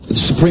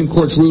Supreme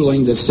Court's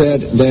ruling that said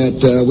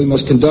that we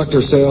must conduct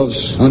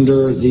ourselves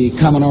under the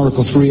Common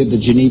Article 3 of the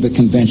Geneva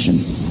Convention.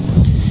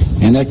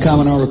 And that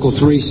Common Article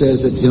 3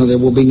 says that, there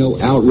will be no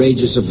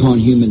outrages upon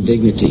human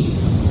dignity.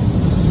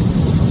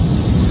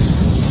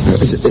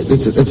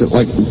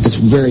 It's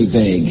very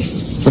vague.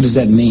 What does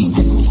that mean?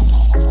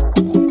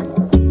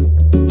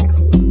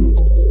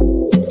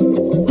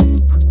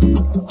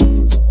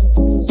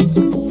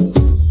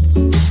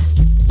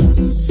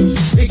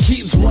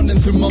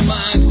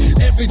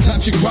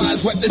 She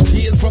cries, wipe the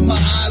tears from my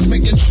eyes,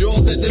 making sure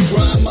that they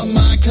dry. My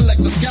mind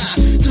collect the sky,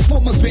 just for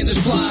my Spanish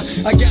fly.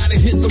 I gotta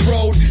hit the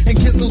road and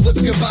kiss those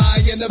lips goodbye.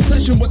 An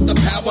obsession with the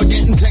power,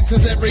 getting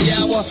texts every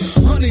hour.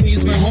 Honey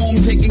needs me home,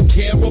 taking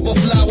care of a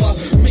flower.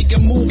 Make it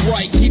move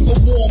right, keep it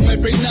warm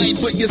every night.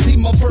 But you see,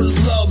 my first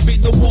love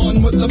be the one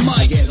with the mic.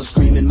 I get her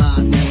screaming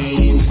my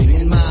name,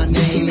 singing my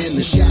name in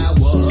the shower.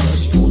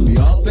 She calls me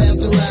up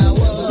after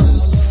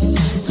hours,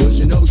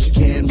 cause you know she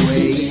can't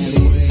wait.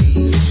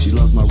 She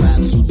loves my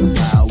rap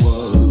superpower.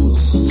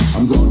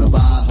 I'm gonna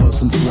buy her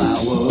some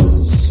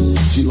flowers.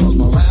 She loves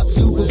my rap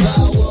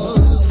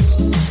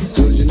superpowers,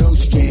 cause you know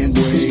she can't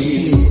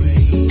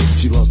wait.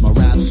 She loves my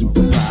rap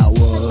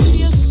superpowers.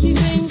 Dias que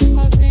vem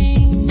só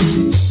vem,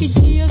 e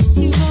dias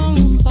que vão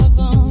só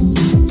vão.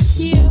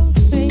 E eu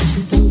sei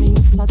que também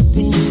só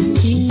tem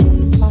que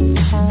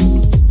passar.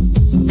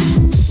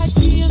 Há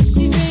dias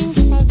que vem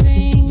só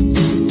vem,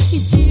 e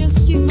dias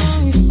que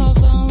vão e só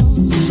vão.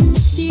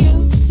 E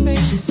eu sei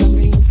que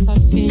também só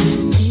tem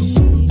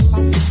que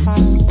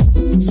passar.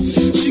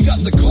 She got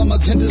the calm,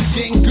 tender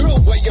skin, girl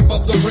way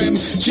above the rim.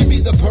 She be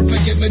the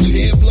perfect image,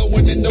 hair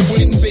blowing in the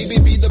wind. Baby,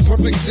 be the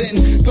perfect sin,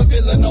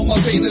 fulfilling all my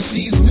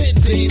fantasies.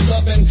 Midday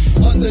loving,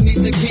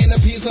 underneath the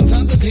canopy.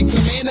 Sometimes it takes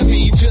a man of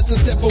me just to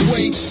step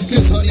away,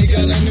 cause honey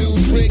got a new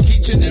trick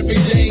each and every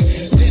day.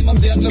 Damn, I'm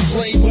down to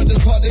play, but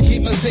it's hard to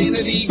keep my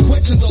sanity.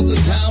 Questions all the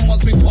time,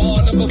 must be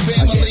part of a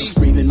family. I get her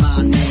screaming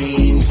my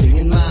name,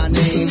 singing my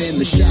name in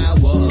the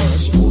shower.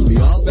 She calls me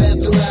up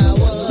after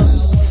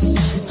hours,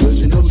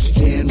 cause you know she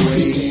can't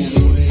wait.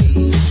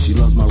 She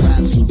loves my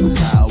rap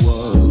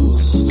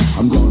superpowers.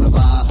 I'm gonna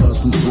buy her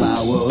some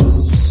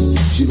flowers.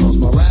 She loves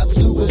my rap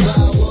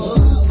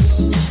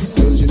superpowers,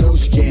 cause you know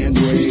she can't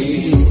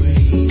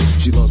wait.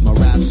 She loves my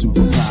rap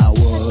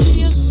superpowers.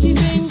 Dias que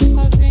vem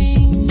só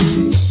vem,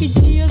 e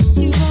dias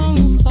que vão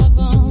só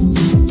vão.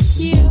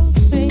 E eu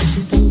sei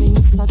que também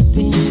só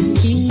tem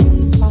que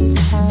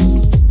passar.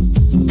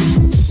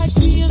 Há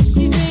dias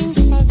que vem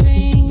só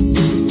vem,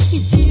 e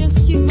dias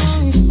que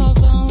vão e só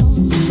vão.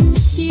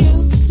 E eu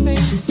sei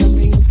que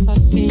também só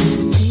tem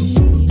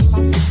que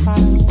passar.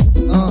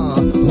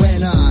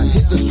 When I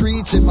hit the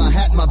streets in my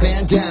hat, my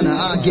bandana,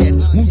 I get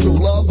mucho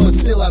love, but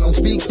still I don't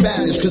speak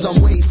Spanish, cause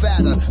I'm way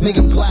fatter. Make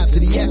them clap to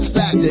the X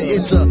Factor.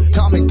 It's a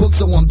comic book,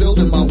 so I'm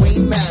building my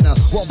Wayne Manor.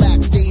 While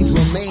backstage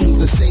remains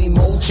the same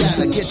old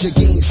chatter. Get your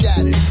game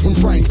shattered when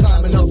Frank's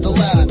climbing up the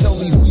ladder. Tell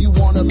me who you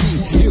wanna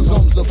be, here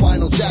comes the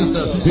final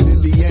chapter. And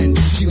in the end,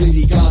 she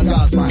Lady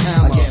Gaga's my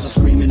hammer. I get her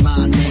screaming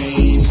my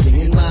name,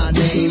 singing my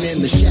name in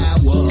the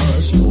shower.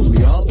 She calls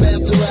me up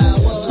after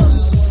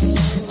hours,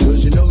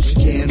 cause you know she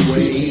can't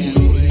wait.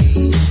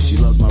 She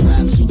loves my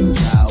rap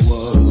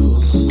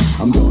superpowers.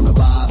 I'm gonna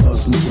buy her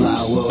some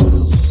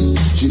flowers.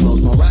 She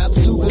loves my rap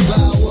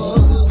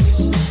superpowers,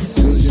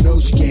 cause you know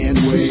she can't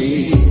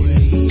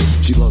wait.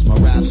 She loves my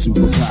rap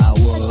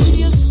superpowers.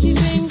 Dias que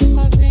vem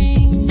só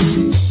vem,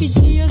 e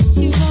dias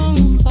que vão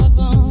e só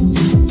vão.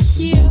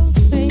 E eu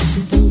sei que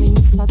também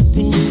só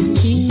tem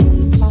que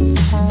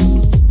passar.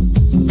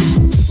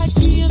 Há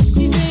dias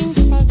que vem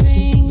só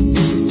vem,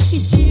 e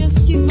dias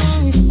que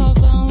vão e só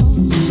vão.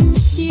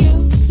 E eu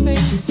sei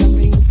que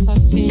também só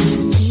tem que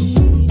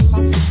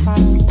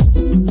passar.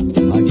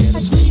 Há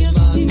dias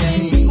que vem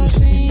só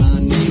vem, e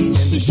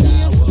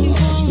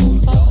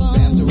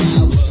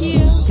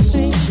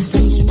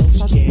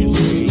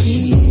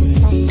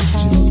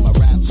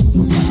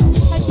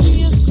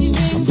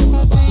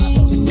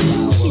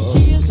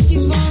dias que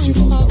vão e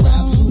só vão. E eu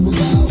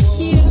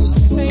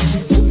sei que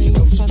também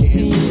só tem que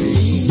passar.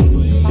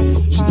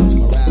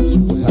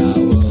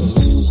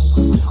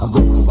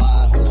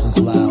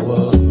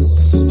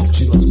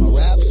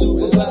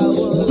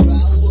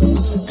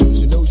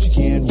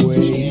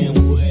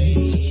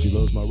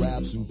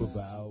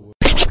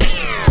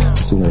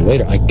 Sooner or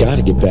later, I got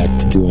to get back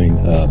to doing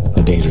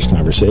a Dangerous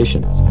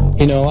Conversation.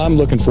 I'm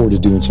looking forward to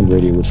doing some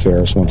radio with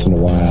Ferris once in a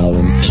while,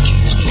 and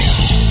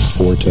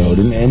Four Toed,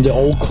 and the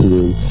old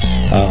crew.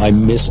 I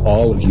miss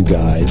all of you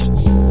guys.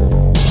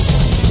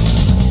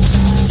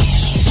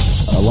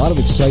 A lot of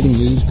exciting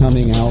news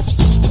coming out.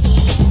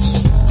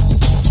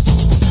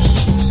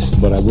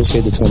 But I will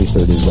say the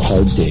 23rd is the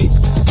hard date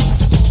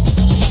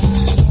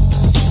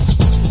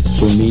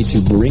for me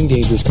to bring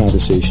Dangerous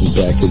Conversation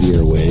back to the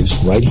airwaves,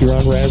 right here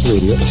on Raz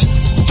Radio.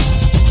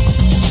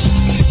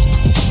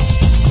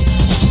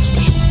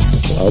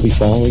 I'll be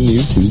following you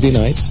Tuesday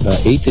nights,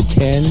 8 to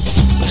 10.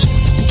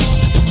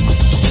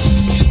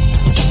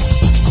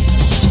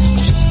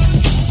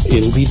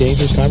 It'll be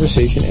Dangerous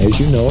Conversation as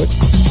you know it.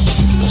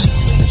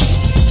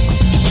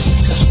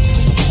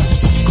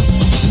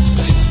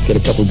 get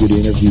a couple good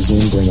interviews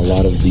in, bring a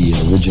lot of the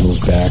originals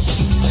back.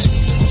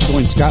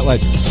 Join Scott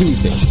Ledger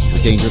Tuesday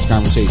for Dangerous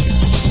Conversation,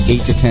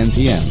 8 to 10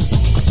 p.m.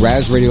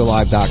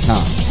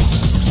 RazRadioLive.com.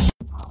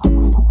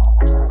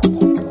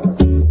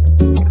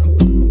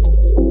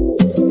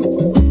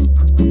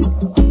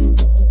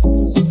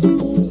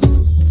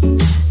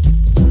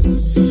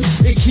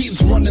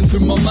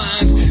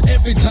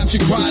 She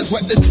cries,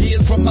 wipe the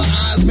tears from my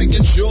eyes,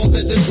 making sure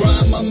that they're dry.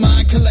 My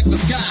mind collect the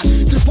sky,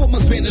 just for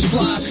my Spanish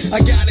fly. I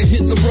gotta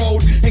hit the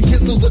road and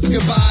kiss those lips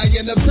goodbye.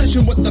 An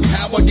obsession with the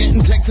power, getting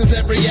texts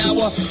every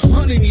hour.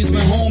 Honey needs me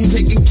home,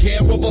 taking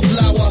care of a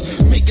flower.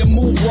 Make it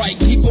move right,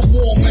 keep it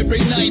warm every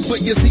night.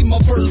 But you see,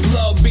 my first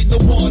love be the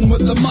one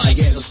with the mic. I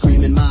get her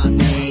screaming my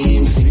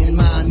name, singing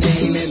my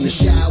name in the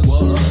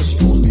shower. She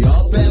pulls me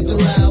up after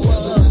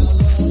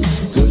hours,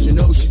 cause you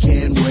know she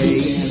can't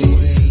wait.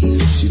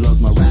 She loves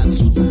my rap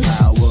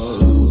superpower.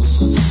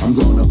 I'm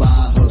gonna buy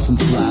her some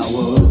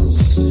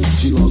flowers.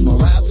 She loves my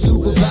rap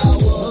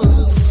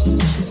superpowers,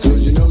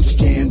 cause you know she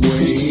can't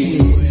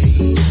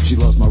wait. She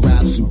loves my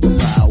rap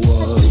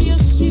superpowers.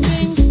 Dias que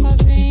vem só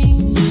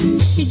vem,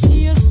 e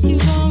dias que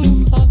vão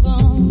e só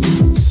vão.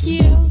 E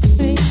eu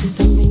sei que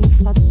também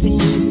só tem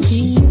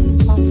que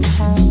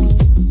passar.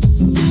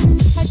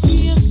 Há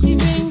dias que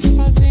vem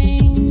só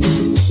vem,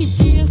 e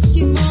dias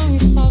que vão e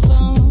só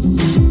vão.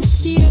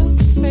 E eu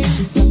sei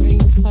que também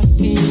só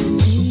tem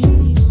que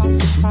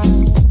passar.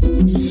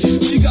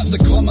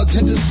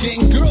 Tender skin,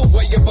 girl,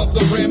 way above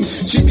the rim.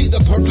 She be the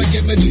perfect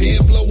image,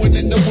 hair blowing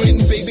in the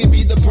wind. Baby,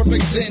 be the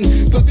perfect sin,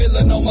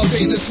 fulfilling all my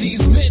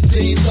fantasies.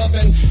 Midday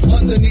loving,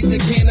 underneath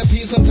the canopy.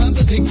 Sometimes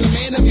it takes a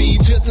man of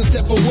me just to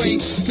step away.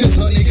 Cause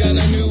honey got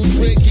a new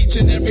trick each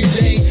and every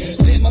day.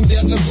 Damn, I'm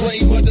down to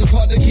play, but it's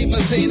hard to keep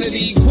my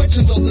sanity.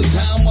 Questions all the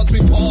time, must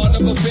be part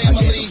of a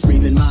family. I get her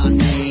screaming my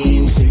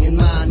name, singing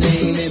my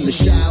name in the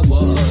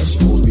shower. She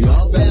pulls me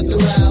up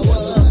after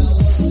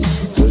hours,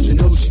 cause you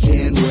know she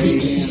can't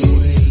wait.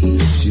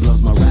 She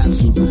loves my rap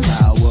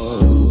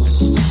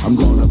superpowers. I'm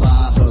gonna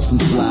buy her some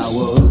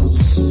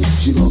flowers.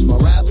 She loves my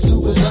rap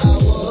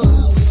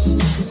superpowers,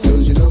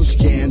 cause you know she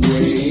can't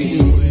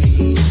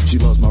wait. She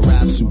loves my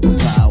rap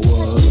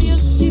superpowers.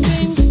 Dias que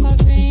vem só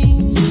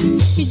vem,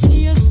 e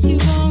dias que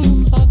vão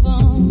e só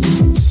vão.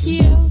 E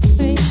eu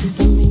sei que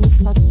também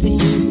só tem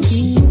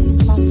que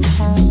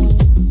passar.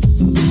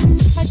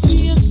 Há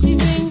dias que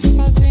vem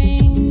só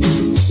vem,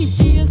 e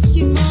dias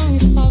que vão e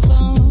só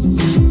vão.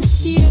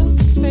 E eu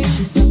sei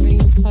que também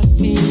só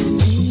tem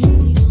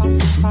que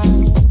passar.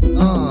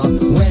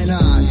 When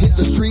I hit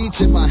the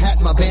streets in my hat,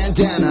 my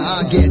bandana,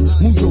 I get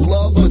mucho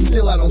love, but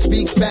still I don't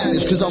speak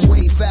Spanish, cause I'm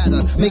way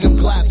fatter. Make them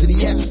clap to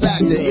the X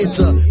Factor. It's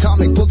a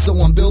comic book, so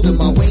I'm building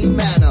my Wayne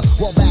Manor.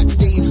 While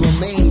backstage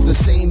remains the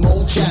same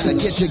old chatter.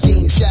 Get your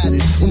game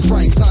shattered when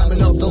Frank's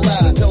climbing up the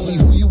ladder. Tell me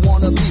who you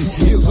wanna be,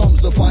 here comes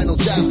the final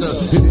chapter.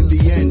 And in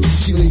the end,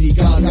 she Lady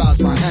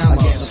Gaga's my hammer. I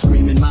get her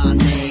screaming my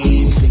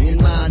name,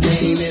 singing my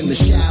name in the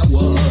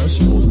shower.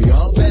 She pulls me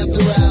up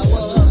after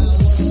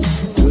hours,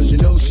 cause you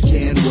know she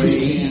can't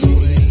wait.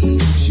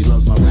 She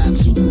loves my rap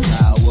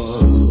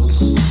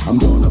superpowers. I'm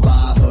gonna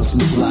buy her some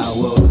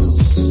flowers.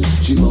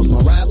 She loves my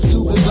rap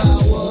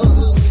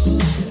superpowers,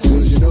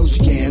 cause you know she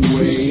can't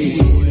wait.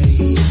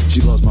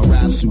 She loves my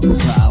rap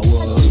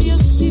superpowers.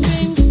 Dias que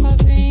vem só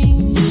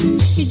vem,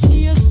 e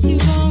dias que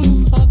vão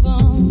e só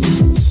vão.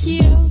 E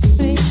eu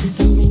sei que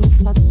também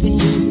só tem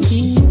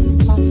que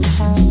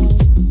passar.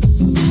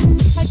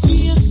 Há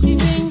dias que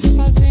vem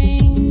só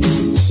vem,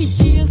 e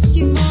dias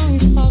que vão e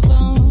só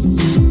vão.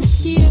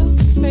 E eu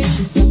sei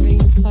que também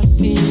só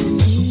tem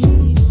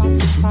que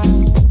passar.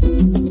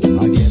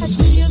 Há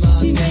dias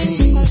que vem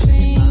só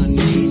vem,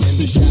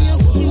 e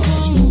dias que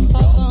vão e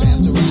só vão.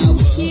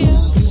 E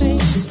eu sei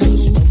que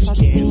também só tem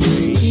que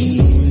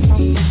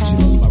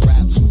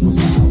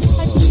passar.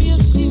 Há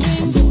dias que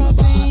vem só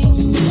vem,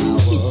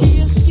 e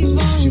dias que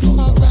vão e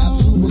só vão.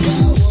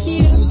 E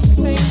eu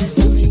sei que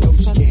também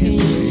só tem que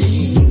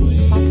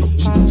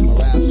passar.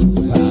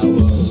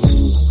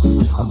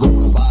 I'm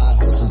gonna buy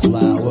her some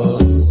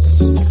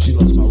flowers. She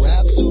loves my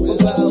rap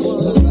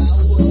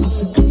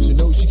superpowers, cause you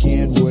know she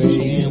can't wait.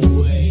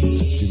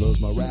 She loves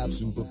my rap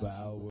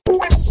superpowers.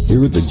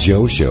 Here at the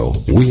Joe Show,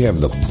 we have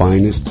the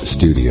finest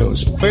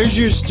studios. Where's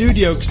your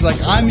studio? Because, like,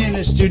 I'm in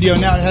a studio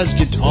now. It has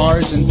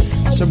guitars and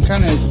some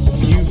kind of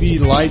UV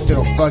light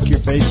that'll fuck your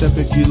face up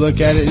if you look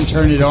at it and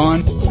turn it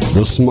on.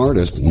 The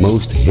smartest,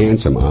 most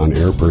handsome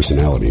on-air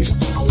personalities.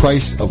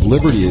 Price of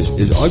Liberty is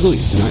ugly.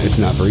 It's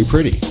not very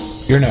pretty.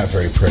 You're not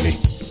very pretty.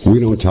 We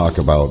don't talk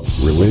about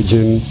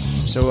religion.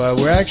 So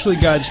we're actually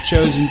God's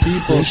chosen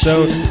people.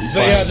 So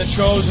Yeah, the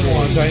chosen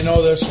ones. I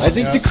know this one. I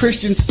think the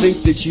Christians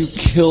think that you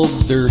killed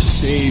their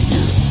Savior.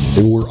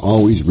 And we're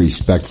always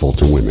respectful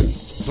to women.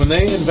 When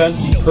they invent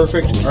the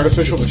perfect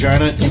artificial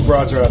vagina, you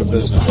broads are out of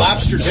business.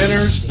 Lobster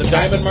dinners, the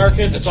diamond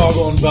market, it's all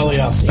going belly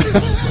up.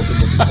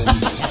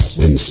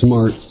 and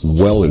smart,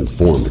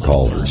 well-informed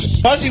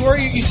callers. Fuzzy, where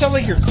you sound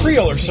like you're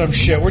Creole or some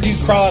shit. Where do you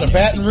crawl out of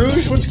Baton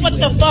Rouge? What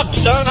the fuck,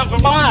 son? I'm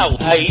from Iowa.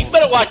 Hey, you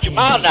better watch your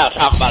mouth now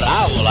talking about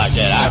Iowa like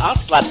that. I'll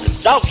slap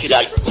the dog shit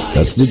out of you.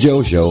 That's The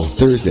Joe Show,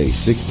 Thursday,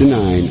 6 to 9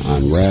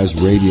 on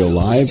Raz Radio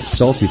Live,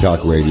 Salty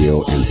Talk Radio,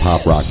 and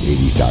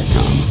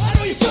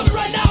PopRock80s.com.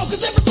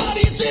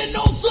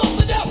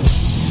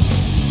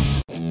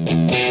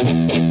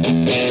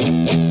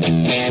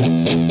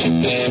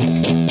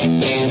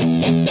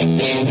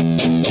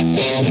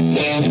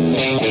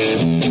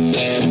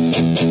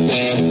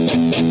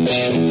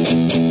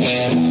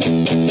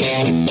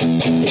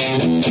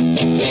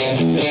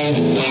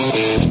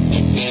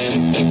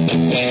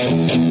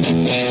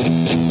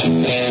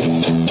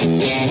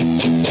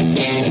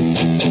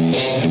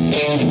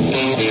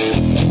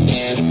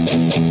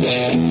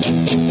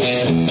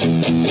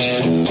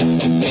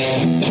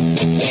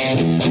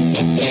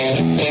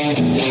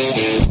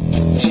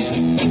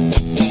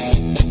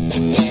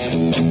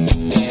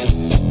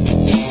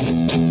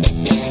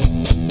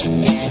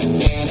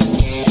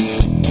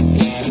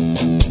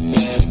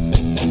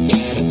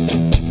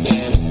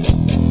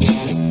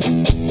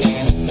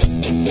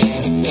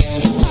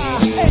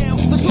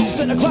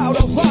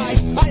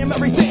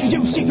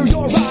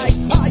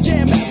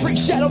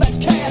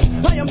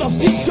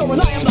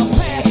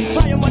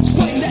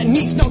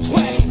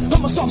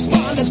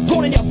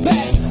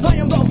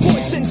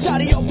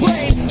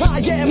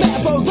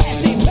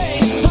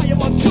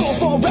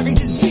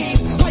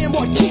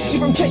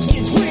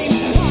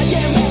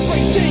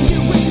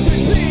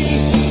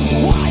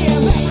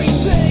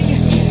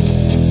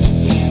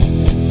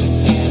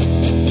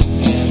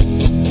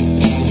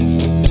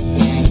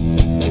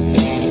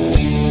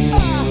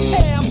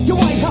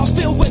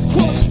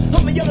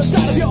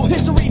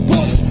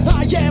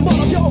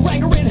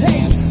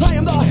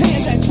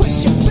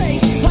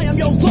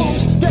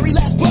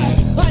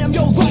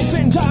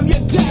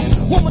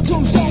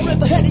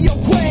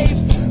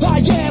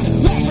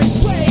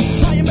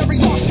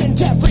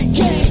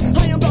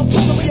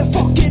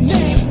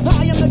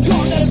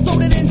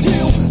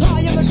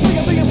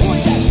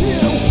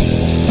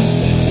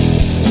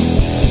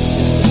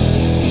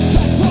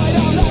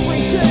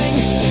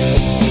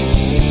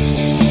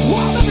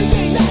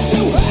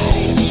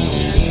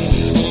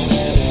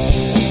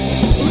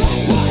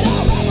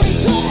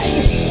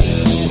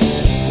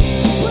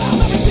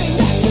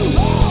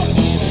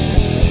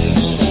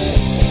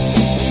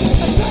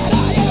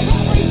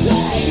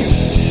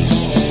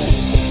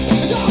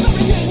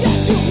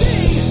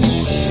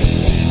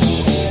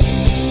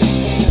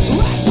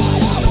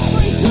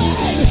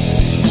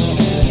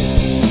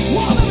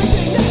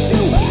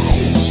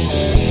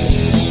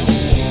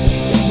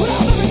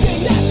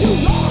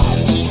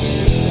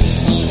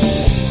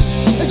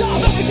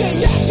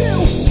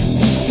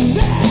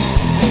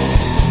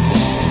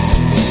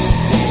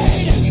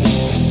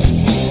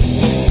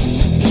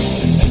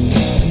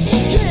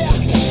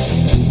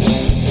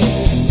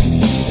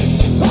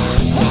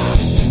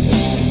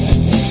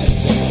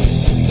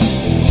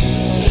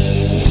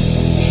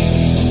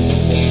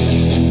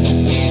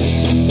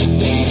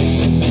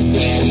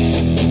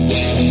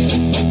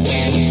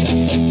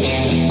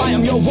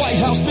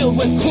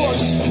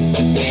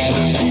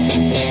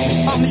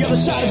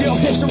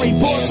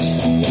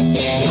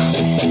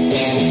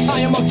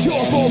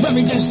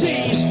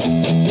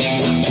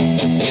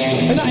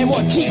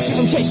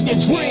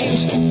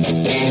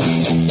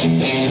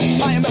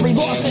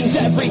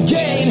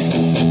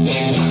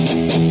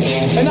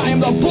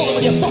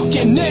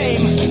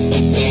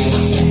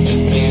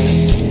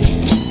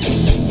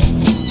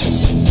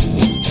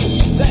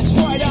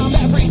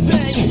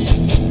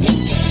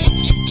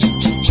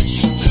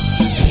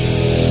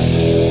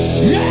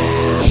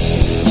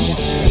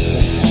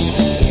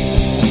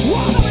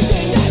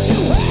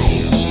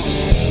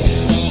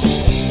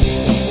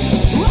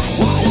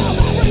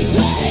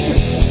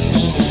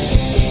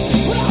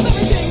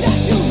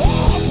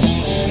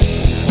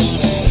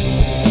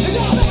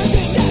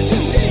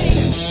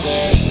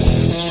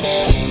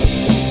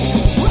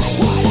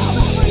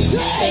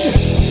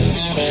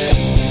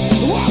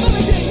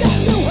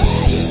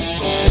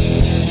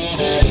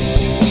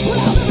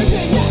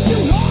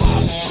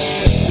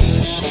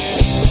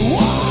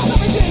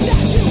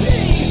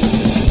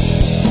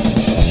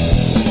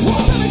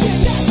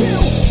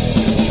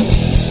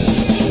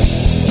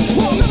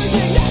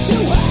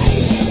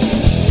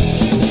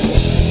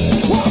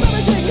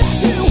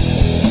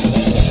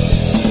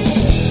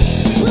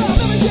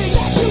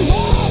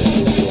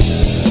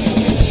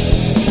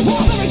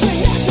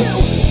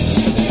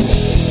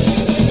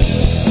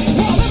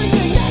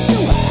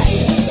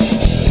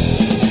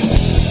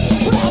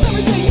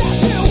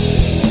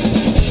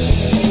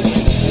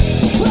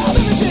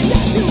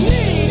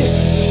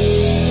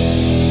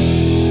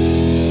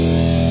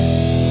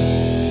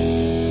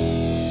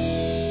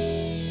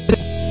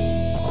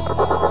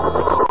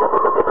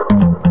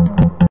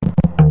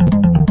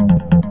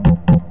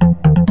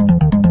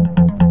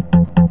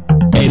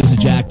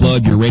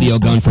 Blood, your radio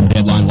gun from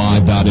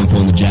DeadlineLive.info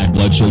and the Jack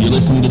Blood Show. You're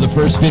listening to the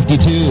First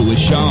 52 with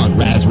Sean,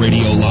 Raz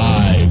Radio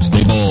Live.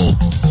 Stay bold.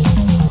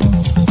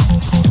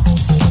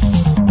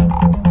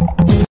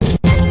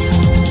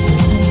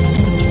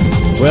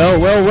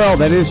 Well,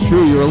 that is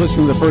true. You are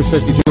listening to the First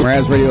 52 on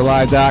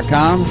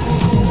RazRadioLive.com.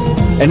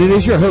 And it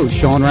is your host,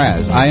 Sean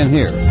Raz. I am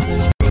here.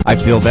 I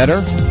feel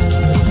better.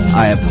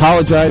 I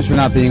apologize for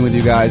not being with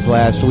you guys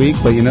last week,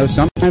 but you know,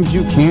 sometimes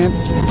you can't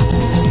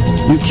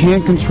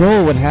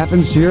control what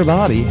happens to your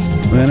body.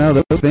 You know,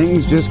 those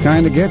things just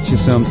kind of get you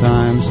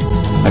sometimes.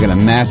 I got a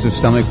massive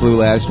stomach flu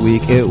last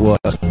week. It was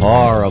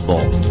horrible.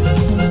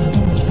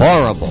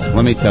 Horrible,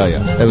 let me tell you.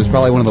 It was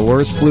probably one of the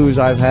worst flus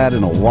I've had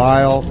in a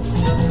while.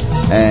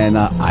 And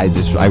I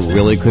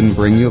really couldn't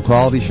bring you a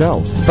quality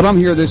show. But I'm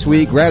here this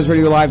week,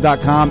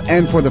 RazRadioLive.com,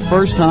 and for the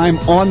first time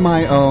on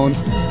my own,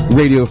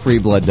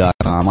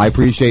 RadioFreeBlood.com. I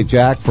appreciate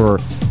Jack for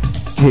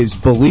his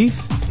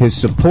belief, his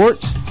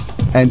support,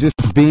 and just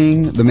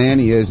being the man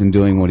he is and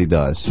doing what he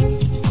does.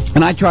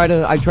 And I try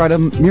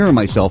to mirror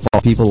myself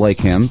off people like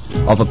him,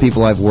 off of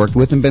people I've worked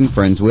with and been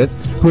friends with,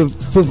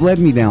 who've led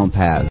me down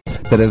paths,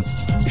 that have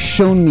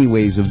shown me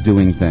ways of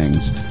doing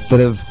things, that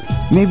have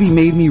maybe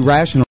made me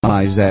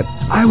rationalize that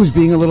I was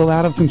being a little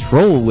out of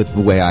control with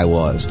the way I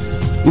was.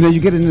 You know, you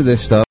get into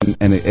this stuff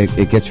and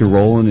it gets you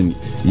rolling, and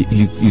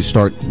you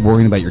start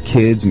worrying about your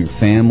kids and your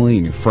family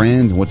and your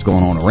friends and what's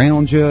going on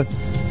around you.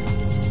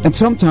 And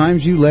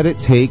sometimes you let it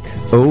take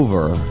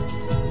over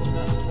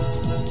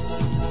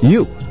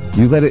you.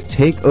 You let it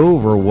take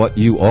over what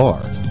you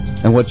are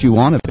and what you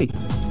want to be.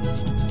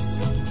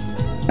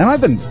 And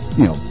I've been,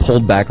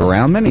 pulled back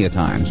around many a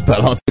times,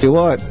 but I'll tell you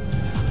what.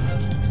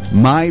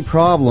 My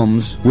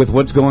problems with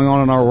what's going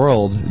on in our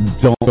world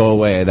don't go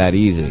away that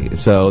easy.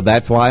 So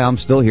that's why I'm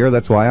still here.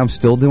 That's why I'm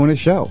still doing a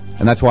show.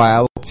 And that's why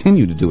I'll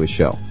continue to do a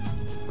show.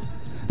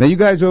 Now, you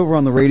guys over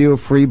on the Radio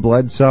Free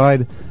Blood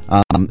side,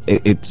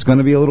 it's going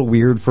to be a little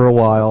weird for a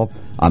while.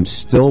 I'm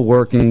still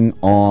working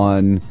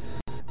on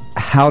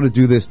how to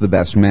do this the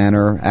best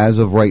manner. As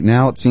of right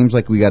now, it seems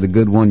like we got a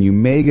good one. You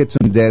may get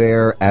some dead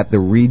air at the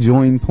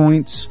rejoin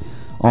points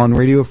on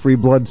Radio Free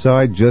Blood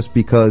side just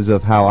because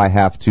of how I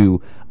have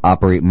to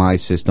operate my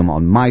system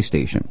on my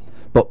station.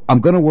 But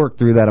I'm going to work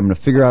through that. I'm going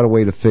to figure out a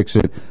way to fix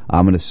it.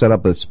 I'm going to set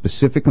up a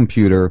specific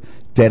computer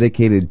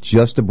dedicated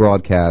just to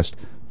broadcast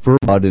for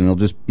Bud, and it'll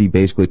just be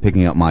basically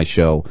picking up my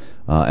show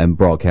and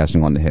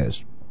broadcasting onto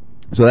his.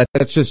 So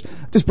that's just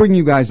bringing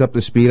you guys up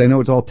to speed. I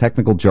know it's all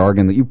technical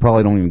jargon that you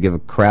probably don't even give a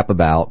crap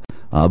about,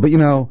 but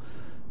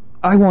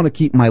I want to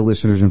keep my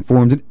listeners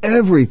informed in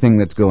everything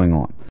that's going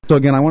on. So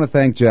again, I want to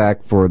thank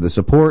Jack for the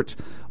support,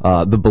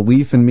 the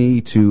belief in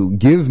me to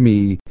give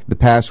me the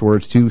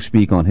passwords to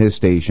speak on his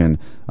station.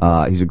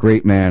 He's a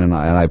great man, and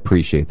I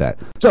appreciate that.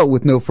 So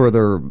with no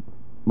further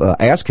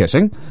ass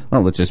kissing,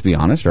 well, let's just be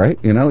honest, right?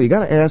 You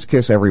got to ass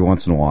kiss every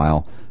once in a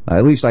while.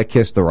 At least I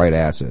kiss the right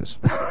asses.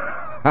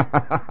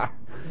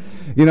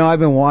 I've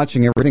been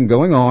watching everything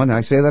going on.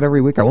 I say that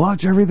every week. I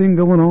watch everything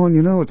going on.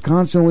 It's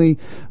constantly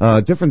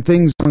different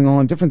things going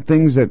on, different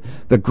things that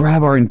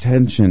grab our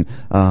attention.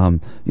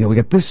 We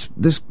got this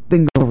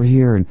thing over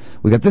here, and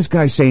we got this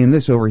guy saying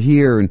this over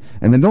here, and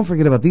then don't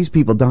forget about these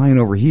people dying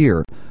over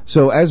here.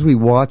 So as we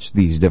watch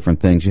these different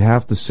things, you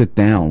have to sit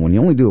down. When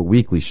you only do a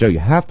weekly show, you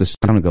have to sit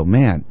down and go,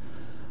 man,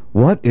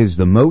 what is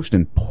the most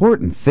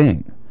important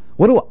thing?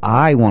 What do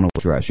I want to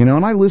address? And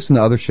I listen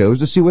to other shows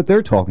to see what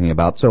they're talking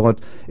about, so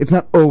it's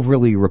not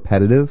overly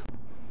repetitive.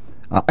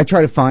 I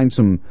try to find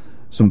some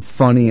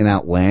funny and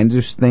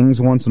outlandish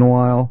things once in a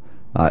while.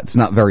 It's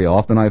not very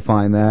often I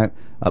find that,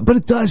 but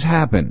it does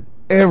happen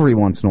every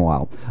once in a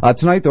while.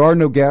 Tonight there are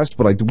no guests,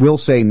 but I will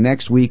say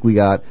next week we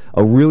got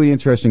a really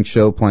interesting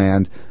show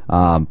planned.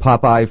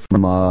 Popeye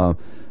from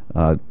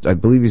I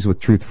believe he's with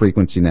Truth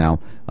Frequency now.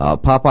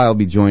 Popeye will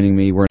be joining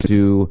me. We're going to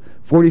do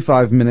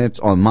 45 minutes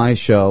on my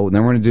show, and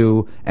then we're going to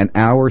do an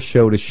hour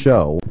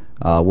show-to-show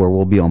where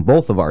we'll be on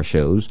both of our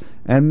shows,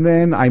 and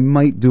then I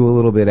might do a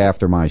little bit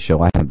after my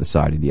show. I haven't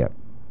decided yet.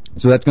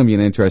 So that's going to be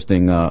an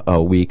interesting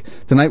week.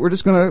 Tonight we're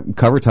just going to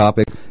cover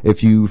topic.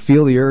 If you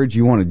feel the urge,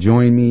 you want to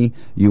join me,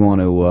 you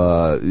want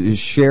to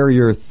share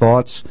your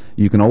thoughts,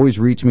 you can always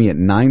reach me at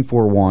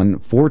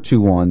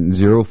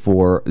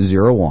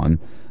 941-421-0401.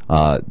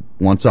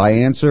 Once I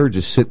answer,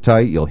 just sit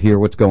tight. You'll hear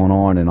what's going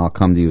on, and I'll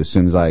come to you as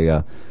soon as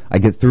I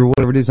get through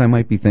whatever it is I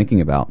might be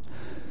thinking about.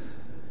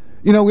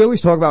 We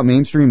always talk about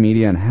mainstream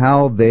media and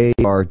how they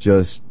are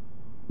just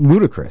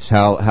ludicrous,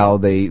 how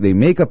they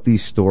make up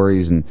these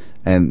stories, and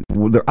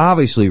they're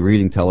obviously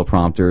reading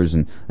teleprompters,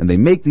 and they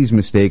make these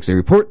mistakes. They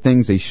report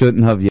things they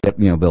shouldn't have yet,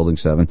 Building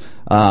 7.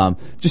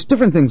 Just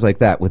different things like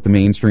that with the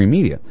mainstream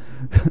media.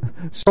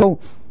 So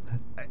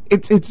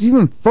it's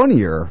even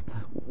funnier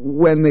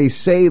when they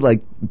say,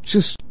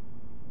 just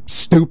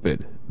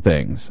stupid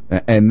things.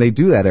 And they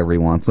do that every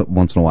once in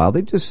a while.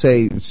 They just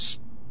say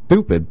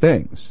stupid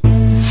things.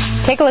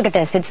 Take a look at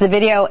this. It's the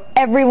video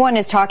everyone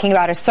is talking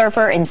about. A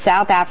surfer in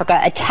South Africa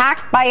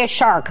attacked by a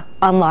shark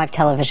on live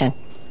television.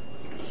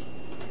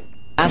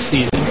 Last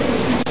season,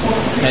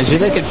 as you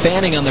look at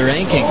Fanning on the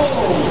rankings,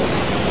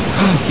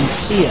 You can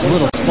see a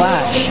little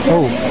splash.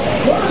 Oh.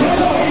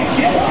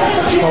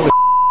 Holy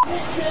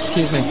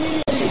excuse me.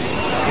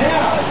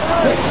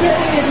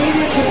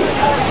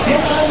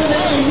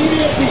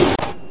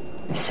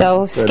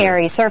 So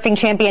scary. Surfing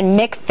champion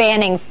Mick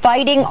Fanning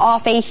fighting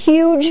off a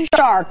huge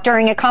shark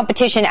during a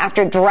competition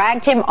after it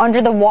dragged him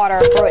under the water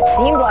for what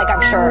seemed like,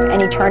 I'm sure,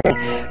 an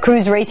eternity.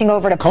 Crews racing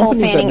over to pull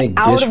Fanning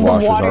out of the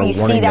water. You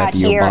see that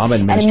here. And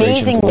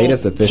amazingly,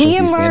 he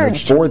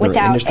emerged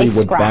without a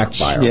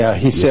scratch. Yeah,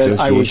 he said,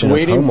 I was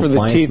waiting for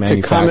the teeth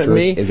to come at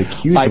me.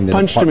 I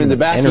punched him in the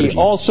back. He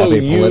also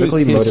used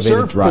his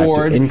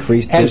surfboard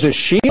as a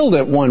shield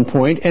at one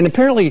point. And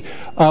apparently,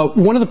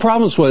 one of the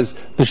problems was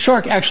the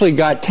shark actually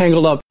got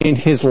tangled up in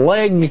his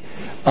leg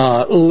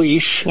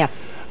leash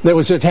that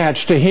was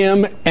attached to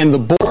him and the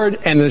board,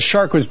 and the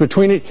shark was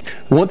between it.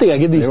 One thing I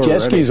give these jet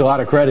skis a lot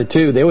of credit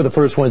too. They were the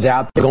first ones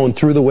out there going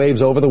through the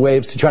waves, over the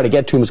waves to try to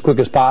get to him as quick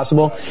as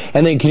possible.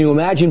 And then can you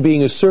imagine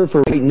being a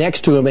surfer right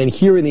next to him and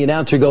hearing the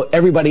announcer go,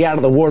 everybody out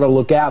of the water,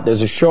 look out,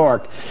 there's a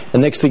shark.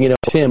 And next thing you know,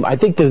 it's him. I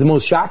think the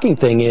most shocking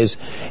thing is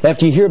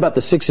after you hear about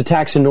the 6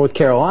 attacks in North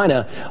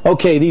Carolina,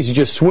 okay, these are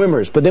just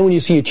swimmers. But then when you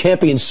see a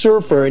champion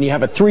surfer and you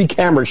have a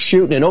 3-camera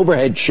shoot and an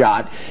overhead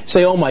shot,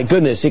 say, oh my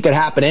goodness, it could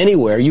happen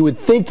anywhere. You would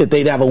think that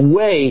they'd have a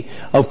way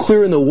of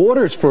clearing the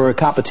waters for a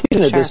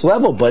competition at this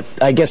level, but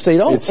I guess they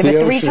don't. If a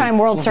 3-time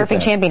world surfing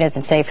champion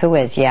isn't safe, who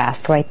is? You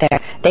ask right there.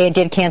 They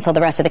did cancel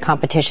the rest of the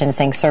competition,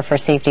 saying surfer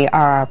safety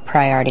are our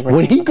priority.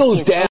 When he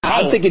goes down,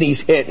 I'm thinking he's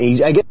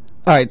hit. All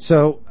right,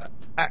 so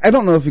I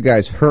don't know if you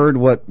guys heard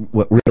what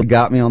really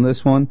got me on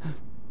this one,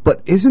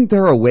 but isn't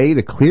there a way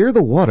to clear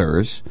the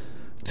waters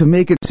to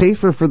make it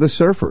safer for the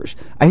surfers?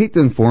 I hate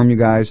to inform you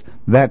guys,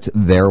 that's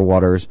their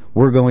waters.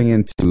 We're going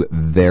into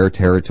their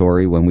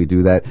territory when we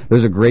do that.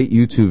 There's a great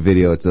YouTube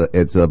video.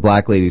 It's a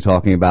black lady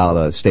talking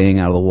about staying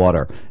out of the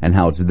water and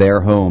how it's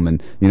their home.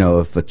 And, you know,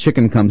 if a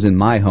chicken comes in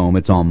my home,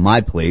 it's on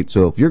my plate.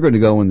 So if you're going to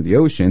go into the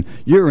ocean,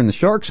 you're in the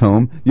shark's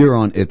home, you're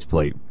on its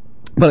plate.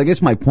 But I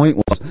guess my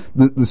point was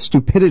the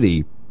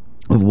stupidity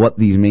of what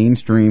these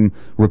mainstream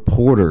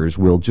reporters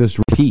will just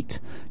repeat.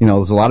 You know,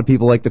 there's a lot of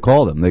people like to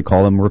call them. They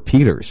call them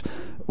repeaters.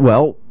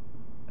 Well,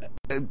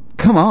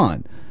 come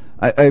on.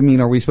 I mean,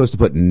 are we supposed to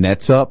put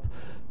nets up?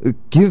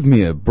 Give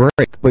me a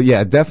break. But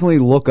yeah, definitely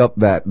look up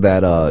that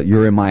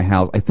You're in My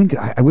House.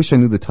 I wish I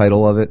knew the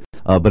title of it,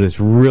 but it's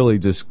really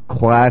just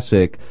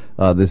classic.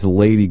 This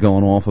lady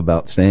going off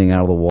about staying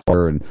out of the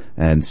water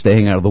and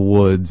staying out of the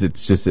woods.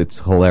 It's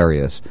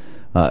hilarious.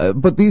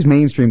 But these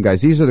mainstream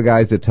guys, these are the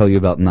guys that tell you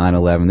about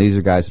 9/11. These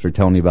are guys that are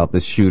telling you about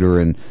this shooter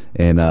in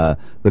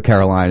the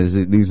Carolinas.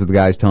 These are the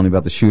guys telling you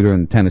about the shooter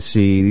in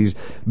Tennessee.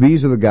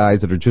 These are the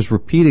guys that are just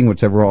repeating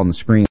what's ever on the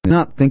screen,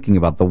 not thinking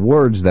about the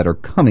words that are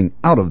coming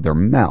out of their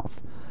mouth.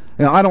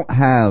 You know, I don't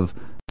have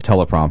a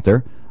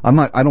teleprompter.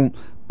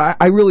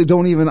 I really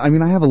don't even. I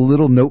mean, I have a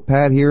little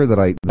notepad here that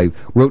I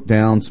wrote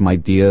down some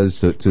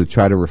ideas to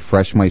try to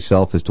refresh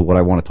myself as to what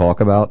I want to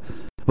talk about.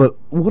 But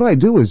what I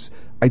do is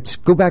I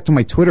go back to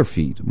my Twitter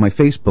feed, my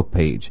Facebook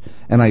page,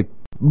 and I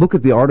look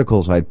at the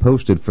articles I'd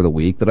posted for the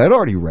week that I'd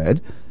already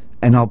read,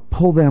 and I'll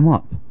pull them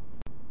up.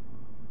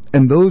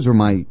 And those are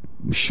my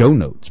show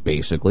notes,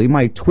 basically.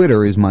 My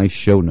Twitter is my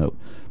show note.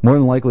 More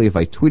than likely, if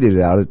I tweeted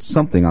it out, it's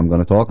something I'm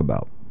going to talk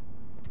about.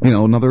 You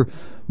know, another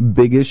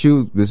big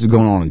issue, this is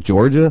going on in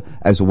Georgia,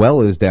 as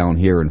well as down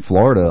here in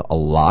Florida a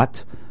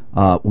lot.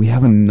 We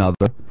have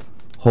another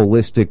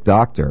holistic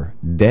doctor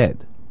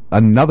dead.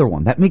 Another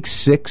one. That makes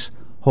 6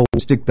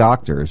 holistic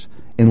doctors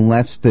in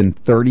less than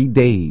 30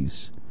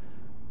 days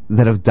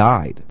that have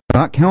died.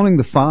 Not counting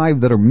the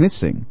 5 that are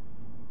missing.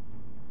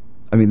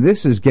 I mean,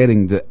 this is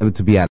getting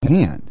to be out of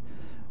hand.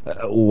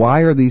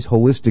 Why are these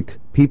holistic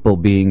people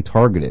being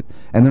targeted?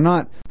 And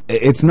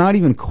it's not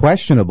even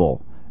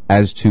questionable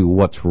as to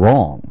what's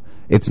wrong.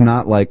 It's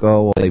not like,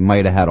 oh, they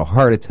might have had a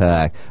heart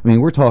attack. I mean,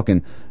 we're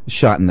talking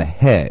shot in the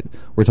head.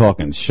 We're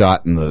talking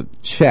shot in the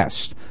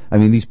chest. I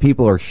mean, these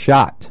people are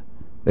shot.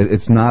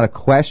 It's not a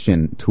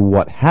question to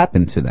what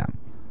happened to them.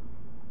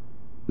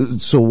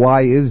 So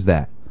why is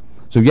that?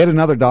 So yet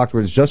another doctor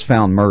was just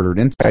found murdered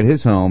inside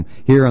his home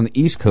here on the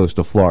east coast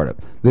of Florida.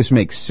 This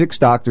makes 6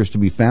 doctors to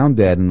be found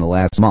dead in the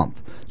last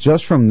month,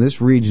 just from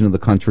this region of the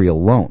country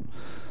alone.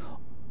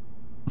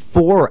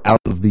 4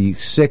 out of the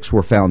 6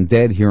 were found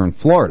dead here in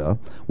Florida,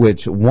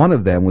 which one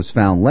of them was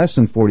found less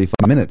than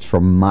 45 minutes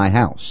from my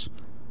house,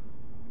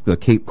 the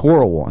Cape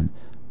Coral one.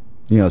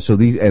 You know, so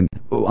these, and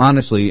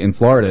honestly, in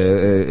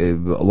Florida,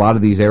 a lot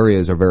of these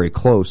areas are very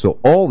close, so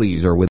all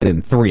these are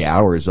within 3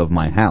 hours of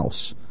my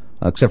house,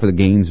 except for the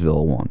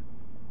Gainesville one.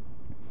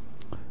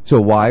 So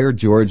why are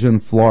Georgia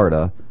and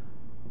Florida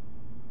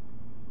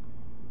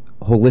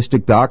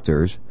holistic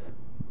doctors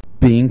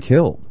being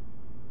killed?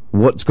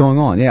 What's going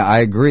on? Yeah, I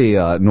agree,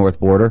 North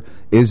Border.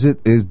 Is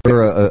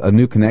there a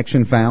new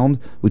connection found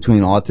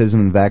between autism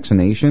and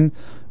vaccination?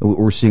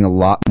 We're seeing a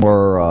lot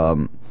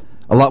more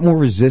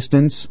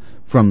resistance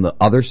from the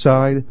other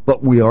side,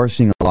 but we are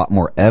seeing a lot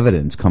more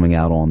evidence coming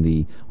out on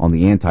the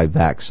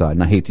anti-vax side.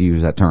 And I hate to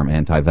use that term,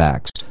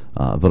 anti-vax,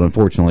 but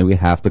unfortunately we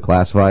have to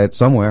classify it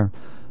somewhere.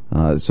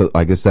 So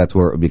I guess that's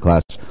where it would be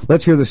classed.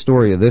 Let's hear the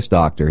story of this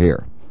doctor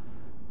here.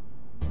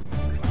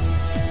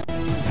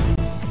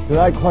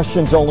 Tonight,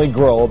 questions only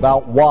grow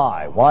about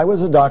why. Why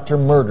was a doctor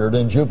murdered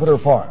in Jupiter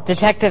Farms?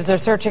 Detectives are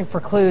searching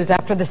for clues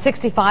after the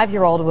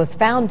 65-year-old was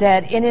found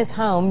dead in his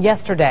home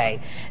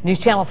yesterday. News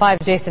Channel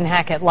 5's Jason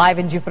Hackett live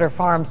in Jupiter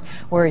Farms,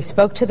 where he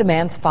spoke to the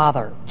man's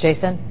father.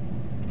 Jason?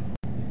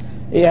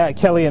 Yeah,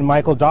 Kelly and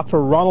Michael,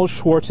 Dr. Ronald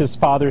Schwartz's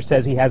father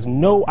says he has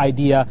no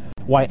idea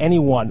why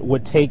anyone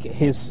would take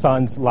his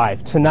son's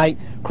life. Tonight,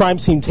 crime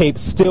scene tape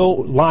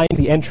still line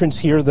the entrance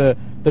here, the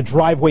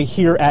driveway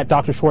here at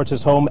Dr.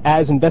 Schwartz's home,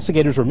 as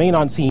investigators remain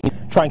on scene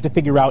trying to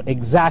figure out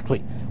exactly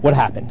what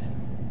happened.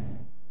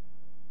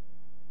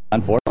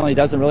 Unfortunately, it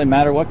doesn't really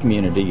matter what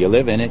community you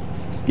live in. It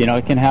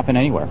can happen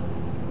anywhere.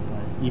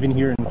 Even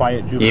here in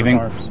quiet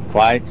Jupiter Farms?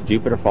 Quiet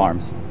Jupiter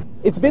Farms.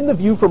 It's been the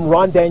view from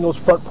Ron Daniels'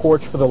 front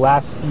porch for the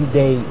last few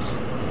days.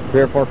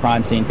 3 or 4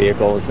 crime scene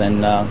vehicles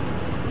and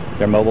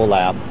their mobile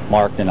lab,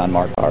 marked and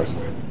unmarked cars.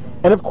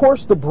 And of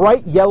course, the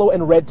bright yellow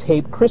and red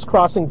tape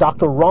crisscrossing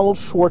Dr. Ronald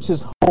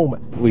Schwartz's home.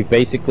 We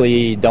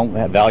basically don't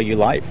value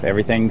life.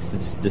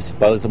 Everything's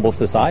disposable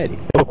society.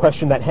 The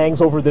question that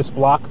hangs over this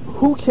block: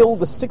 who killed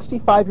the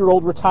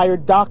 65-year-old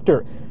retired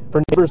doctor?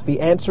 For neighbors, the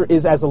answer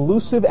is as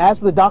elusive as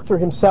the doctor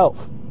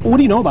himself. What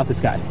do you know about this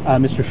guy,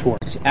 Mr.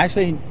 Schwartz?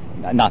 Actually,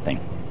 nothing.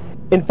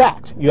 In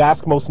fact, you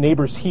ask most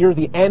neighbors here,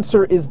 the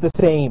answer is the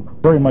same.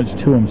 Very much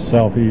to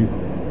himself.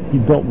 He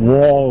built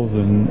walls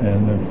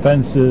and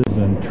fences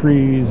and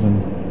trees,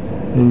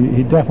 and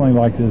he definitely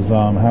liked his,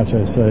 how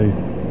should I say,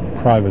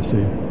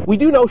 privacy. We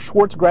do know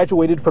Schwartz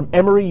graduated from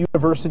Emory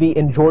University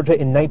in Georgia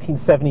in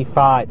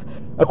 1975.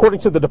 According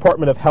to the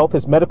Department of Health,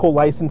 his medical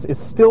license is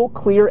still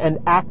clear and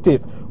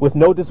active, with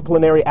no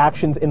disciplinary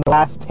actions in the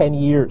last 10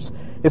 years.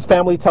 His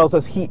family tells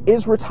us he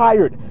is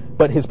retired,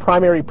 but his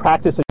primary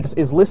practice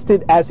is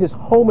listed as his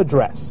home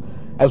address.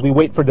 As we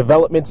wait for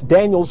developments,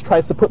 Daniels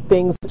tries to put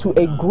things to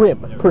a grim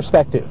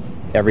perspective.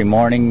 Every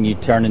morning you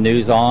turn the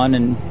news on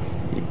and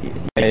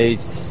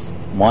there's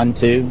 1,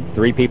 2,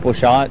 3 people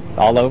shot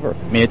all over.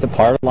 I mean, it's a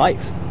part of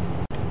life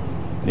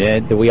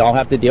that we all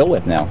have to deal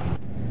with now.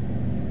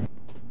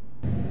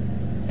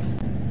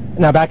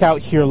 Now back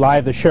out here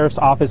live, the sheriff's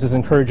office is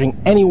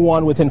encouraging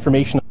anyone with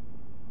information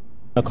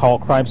to call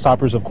Crime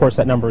Stoppers. Of course,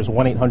 that number is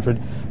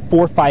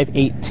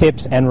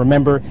 1-800-458-TIPS. And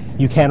remember,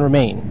 you can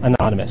remain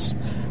anonymous.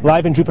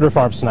 Live in Jupiter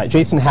Farms tonight,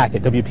 Jason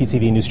Hackett,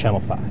 WPTV News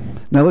Channel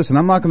 5. Now listen,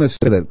 I'm not going to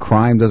say that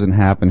crime doesn't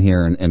happen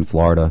here in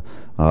Florida.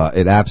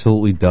 It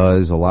absolutely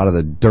does. A lot of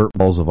the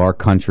dirtballs of our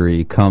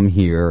country come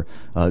here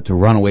to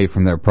run away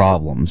from their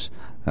problems.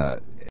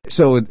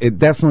 So it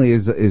definitely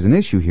is an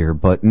issue here.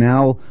 But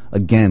now,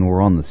 again,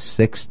 we're on the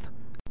 6th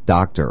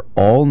doctor,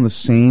 all in the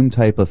same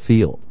type of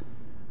field.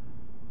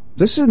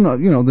 This is not,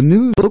 the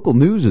news, local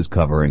news is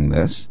covering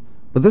this,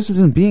 but this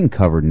isn't being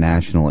covered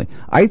nationally.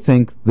 I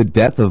think the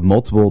death of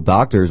multiple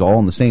doctors all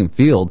in the same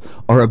field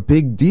are a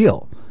big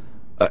deal.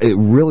 It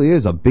really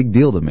is a big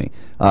deal to me.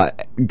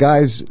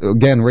 Guys,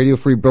 again, Radio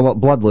Free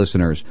Blood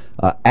listeners,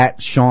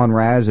 at Sean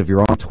Raz, if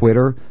you're on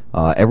Twitter,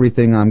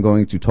 everything I'm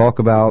going to talk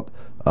about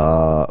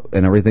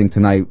and everything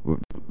tonight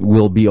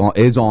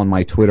is on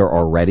my Twitter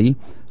already.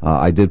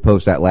 I did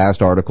post that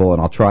last article,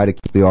 and I'll try to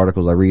keep the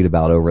articles I read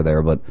about over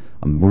there, but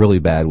I'm really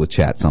bad with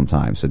chat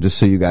sometimes. So just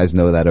so you guys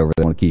know that over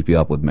there, I want to keep you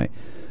up with me.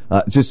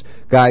 Just,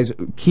 guys,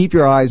 keep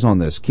your eyes on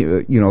this.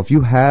 If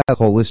you have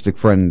holistic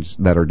friends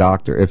that are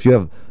if you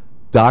have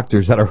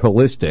doctors that are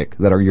holistic,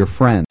 that are your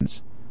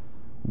friends,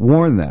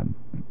 warn them.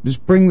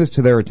 Just bring this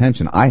to their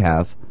attention. I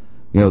have.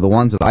 The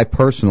ones that I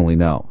personally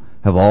know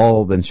have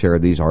all been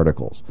shared these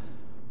articles.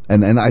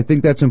 And I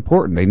think that's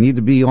important. They need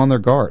to be on their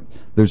guard.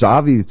 There's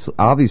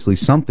obviously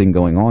something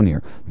going on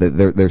here.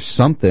 There's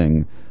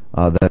something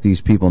that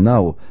these people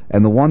know.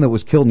 And the one that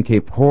was killed in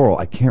Cape Coral,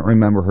 I can't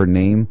remember her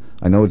name.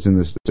 I know it's in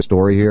this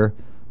story here.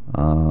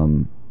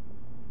 Where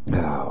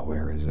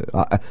is it?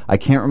 I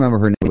can't remember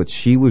her name, but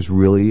she was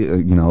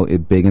really,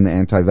 big into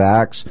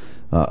anti-vax.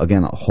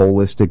 Again, a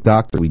holistic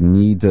doctor. We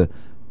need to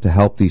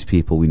help these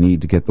people. We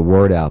need to get the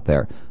word out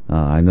there.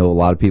 I know a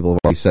lot of people have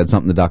already said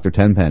something to Dr.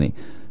 Tenpenny.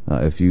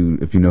 If you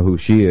know who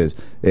she is,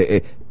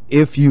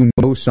 if you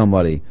know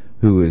somebody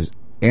who is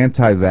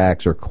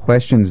anti-vax or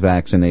questions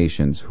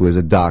vaccinations, who is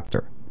a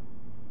doctor,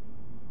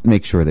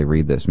 make sure they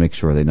read this. Make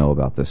sure they know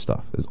about this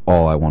stuff. Is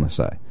all I want to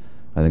say.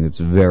 I think it's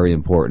very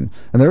important.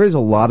 And there is a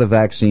lot of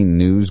vaccine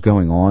news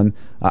going on.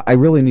 I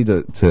really need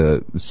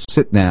to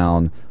sit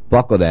down,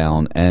 buckle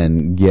down,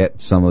 and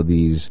get some of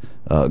these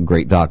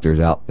great doctors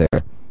out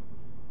there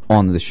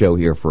on the show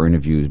here for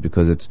interviews,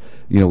 because it's,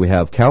 we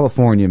have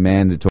California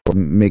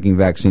making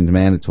vaccines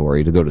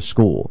mandatory to go to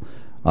school.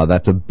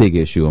 That's a big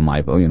issue in my,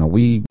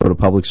 we go to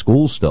public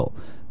schools still,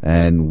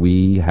 and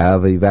we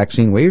have a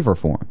vaccine waiver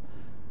form.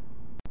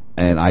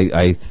 And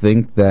I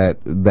think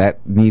that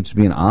needs to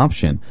be an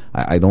option.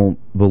 I don't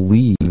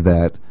believe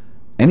that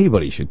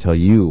anybody should tell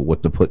you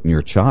what to put in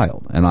your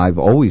child. And I've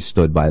always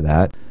stood by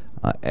that.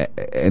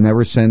 And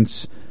ever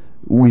since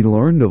we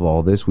learned of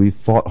all this, we've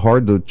fought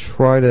hard to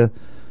try to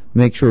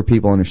make sure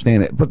people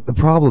understand it. But the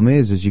problem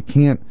is you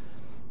can't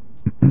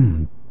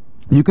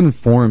you can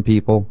inform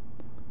people,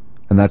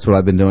 and that's what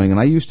I've been doing. And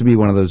I used to be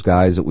one of those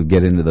guys that would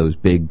get into those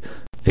big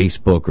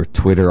Facebook or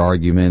Twitter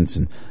arguments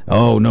and,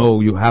 oh,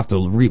 no, you have to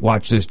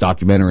watch this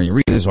documentary and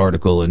read this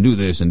article and do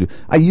this.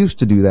 I used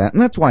to do that,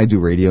 and that's why I do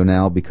radio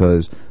now,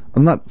 because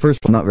I'm not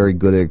very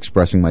good at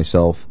expressing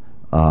myself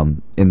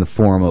in the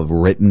form of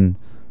written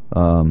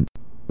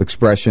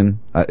expression.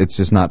 It's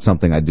just not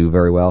something I do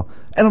very well.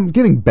 And I'm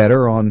getting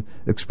better on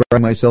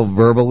expressing myself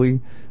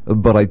verbally,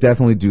 but I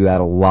definitely do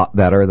that a lot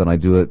better than I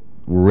do it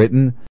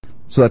written.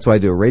 So that's why I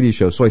do a radio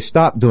show. So I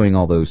stopped doing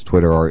all those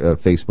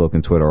Facebook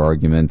and Twitter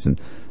arguments, and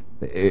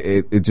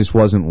it just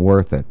wasn't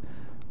worth it.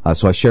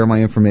 So I share my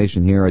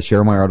information here. I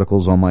share my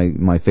articles on my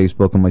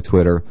Facebook and my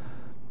Twitter.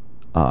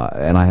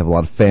 And I have a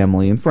lot of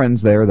family and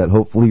friends there that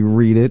hopefully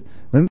read it,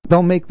 and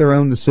they'll make their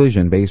own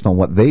decision based on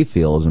what they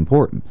feel is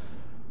important.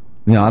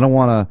 You know, I don't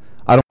want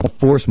to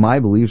force my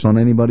beliefs on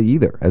anybody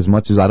either, as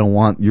much as I don't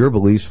want your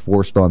beliefs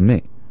forced on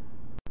me.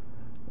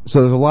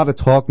 So there's a lot of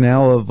talk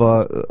now of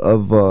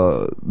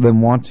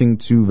them wanting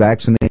to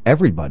vaccinate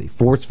everybody,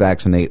 force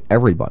vaccinate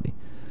everybody.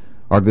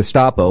 Our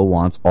Gestapo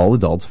wants all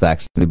adults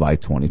vaccinated by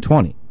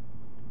 2020.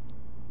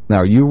 Now,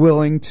 are you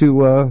willing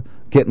to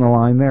get in the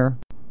line there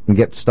and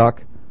get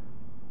stuck?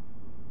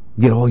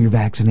 Get all your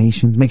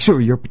vaccinations. Make sure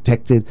you're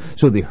protected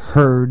so the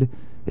herd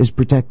is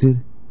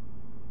protected.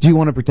 Do you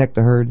want to protect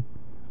the herd,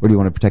 or do you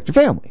want to protect your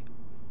family?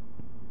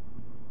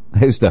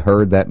 Is the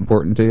herd that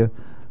important to you?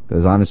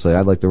 Because honestly,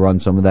 I'd like to run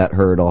some of that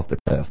herd off the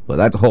cliff, but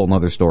that's a whole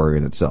other story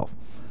in itself.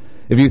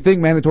 If you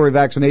think mandatory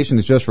vaccination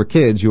is just for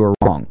kids, you are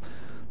wrong.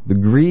 The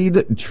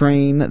greed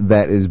train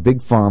that is Big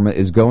Pharma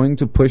is going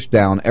to push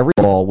down every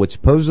wall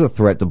which poses a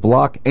threat to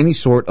block any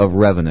sort of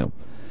revenue.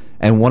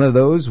 And one of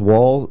those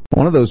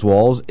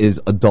walls is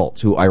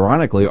adults, who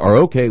ironically are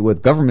okay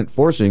with government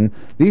forcing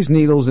these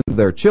needles into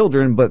their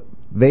children, but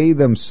they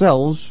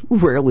themselves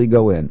rarely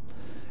go in.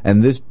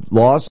 And this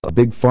loss of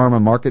Big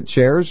Pharma market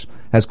shares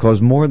has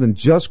caused more than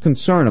just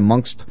concern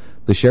amongst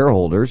the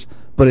shareholders,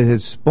 but it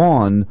has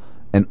spawned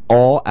an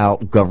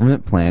all-out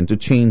government plan to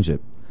change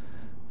it.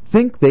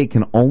 Think they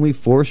can only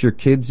force your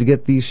kids to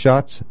get these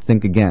shots?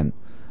 Think again.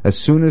 As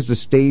soon as the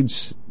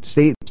states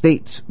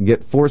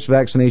get forced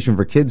vaccination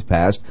for kids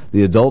passed,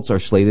 the adults are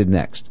slated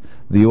next.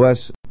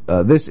 This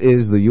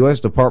is the U.S.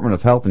 Department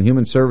of Health and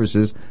Human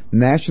Services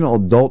National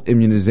Adult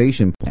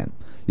Immunization Plan.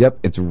 Yep,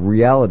 it's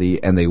reality,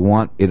 and they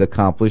want it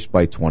accomplished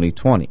by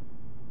 2020.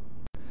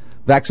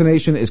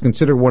 Vaccination is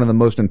considered one of the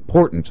most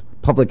important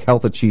public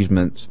health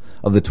achievements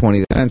of the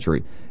 20th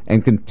century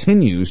and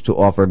continues to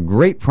offer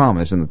great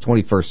promise in the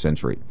 21st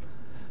century.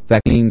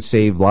 Vaccines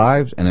save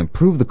lives and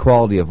improve the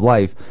quality of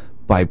life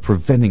by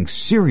preventing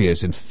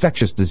serious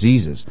infectious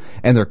diseases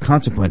and their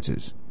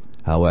consequences.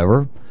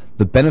 However,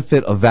 the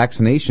benefit of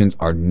vaccinations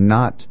are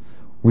not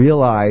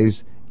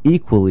realized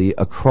equally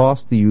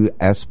across the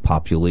U.S.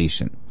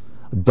 population.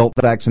 Adult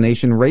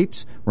vaccination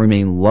rates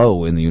remain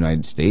low in the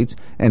United States,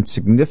 and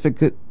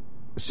significant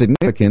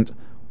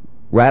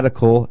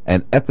radical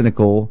and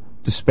ethnical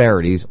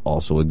disparities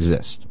also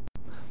exist.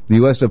 The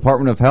U.S.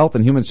 Department of Health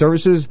and Human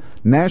Services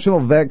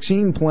National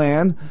Vaccine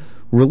Plan,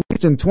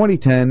 released in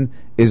 2010,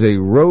 is a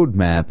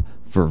roadmap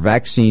for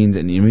vaccines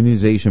and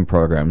immunization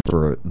programs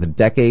for the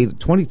decade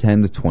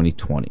 2010 to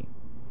 2020.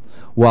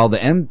 While the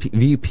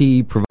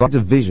MVP provides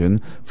a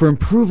vision for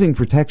improving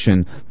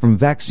protection from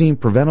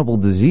vaccine-preventable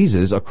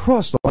diseases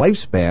across the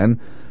lifespan,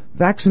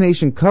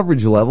 vaccination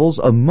coverage levels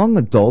among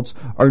adults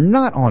are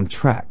not on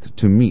track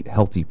to meet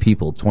Healthy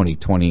People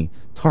 2020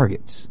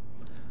 targets.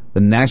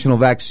 The National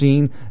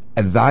Vaccine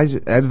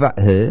Advisory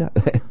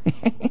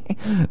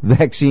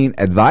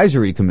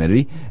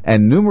Committee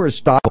and numerous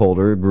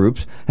stockholder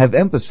groups have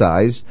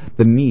emphasized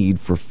the need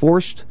for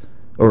focused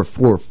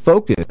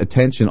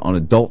attention on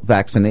adult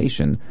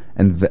vaccination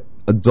and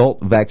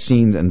adult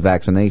vaccines and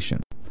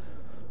vaccination.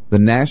 The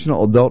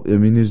National Adult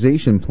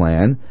Immunization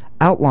Plan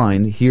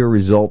outlined here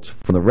results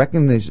from the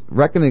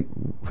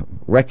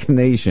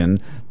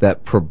recognition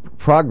that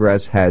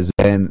progress has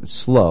been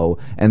slow,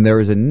 and there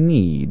is a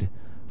need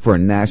for a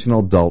national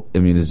adult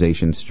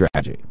immunization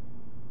strategy.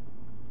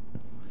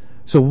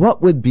 So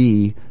what would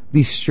be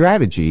the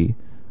strategy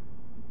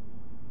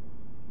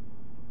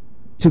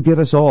to get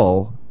us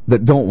all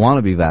that don't want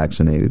to be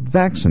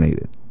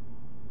vaccinated?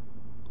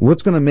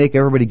 What's going to make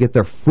everybody get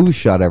their flu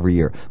shot every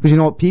year? Because you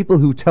know what? People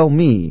who tell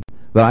me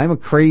that I'm a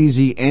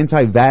crazy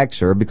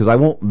anti-vaxxer because I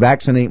won't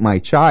vaccinate my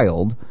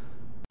child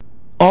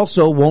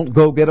also won't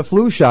go get a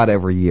flu shot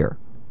every year.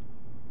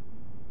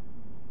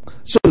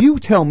 So you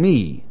tell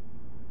me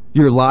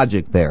your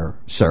logic there,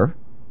 sir,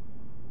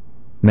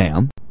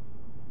 ma'am.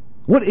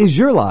 What is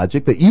your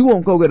logic that you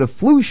won't go get a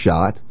flu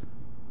shot,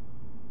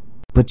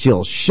 but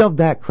you'll shove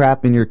that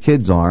crap in your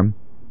kid's arm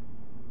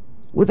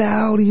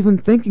without even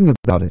thinking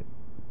about it?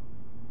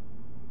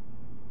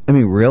 I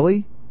mean,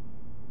 really?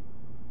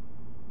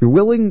 You're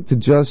willing to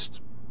just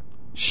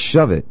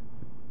shove it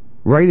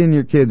right in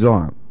your kid's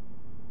arm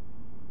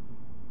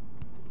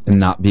and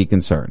not be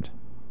concerned?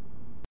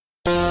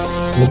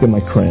 Look at my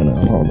crayon.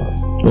 Hold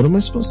on. What am I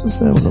supposed to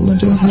say? What am I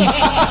doing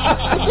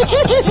here?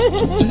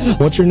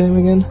 What's your name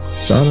again?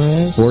 Sean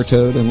Raz? Four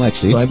Toad and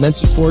Lexi. I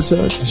mentioned Four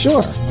Toad?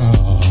 Sure.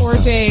 Or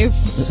Dave.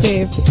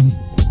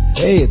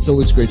 Hey, it's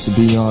always great to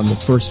be on the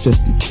First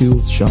 52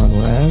 with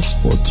Sean Raz,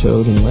 Four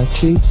Toad and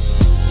Lexi.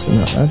 You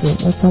know,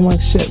 that sounds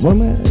like shit.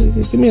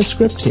 Give me a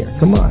script here.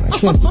 Come on, I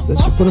can't do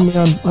this. You're putting me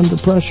under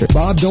pressure.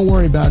 Bob, don't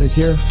worry about it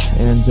here.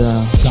 And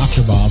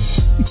Dr. Bob.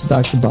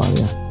 Dr. Bob,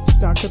 yeah. It's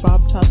Dr.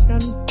 Bob Tuscan.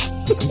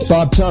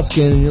 Bob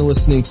Tuscan, and you're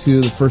listening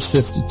to the First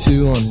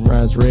 52 on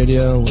Raz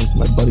Radio with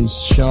my buddies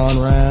Sean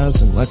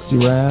Raz and Lexi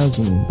Raz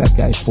and that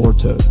guy Four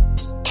Toad.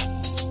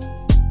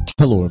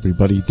 Hello,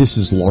 everybody. This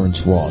is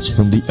Lawrence Ross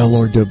from the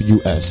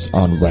LRWS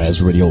on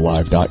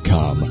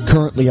RazRadioLive.com.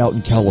 Currently out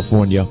in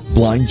California,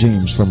 Blind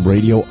James from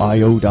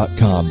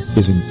RadioIO.com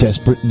is in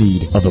desperate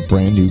need of a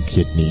brand new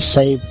kidney.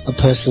 Save a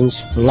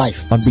person's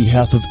life. On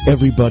behalf of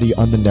everybody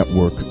on the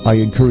network, I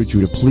encourage you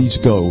to please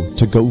go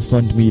to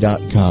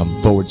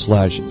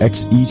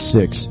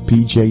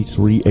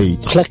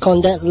GoFundMe.com/XE6PJ38. Click on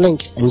that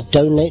link and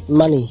donate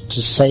money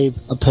to save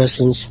a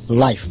person's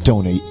life.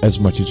 Donate as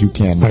much as you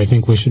can. I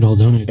think we should all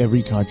donate.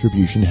 Every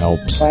contribution helps.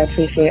 I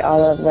appreciate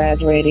all of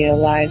Raz Radio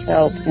Live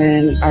help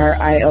and our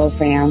IO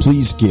fam.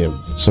 Please give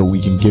so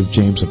we can give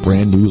James a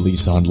brand new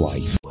lease on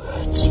life.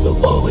 Words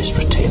will always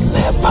retain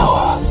their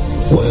power.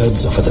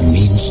 Words offer the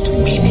means to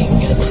meaning,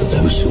 and for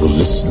those who will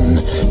listen,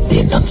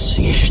 the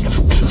enunciation of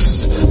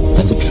truth.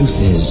 And the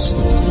truth is,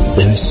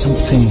 there is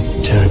something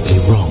terribly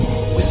wrong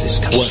with this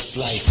country. What's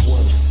life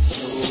worth?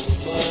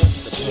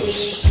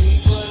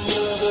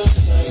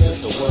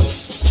 The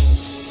worst.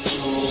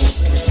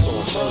 Streets on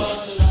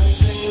earth.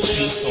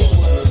 Peace on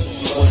earth.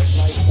 What's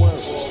life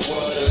worth?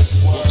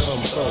 What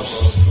come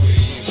first?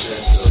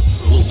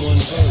 With one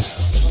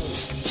verse.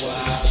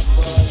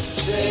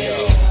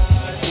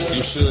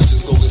 You should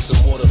just go get some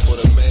water for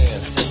the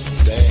man.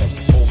 Damn,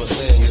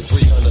 overstaying your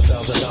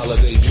 $300,000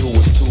 debut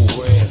was $2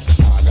 grand.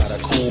 I got a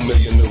cool $1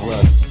 million to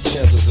run.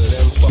 Chances of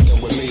them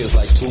fucking with me is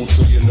like 2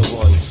 trillion to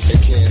 1.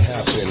 It can't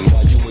happen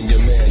while you and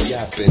your man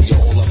yapping.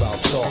 You're all about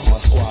talk, my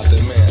squad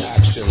demand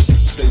action.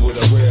 Stay with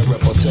a rare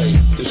repartee.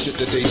 The shit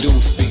that they do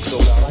speak so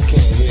loud I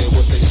can't hear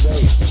what they say.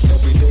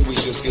 Every day we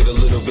just get a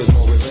little bit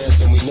more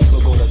advanced, and we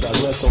never gonna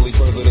digress, only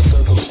further the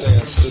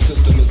circumstance. The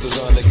system is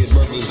designed to get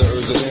burglars to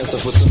urge an answer.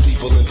 Put some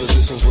people in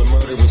positions where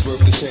murder is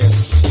worth the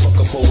chance. Fuck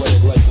a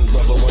poetic license,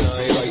 brother, when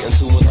I ain't writing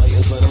to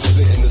enlighten. Let them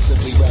spitting to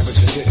simply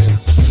ravage your kitten.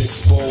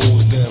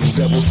 Expose them,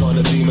 devils trying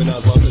to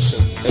demonize my mission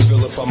and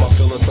vilify my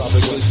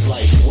philanthropic list.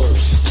 Life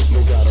worse,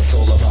 no doubt it's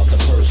all about the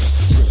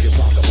purse. Grip your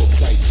pocketbook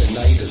tight,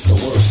 tonight is the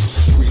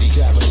worst. Greedy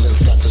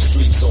capitalists got the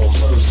streets on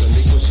first, and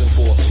they wishing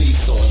for a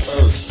peace on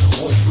earth.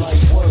 What's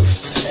life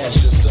worth?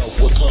 Ask yourself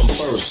what come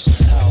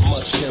first. How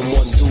much can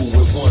one do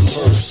with one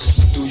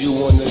verse? Do you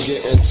want to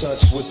get in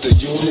touch with the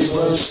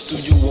universe? Do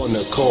you want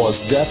to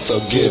cause death or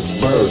give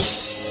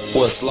birth?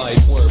 What's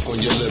life worth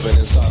when you're living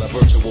inside a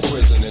virtual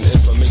prison, and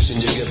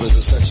information you give is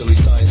essentially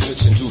science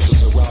fiction?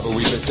 Juices a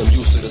robbery victim,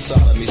 used to the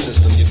sodomy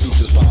system. Your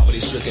future's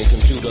poverty-stricken,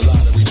 computer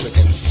lottery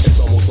picking. It's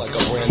almost like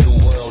a brand new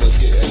world is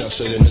getting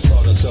ushered in. It's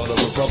hard to tell the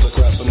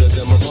Republicans from the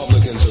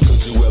Republicans. Or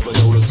could you ever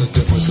notice a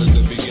difference in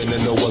the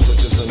beginning? Or was it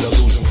just an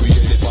illusion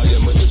created by a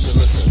magician?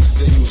 Listen,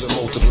 they're using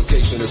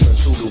multiplication, it's not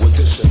true to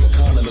addition.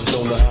 Economists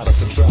don't know how to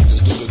subtract,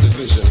 just do the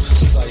division.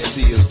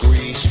 Society is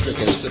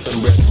greed-stricken,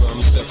 sipping red rum,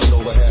 stepping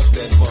over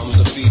half-dead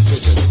bums to feed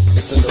pigeons.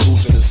 It's an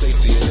illusion of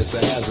safety and it's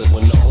a hazard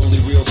when the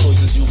only real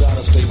choices you got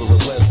is paper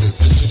and plastic.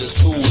 This shit is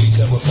truly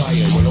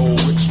terrifying when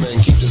old rich men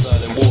keep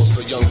designing wars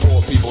for young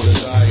poor people to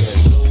die in.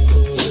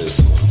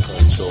 This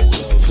control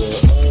of the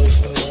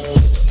earth.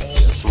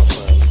 Yes, my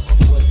friend.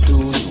 What do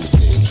you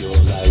think your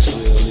life's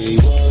really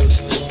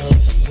worth?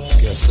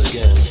 Guess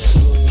again.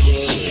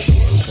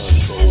 This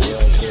control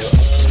of the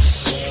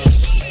earth.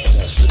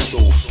 That's the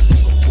truth.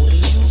 What do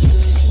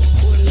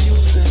you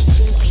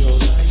think your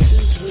life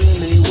is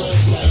really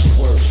worth?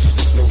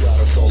 No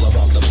doubt it's all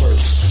about the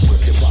purse.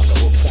 Grip your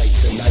pocketbook tight,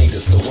 tonight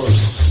is the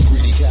worst.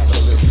 Greedy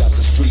capitalists got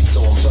the streets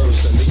on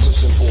first, and they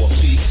pushing for a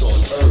peace on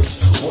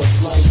earth.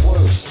 What's life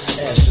worth?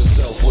 Ask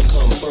yourself what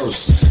come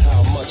first.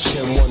 How much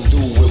can one do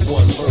with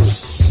one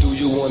verse? Do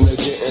you want to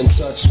get in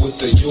touch with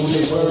the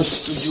universe?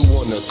 Do you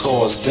want to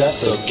cause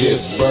death or give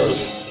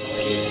birth?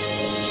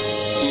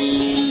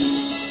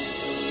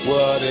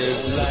 What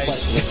is life?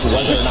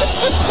 Whether or not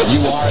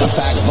you are in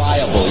fact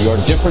viable. Your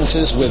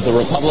differences with the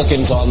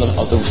Republicans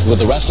with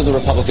the rest of the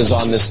Republicans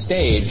on this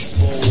stage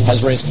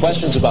has raised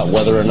questions about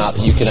whether or not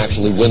you can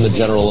actually win the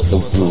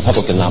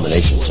Republican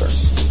nomination, sir.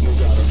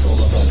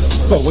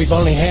 Well, we've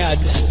only had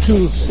 2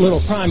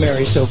 little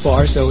primaries so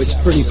far, so it's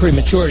pretty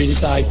premature to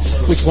decide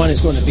which one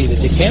is going to be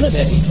the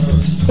candidate.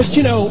 But,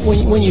 you know,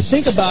 when you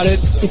think about it,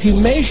 if you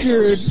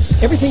measured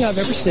everything I've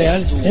ever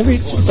said, every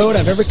vote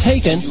I've ever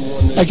taken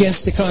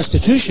against the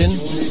Constitution,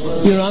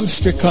 you know, I'm a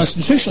strict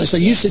constitutionalist. Are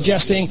you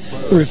suggesting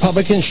the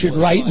Republicans should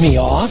write me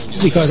off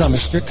because I'm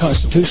a strict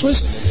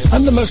constitutionalist?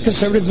 I'm the most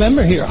conservative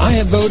member here. I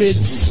have voted,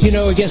 you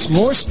know, against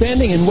more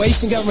spending and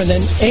waste in government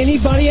than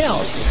anybody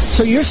else.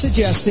 So you're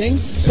suggesting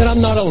that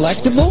I'm not elected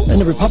electable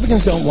and the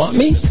Republicans don't want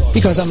me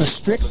because I'm a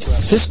strict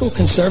fiscal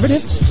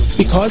conservative,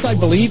 because I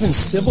believe in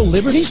civil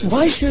liberties?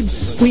 Why should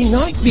we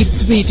not be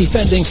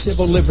defending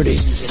civil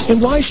liberties?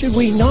 And why should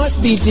we not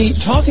be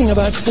talking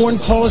about foreign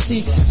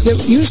policy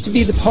that used to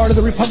be the part of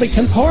the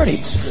Republican Party?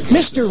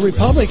 Mr.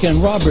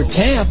 Republican Robert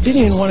Taft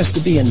didn't even want us to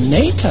be in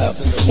NATO.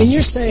 And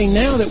you're saying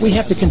now that we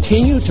have to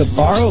continue to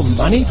borrow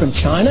money from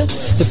China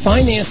to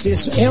finance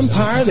this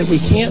empire that we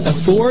can't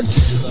afford?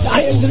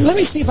 Let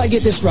me see if I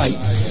get this right.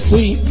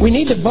 We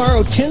need to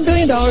borrow $10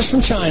 billion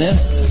from China,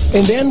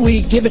 and then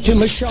we give it to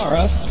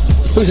Musharraf,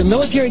 who's a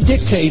military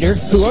dictator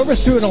who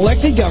overthrew an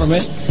elected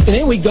government, and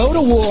then we go to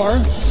war,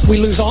 we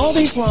lose all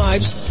these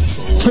lives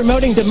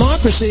promoting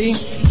democracy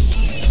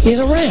in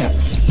Iraq.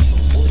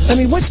 I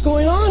mean, what's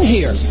going on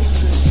here?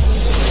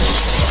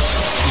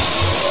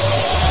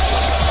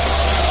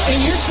 And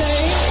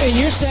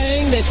you're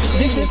saying that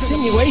this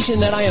insinuation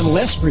that I am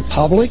less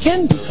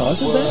Republican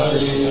because of that?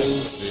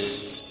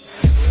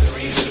 The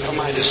reason for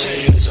my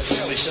decisions are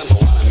fairly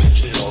simple. I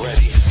mentioned it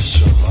already.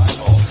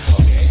 Survival.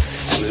 Okay.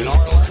 And in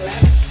order to learn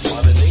that,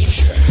 Mother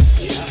Nature,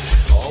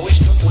 always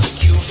took my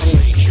cue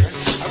from nature.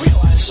 I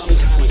realized some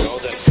time ago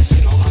that,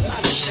 I'm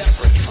not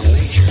separate from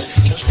nature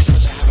just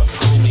because I have a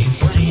primate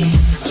brain,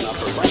 an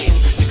upper brain,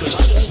 because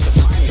underneath the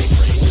primate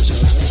brain is a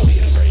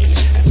mammalian brain,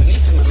 and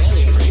beneath the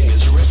mammalian brain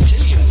is a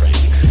reptilian brain.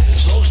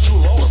 It's those two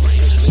lower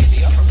brains that make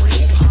the upper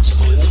brain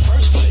possible in the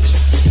first place.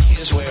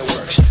 Here's where it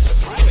works. The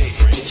primate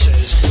brain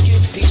says,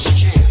 give peace a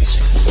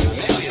chance. The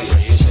mammalian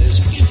brain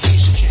says, give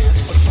peace a chance,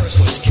 but first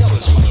let's kill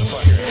this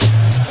motherfucker.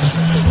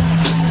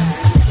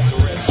 The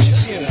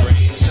reptilian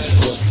brain says,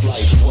 what's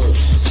life worth?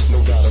 No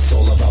doubt it's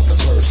all about the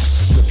purse.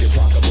 Strip your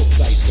pocketbook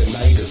tight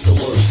tonight is the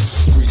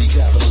worst. Greedy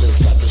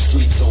capitalists got the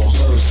streets on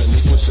verse, and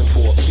they pushing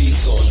for a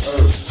peace on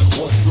earth.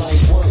 What's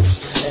life worth?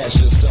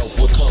 Ask yourself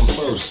what come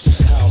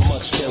first. How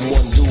much can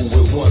one do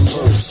with one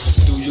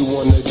verse? Do you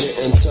want to get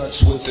in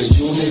touch with the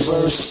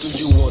universe?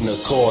 Do you want to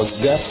cause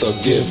death or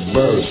give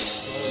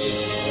birth?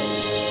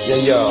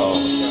 Yeah, yo.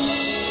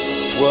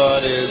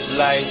 What is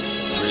life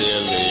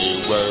really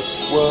worth?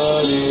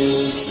 What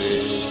is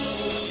it?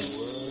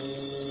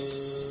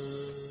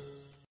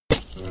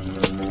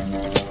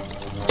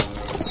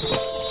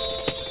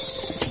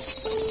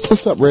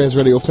 What's up, Raz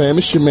Radio fam?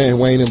 It's your man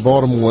Wayne in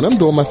Baltimore, and I'm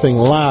doing my thing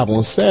live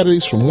on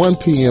Saturdays from 1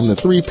 p.m. to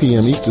 3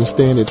 p.m. Eastern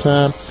Standard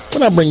Time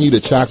when I bring you the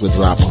Chocolate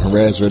Drop on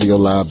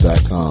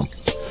RazRadioLive.com.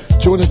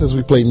 Join us as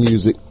we play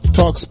music,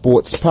 talk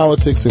sports,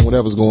 politics, and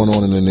whatever's going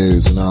on in the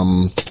news.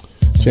 And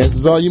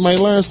chances are you might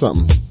learn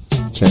something.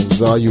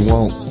 Chances are you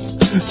won't.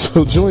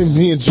 So join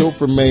me and Joe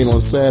from Maine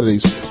on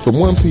Saturdays from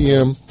 1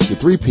 p.m. to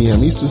 3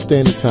 p.m. Eastern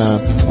Standard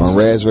Time on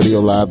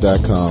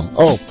RazRadioLive.com.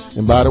 Oh,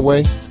 and by the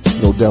way,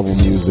 no devil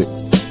music.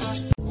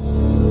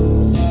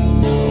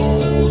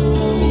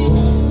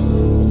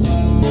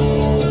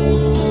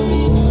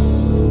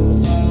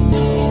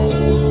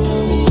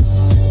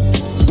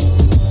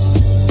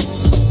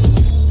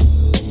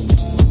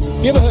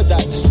 You ever heard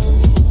that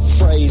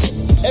phrase,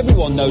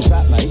 everyone knows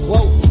that, mate?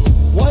 Well,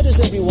 why does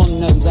everyone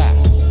know that?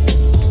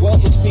 Well,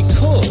 it's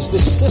because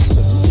this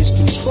system is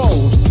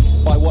controlled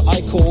by what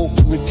I call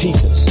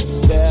repeaters.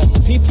 They're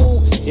people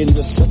in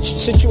the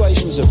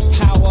situations of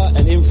power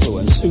and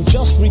influence who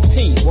just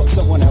repeat what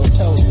someone else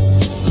tells them.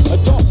 A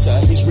doctor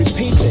is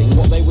repeating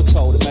what they were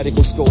told at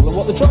medical school and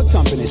what the drug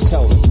companies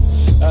tell them.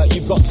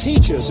 You've got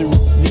teachers who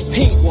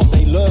repeat what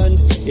they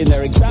learned in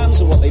their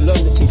exams or what they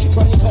learned at teacher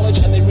training college,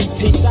 and they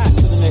repeat that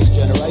to the next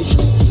generation.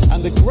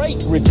 And the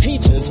great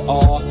repeaters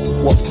are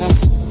what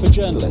pass for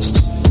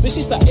journalists. This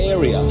is that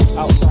area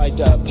outside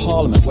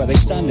Parliament where they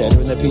stand there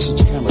doing their pieces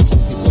to camera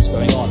telling people what's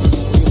going on.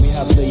 Here we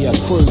have the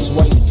crews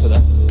waiting for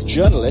the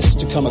journalists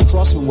to come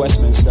across from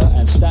Westminster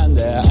and stand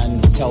there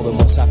and tell them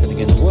what's happening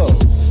in the world.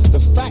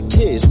 The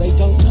fact is they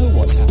don't know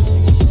what's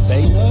happening.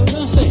 They know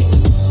nothing.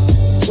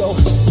 So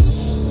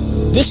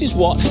this is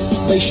what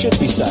they should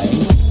be saying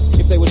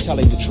if they were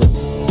telling the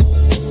truth.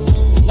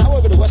 Now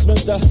over to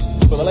Westminster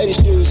for the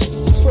latest news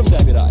from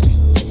David Icke.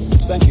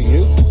 Thank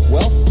you.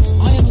 Well,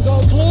 I haven't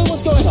got a clue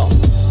what's going on.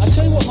 I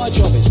tell you what my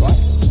job is, right?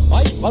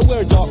 I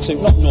wear a dark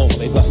suit, not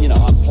normally, but,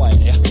 I'm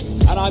playing here.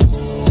 And I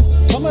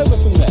come over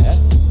from there,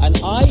 and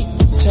I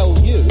tell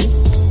you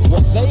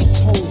what they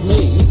told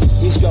me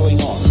is going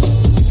on.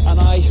 And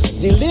I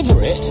deliver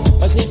it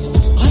as if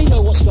I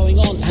know what's going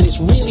on, and it's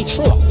really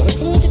true. I've got a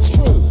clue if it's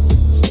true.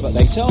 But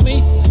they tell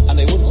me, and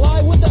they wouldn't lie,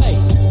 would they?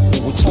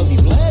 Would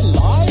Tony Blair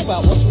lie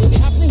about what's really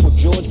happening? Would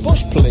George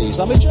Bush, please?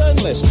 I'm a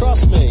journalist,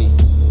 trust me.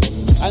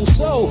 And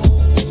so,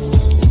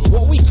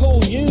 what we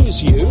call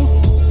News You,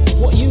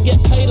 what you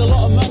get paid a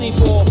lot of money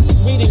for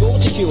reading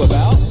Autocue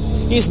about,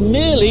 is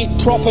merely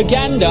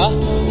propaganda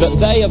that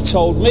they have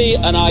told me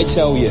and I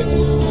tell you.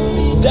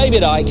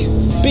 David Icke,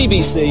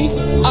 BBC,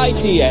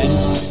 ITN,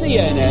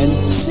 CNN,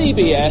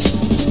 CBS,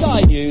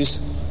 Sky News,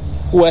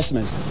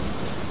 Westminster.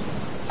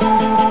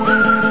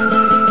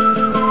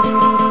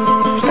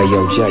 Hey,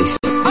 yo, Jason.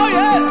 Oh,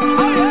 yeah.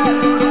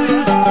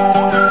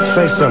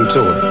 Say something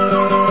to her.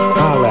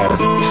 Holla at her.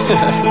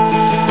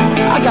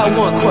 I got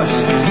one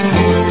question.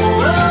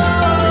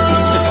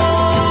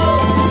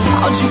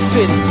 you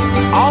fit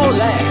all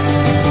that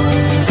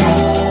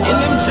in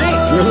them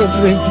jeans? You're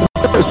listening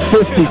to First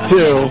 52.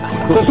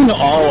 Listen to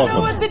all of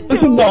them.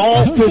 Listen to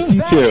all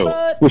 52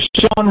 with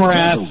Sean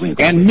Rath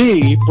and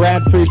me,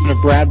 Brad Friedman of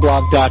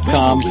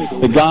BradBlog.com,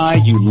 the guy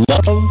you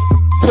love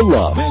to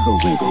love.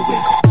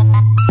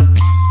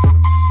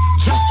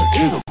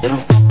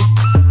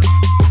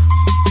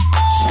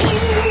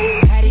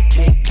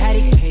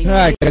 All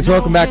right, guys,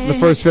 welcome back to the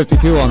First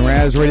 52 on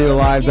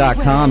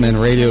RazRadioLive.com and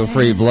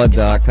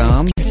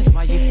RadioFreeBlood.com.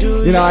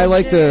 You know, I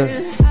like to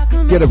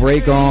get a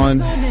break on,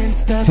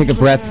 take a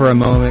breath for a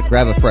moment,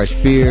 grab a fresh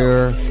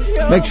beer,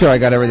 make sure I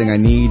got everything I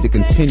need to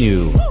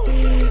continue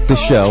the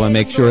show and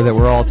make sure that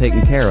we're all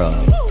taken care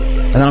of.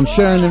 And then I'm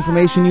sharing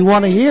information you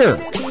want to hear.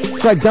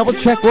 So I double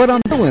check what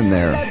I'm doing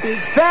there.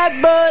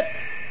 Fat butt.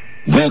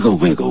 Wiggle,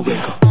 wiggle,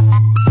 wiggle.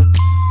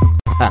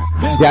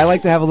 Yeah, I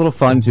like to have a little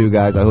fun too,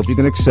 guys. I hope you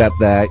can accept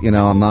that. You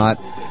know, I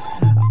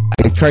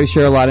try to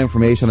share a lot of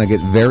information. I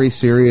get very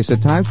serious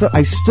at times, but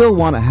I still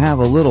want to have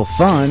a little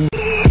fun.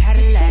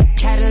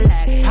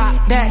 Cadillac,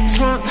 pop that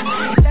trunk.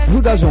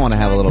 Who doesn't want to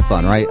have a little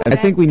fun, right? I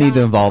think we need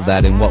to involve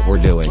that in what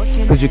we're doing.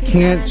 Because you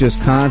can't just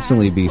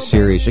constantly be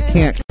serious. You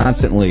can't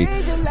constantly,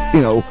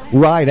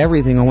 ride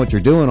everything on what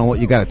you're doing, on what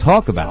you got to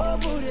talk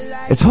about.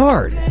 It's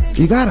hard.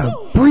 You got to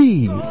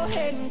breathe.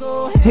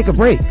 Take a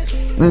break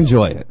and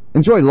enjoy it.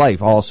 Enjoy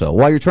life also.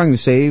 While you're trying to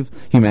save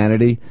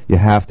humanity, you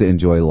have to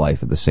enjoy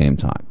life at the same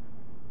time.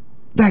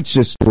 That's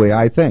just the way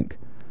I think.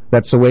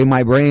 That's the way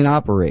my brain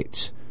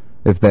operates.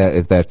 If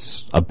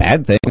that's a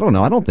bad thing, I don't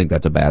know. I don't think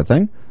that's a bad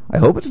thing. I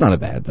hope it's not a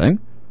bad thing.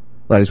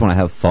 But I just want to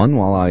have fun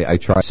while I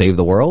try to save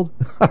the world.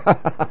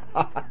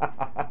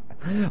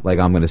 Like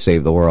I'm going to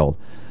save the world.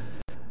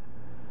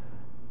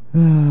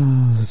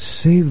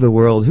 Save the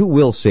world. Who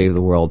will save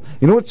the world?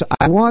 You know what?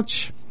 I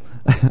watch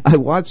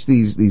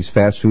these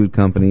fast food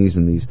companies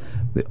and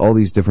all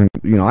these different,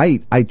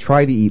 I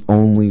try to eat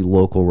only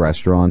local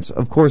restaurants.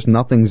 Of course,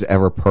 nothing's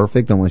ever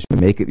perfect unless you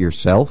make it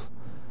yourself.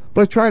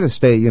 But I try to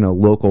stay,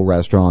 local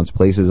restaurants,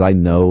 places I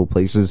know,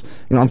 places,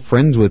 I'm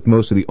friends with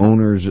most of the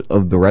owners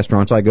of the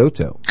restaurants I go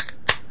to.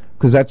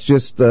 Because that's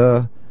just,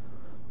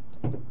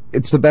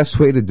 it's the best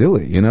way to do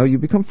it, You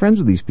become friends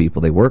with these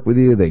people. They work with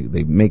you.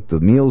 They make the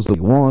meals that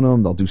you want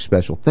them. They'll do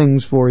special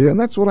things for you. And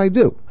that's what I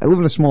do. I live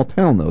in a small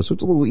town, though, so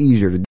it's a little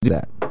easier to do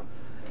that.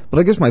 But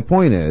I guess my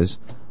point is,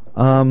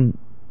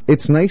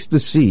 it's nice to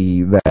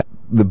see that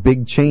the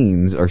big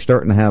chains are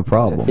starting to have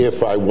problems.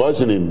 If I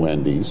wasn't in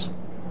Wendy's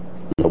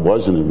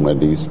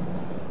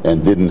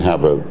and didn't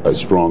have a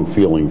strong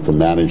feeling for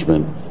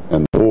management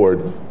and the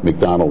board,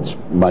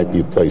 McDonald's might be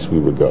a place we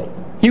would go.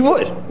 You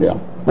would? Yeah.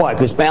 Why?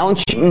 Because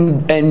balance sheet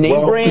and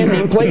name brand,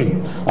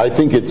 nameplate? I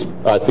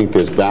think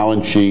there's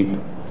balance sheet,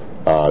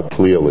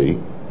 clearly,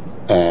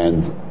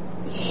 and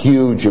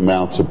huge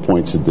amounts of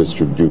points of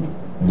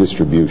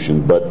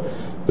distribution, but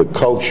the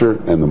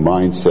culture and the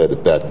mindset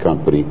at that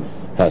company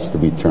has to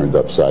be turned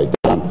upside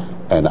down,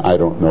 and I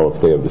don't know if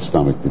they have the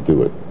stomach to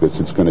do it, because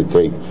it's going to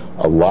take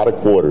a lot of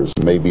quarters,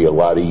 maybe a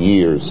lot of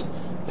years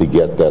to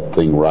get that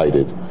thing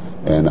righted,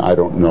 and I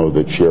don't know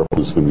that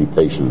shareholders are going to be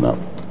patient enough.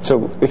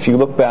 So if you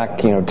look back,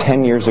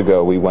 10 years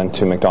ago, we went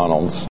to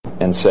McDonald's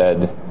and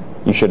said,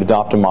 you should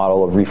adopt a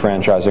model of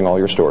refranchising all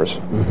your stores.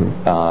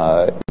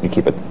 Mm-hmm. You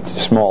keep a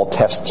small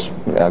test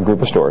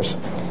group of stores,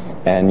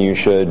 and you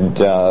should,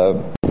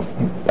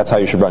 that's how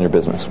you should run your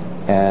business.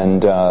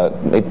 And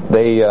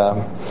they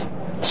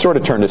sort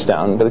of turned us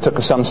down, but they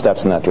took some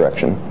steps in that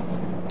direction.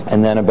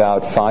 And then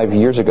about 5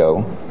 years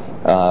ago,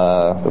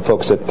 the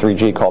folks at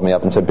 3G called me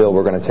up and said, Bill,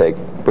 we're going to take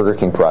Burger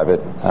King private.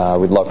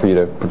 We'd love for you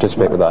to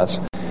participate with us.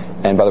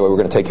 And by the way, we're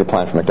going to take your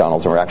plan for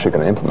McDonald's, and we're actually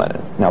going to implement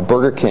it. Now,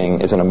 Burger King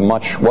was in a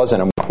much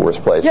worse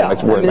place than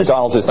where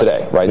McDonald's is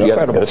today, right? You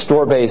had a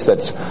store base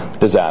that's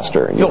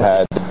disaster. You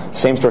had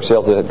same-store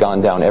sales that had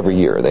gone down every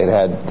year. They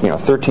had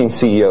 13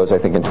 CEOs, I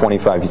think, in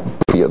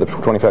 25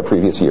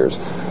 previous years.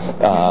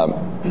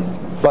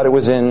 But it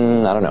was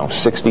in,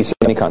 60,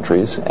 70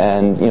 countries.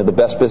 And, the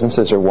best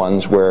businesses are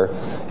ones where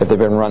if they've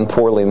been run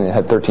poorly and they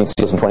had 13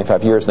 CEOs in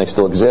 25 years and they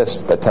still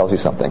exist, that tells you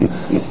something.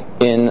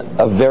 In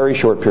a very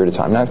short period of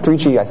time. Now,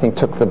 3G, I think,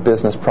 took the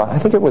business, I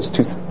think it was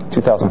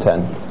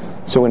 2010.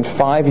 So in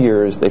 5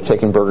 years, they've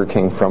taken Burger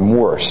King from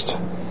worst.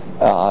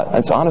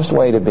 It's an honest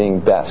way to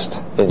being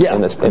best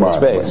in this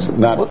space.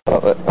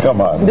 Come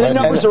on. The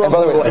numbers are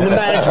unbelievable. And the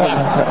management.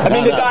 I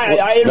mean, the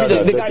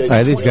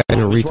guy. These guys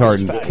are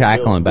retarded,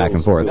 cackling back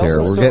and forth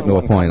here. We're getting to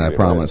a point, I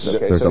promise.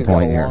 There's a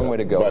point here.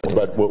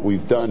 But what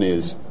we've done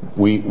is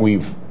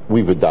we've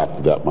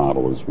adopted that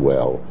model as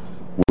well.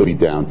 We'll be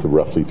down to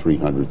roughly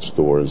 300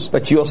 stores.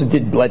 But you also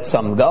did let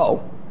some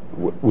go.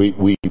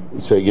 We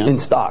say again? In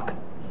stock.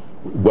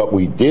 What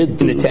we did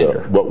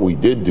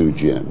do,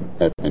 Jim,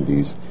 at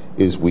Wendy's,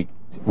 is we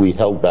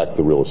held back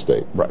the real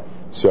estate. Right.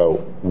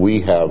 So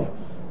we have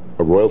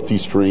a royalty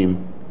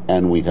stream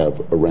and we have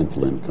a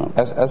rental income.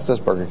 As does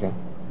Burger King.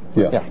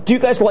 Yeah. Do you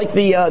guys like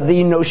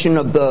the notion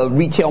of the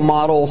retail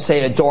model,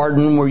 say at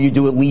Darden, where you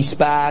do a lease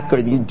back or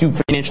you do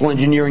financial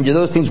engineering? Do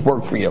those things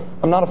work for you?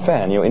 I'm not a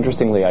fan.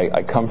 Interestingly,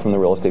 I come from the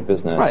real estate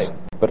business. Right.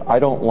 But I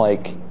don't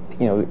like,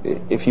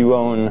 if you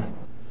own...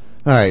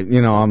 All right,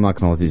 I'm not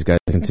going to let these guys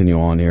continue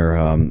on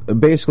here.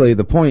 Basically,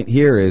 the point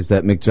here is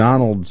that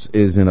McDonald's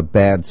is in a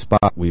bad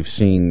spot. We've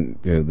seen,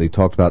 they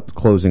talked about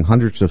closing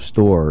hundreds of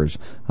stores.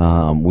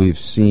 We've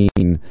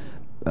seen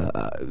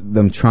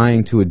them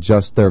trying to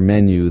adjust their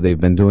menu. They've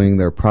been doing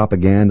their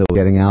propaganda,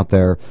 getting out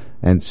there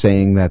and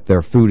saying that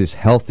their food is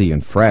healthy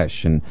and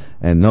fresh, and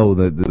no,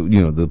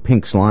 the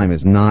pink slime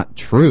is not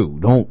true.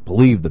 Don't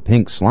believe the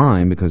pink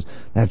slime because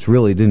that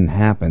really didn't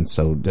happen.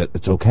 So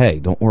it's okay.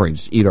 Don't worry.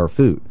 Just eat our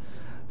food.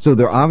 So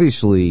they're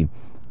obviously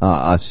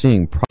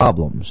seeing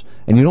problems,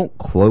 and you don't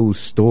close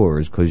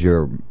stores because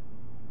you're,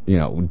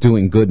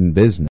 doing good in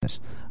business.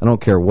 I don't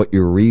care what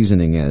your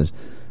reasoning is.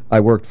 I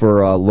worked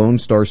for Lone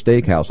Star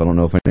Steakhouse. I don't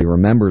know if anybody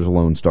remembers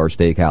Lone Star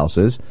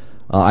Steakhouses.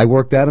 I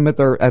worked at them at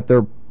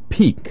their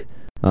peak.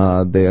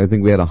 I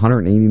think we had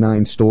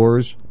 189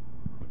 stores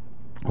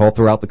all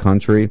throughout the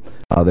country.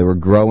 They were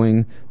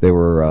growing. They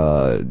were,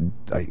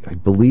 I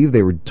believe,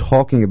 they were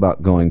talking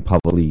about going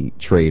publicly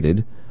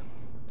traded,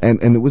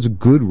 and it was a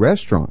good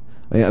restaurant.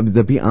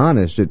 To be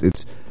honest,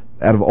 it's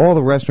out of all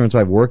the restaurants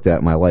I've worked at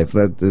in my life.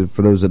 For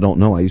those that don't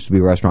know, I used to be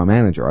a restaurant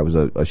manager. I was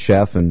a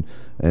chef and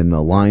a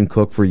line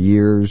cook for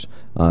years,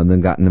 and then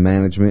got into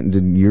management and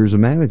did years of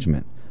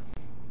management.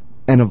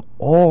 And of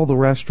all the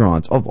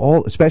restaurants,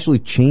 especially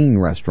chain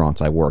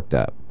restaurants I worked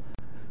at,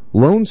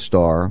 Lone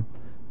Star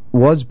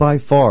was by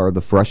far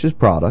the freshest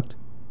product.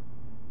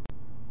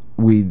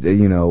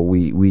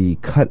 We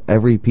cut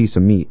every piece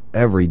of meat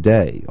every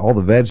day. All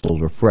the vegetables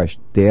were fresh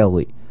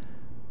daily.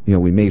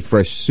 We made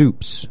fresh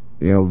soups.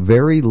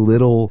 Very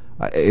little,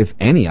 if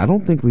any. I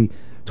don't think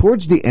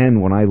towards the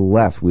end when I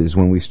left was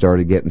when we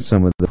started getting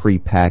some of the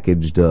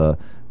prepackaged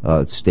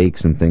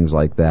steaks and things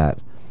like that.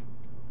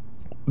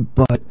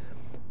 But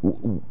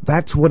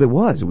that's what it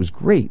was. It was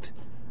great.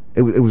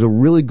 It was a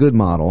really good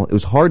model. It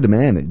was hard to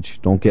manage,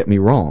 don't get me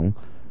wrong,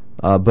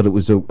 but it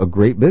was a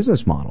great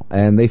business model.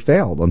 And they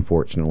failed,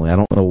 unfortunately. I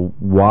don't know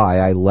why.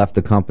 I left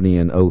the company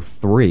in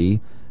 2003,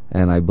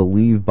 and I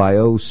believe by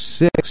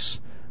 2006,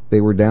 they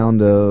were down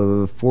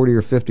to 40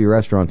 or 50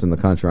 restaurants in the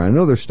country. I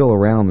know they're still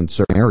around in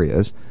certain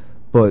areas,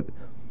 but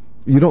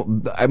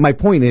my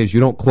point is, you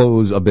don't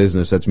close a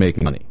business that's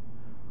making money.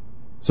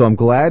 So I'm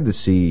glad to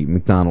see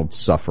McDonald's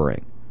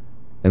suffering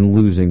and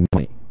losing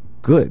money.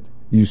 Good.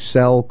 You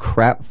sell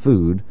crap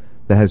food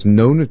that has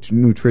no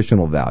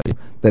nutritional value,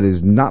 that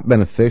is not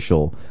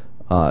beneficial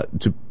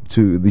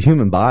to the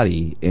human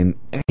body in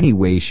any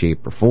way,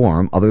 shape, or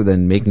form other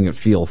than making it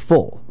feel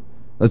full.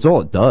 That's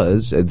all it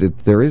does.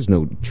 There is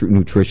no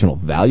nutritional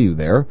value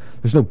there.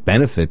 There's no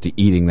benefit to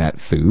eating that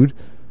food.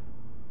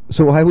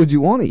 So why would you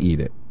want to eat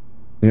it?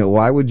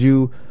 Why would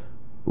you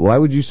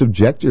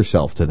subject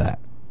yourself to that?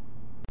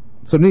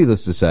 So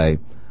needless to say,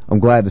 I'm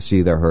glad to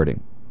see they're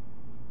hurting.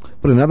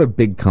 But another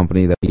big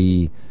company that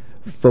we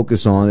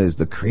focus on is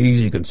the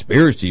crazy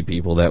conspiracy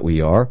people that we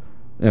are.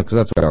 Because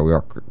that's what we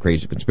are,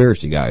 crazy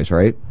conspiracy guys,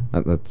 right?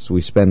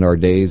 We spend our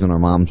days in our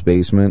mom's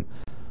basement.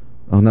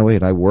 Oh, no,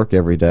 wait, I work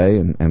every day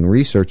and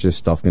research this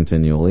stuff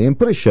continually and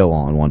put a show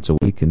on once a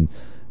week and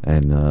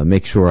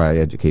make sure I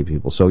educate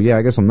people. So, yeah,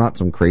 I guess I'm not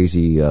some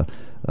crazy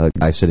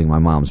guy sitting in my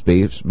mom's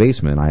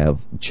basement. I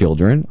have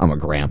children. I'm a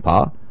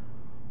grandpa.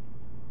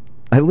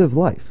 I live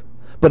life.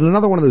 But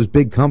another one of those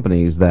big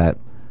companies that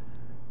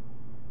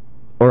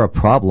are a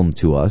problem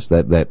to us,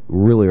 that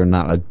really are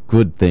not a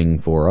good thing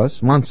for us,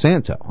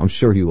 Monsanto. I'm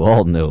sure you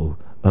all know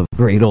of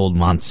great old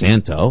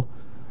Monsanto.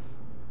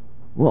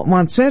 Well,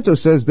 Monsanto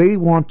says they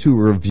want to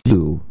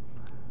review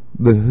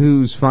the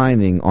WHO's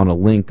finding on a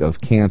link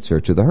of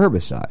cancer to the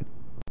herbicide.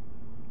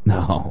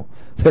 No,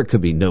 there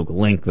could be no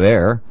link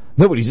there.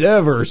 Nobody's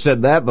ever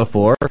said that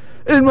before.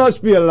 It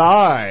must be a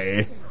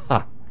lie.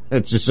 Ha,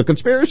 it's just a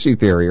conspiracy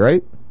theory,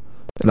 right?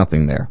 There's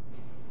nothing there.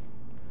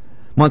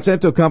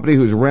 Monsanto Company,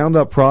 whose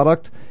Roundup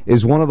product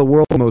is one of the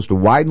world's most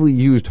widely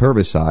used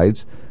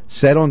herbicides,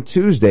 said on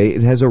Tuesday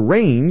it has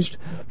arranged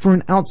for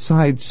an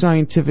outside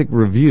scientific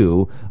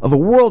review of a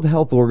World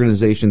Health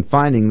Organization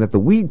finding that the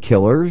weed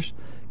killer's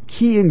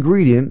key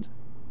ingredient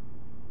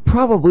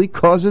probably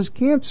causes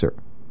cancer.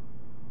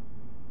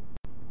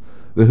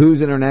 The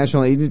WHO's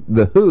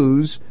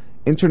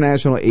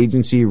International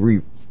Agency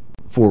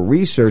for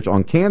Research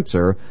on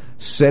Cancer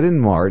said in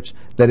March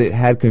that it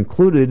had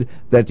concluded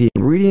that the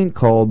ingredient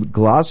called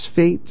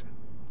glyphosate.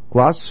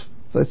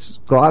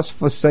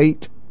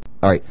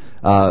 All right,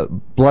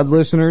 blood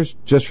listeners,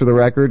 just for the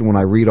record, when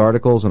I read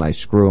articles and I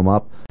screw them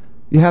up,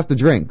 you have to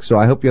drink. So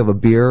I hope you have a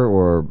beer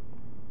or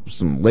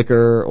some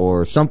liquor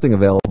or something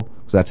available,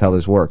 because that's how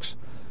this works.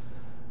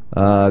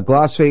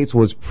 Glyphosate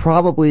was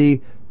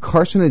probably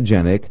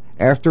carcinogenic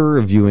after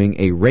reviewing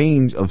a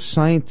range of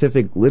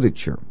scientific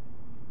literature.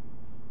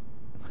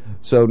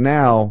 So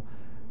now,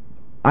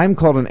 I'm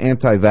called an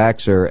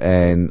anti-vaxxer,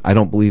 and I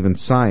don't believe in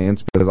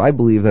science because I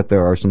believe that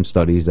there are some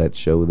studies that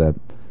show that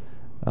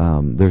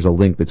there's a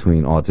link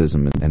between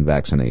autism and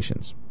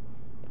vaccinations.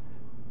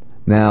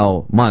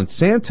 Now,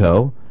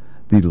 Monsanto,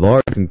 the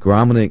large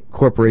conglomerate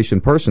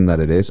corporation that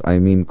it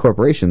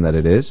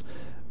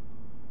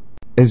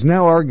is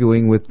now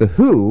arguing with the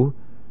WHO,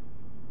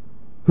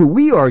 who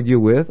we argue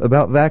with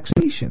about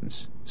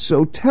vaccinations.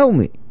 So tell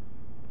me,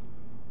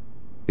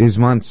 is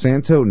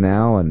Monsanto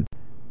now an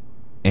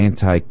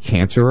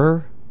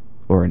anti-cancerer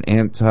or an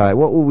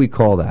what would we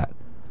call that?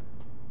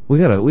 We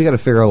gotta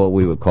figure out what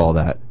we would call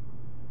that.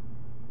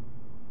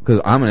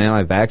 Because I'm an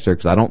anti-vaxxer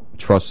because I don't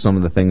trust some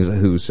of the things that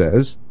WHO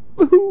says.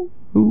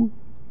 Who?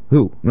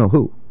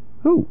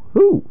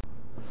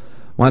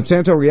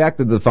 Monsanto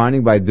reacted to the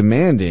finding by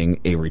demanding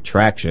a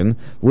retraction,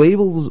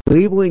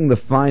 labeling the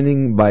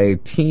finding by a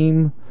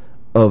team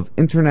of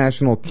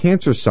international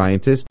cancer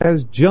scientists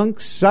as junk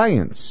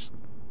science.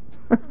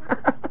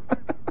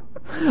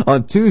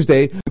 On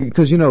Tuesday,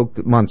 because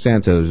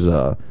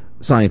Monsanto's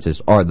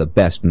scientists are the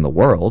best in the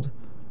world.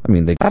 I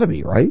mean, they got to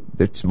be, right?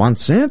 It's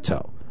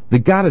Monsanto. They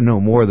got to know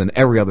more than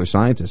every other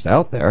scientist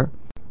out there.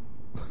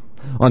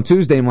 On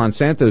Tuesday,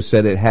 Monsanto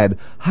said it had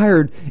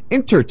hired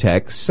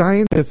Intertek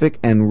Scientific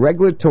and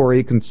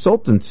Regulatory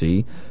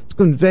Consultancy to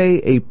convey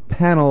a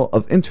panel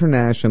of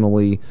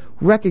internationally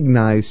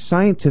recognized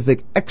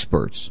scientific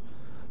experts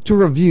to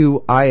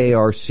review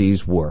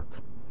IARC's work.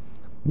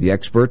 The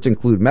experts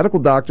include medical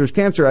doctors,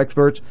 cancer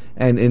experts,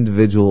 and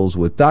individuals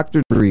with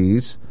doctorate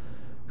degrees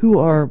who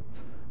are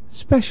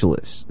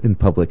specialists in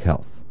public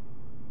health.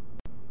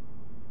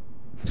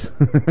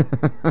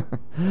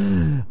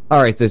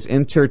 All right, this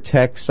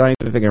Intertek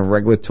Scientific and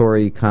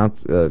Regulatory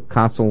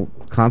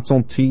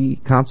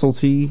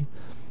Consultancy,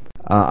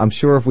 I'm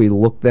sure if we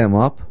look them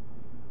up,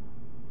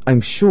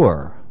 I'm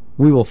sure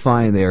we will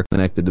find they are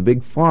connected to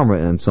Big Pharma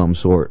in some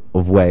sort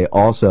of way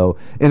also,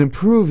 and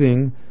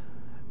improving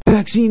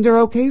vaccines are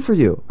okay for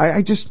you.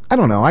 I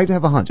don't know. I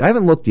have a hunch. I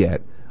haven't looked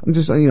yet. I'm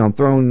just, I'm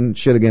throwing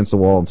shit against the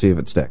wall and see if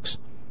it sticks.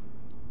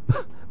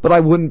 But I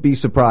wouldn't be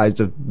surprised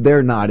if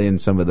they're not in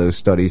some of those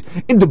studies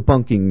in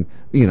debunking,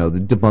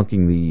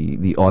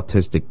 the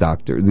autistic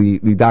doctor,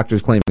 the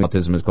doctors claiming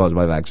autism is caused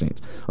by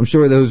vaccines. I'm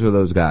sure those are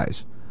those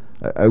guys.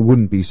 I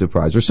wouldn't be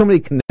surprised. Or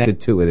somebody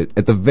connected to it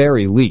at the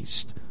very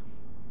least.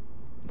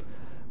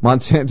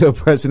 Monsanto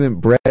President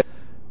Brett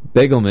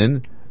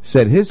Begelman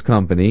said his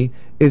company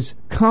is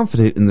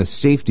confident in the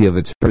safety of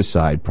its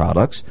herbicide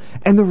products,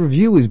 and the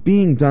review is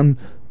being done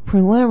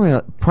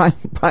primarily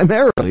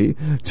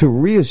to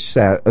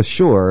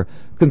reassure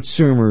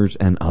consumers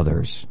and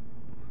others.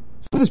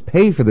 So let us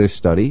pay for this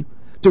study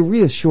to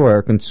reassure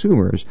our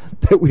consumers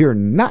that we are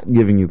not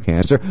giving you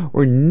cancer,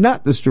 we're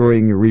not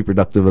destroying your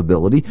reproductive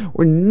ability,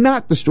 we're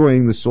not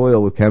destroying the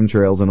soil with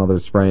chemtrails and other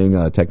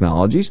spraying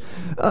technologies.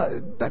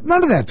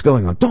 None of that's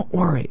going on. Don't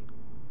worry.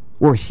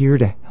 We're here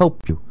to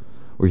help you.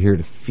 We're here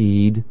to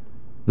feed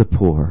the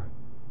poor.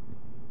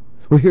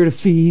 We're here to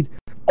feed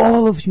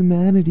all of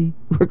humanity.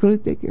 We're going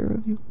to take care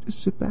of you.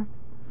 Just sit back.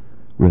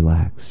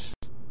 Relax.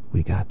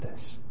 We got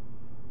this.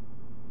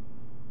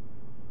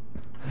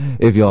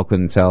 If y'all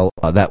couldn't tell,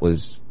 that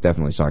was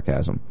definitely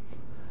sarcasm.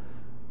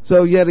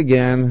 So yet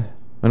again,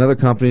 another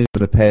company is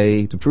going to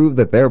pay to prove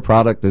that their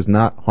product is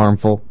not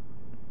harmful.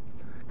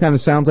 Kind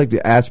of sounds like the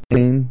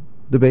aspartame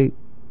debate,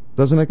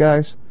 doesn't it,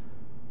 guys?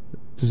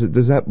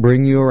 Does that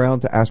bring you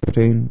around to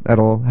aspartame at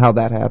all? How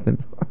that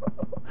happened?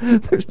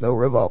 There's no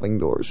revolving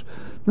doors.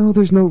 No,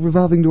 there's no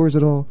revolving doors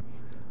at all.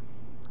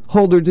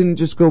 Holder didn't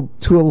just go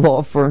to a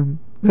law firm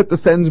that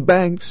defends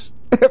banks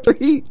after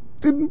he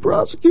didn't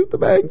prosecute the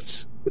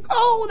banks.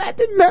 No, that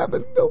didn't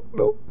happen.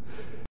 No.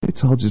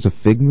 It's all just a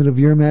figment of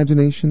your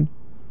imagination.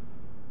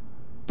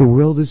 The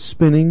world is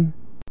spinning,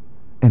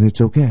 and it's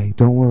okay.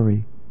 Don't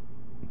worry.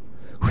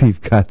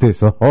 We've got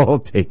this all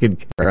taken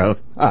care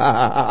of.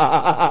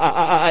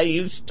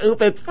 You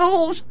stupid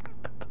fools.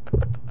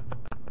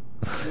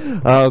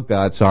 Oh,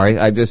 God, sorry.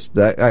 I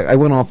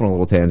went off on a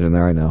little tangent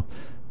there, I know.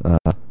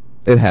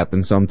 It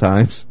happens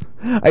sometimes.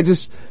 I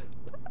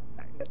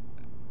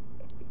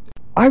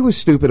was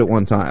stupid at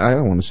one time. I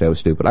don't want to say I was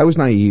stupid. I was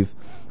naive.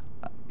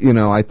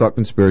 I thought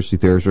conspiracy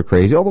theories were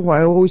crazy, although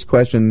I always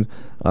questioned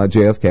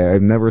JFK.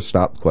 I've never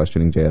stopped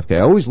questioning JFK.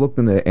 I always looked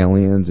into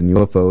aliens and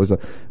UFOs. It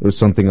was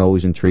something that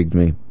always intrigued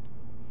me.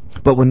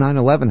 But when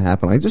 9/11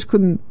 happened, I just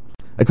couldn't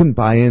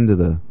buy into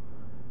the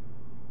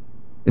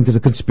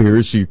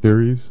conspiracy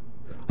theories.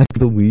 I could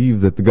believe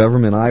that the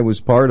government I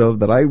was part of,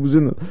 that I was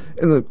in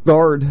the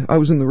Guard, I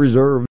was in the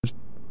reserves.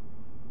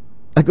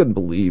 I couldn't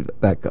believe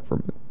that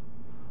government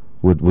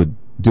would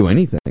do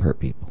anything to hurt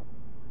people.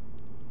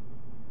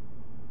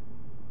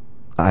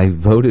 I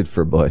voted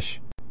for Bush.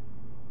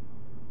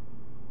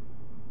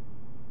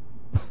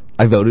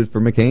 I voted for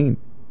McCain.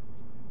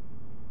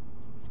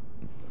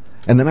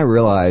 And then I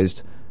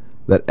realized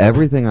that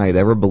everything I had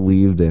ever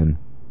believed in,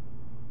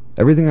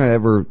 everything I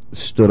ever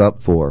stood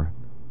up for,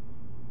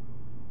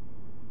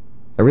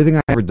 everything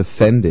I ever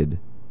defended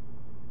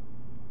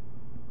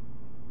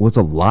was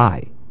a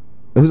lie.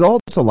 It was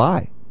all just a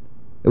lie.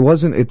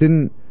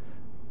 It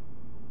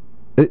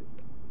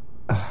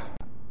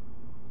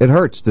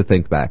hurts to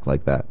think back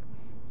like that.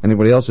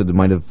 anybody else that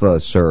might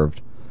have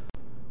served.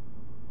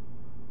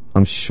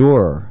 I'm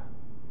sure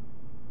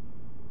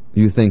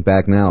you think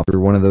back now, if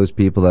you're one of those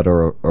people that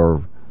are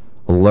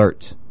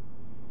alert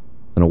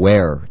and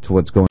aware to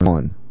what's going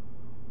on.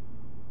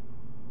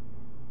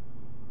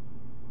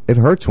 It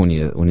hurts when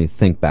you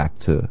think back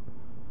to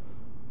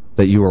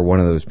that you were one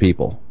of those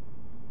people.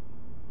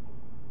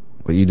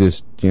 But you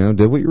just,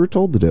 did what you were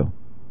told to do.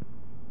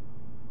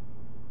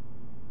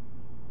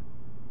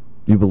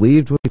 You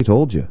believed what he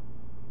told you.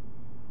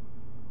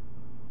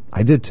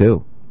 I did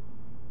too.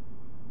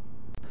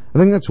 I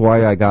think that's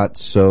why I got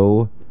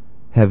so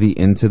heavy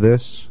into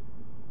this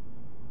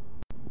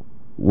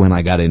when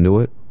I got into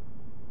it,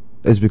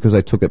 is because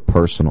I took it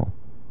personal.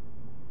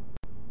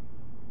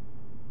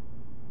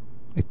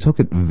 I took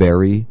it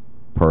very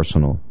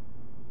personal.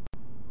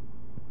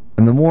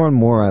 And the more and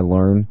more I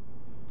learn,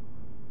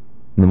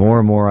 and the more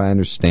and more I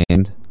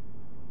understand,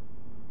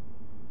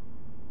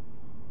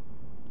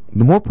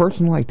 the more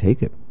personal I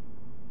take it.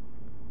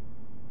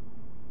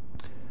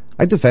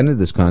 I defended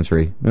this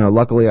country.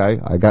 Luckily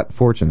I got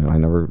fortunate. I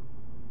never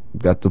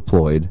got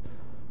deployed,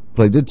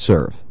 but I did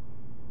serve.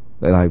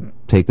 And I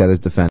take that as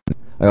defending.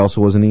 I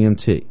also was an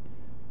EMT,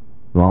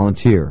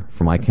 volunteer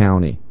for my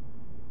county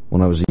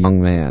when I was a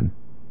young man.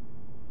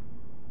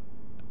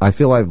 I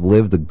feel I've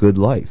lived a good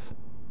life.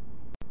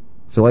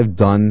 I feel I've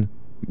done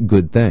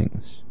good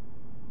things.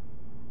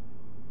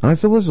 And I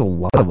feel there's a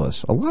lot of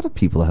us, a lot of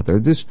people out there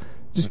just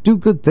do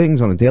good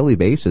things on a daily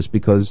basis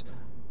because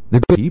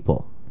they're good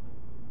people.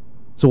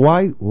 So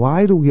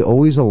why do we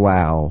always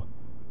allow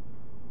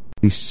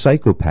these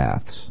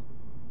psychopaths?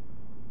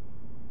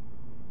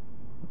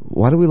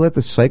 Why do we let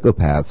the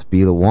psychopaths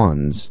be the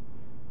ones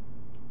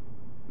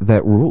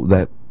that rule,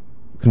 that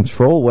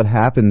control what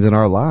happens in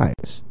our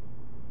lives?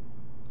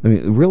 I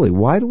mean, really,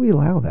 why do we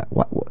allow that?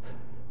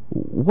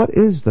 What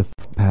is the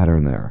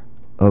pattern there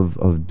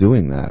of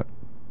doing that?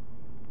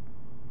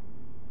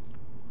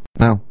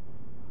 Now,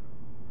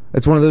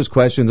 it's one of those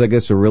questions I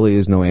guess there really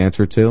is no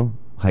answer to.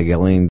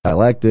 Hegelian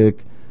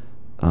dialectic,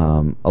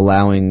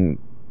 allowing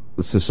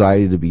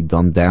society to be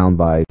dumbed down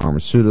by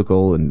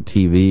pharmaceutical and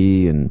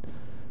TV and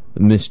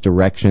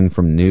misdirection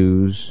from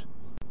news.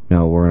 We're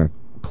going to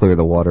clear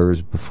the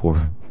waters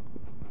before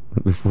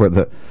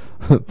the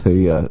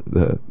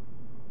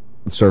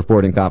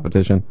surfboarding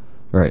competition.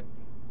 Right.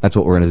 That's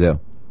what we're going to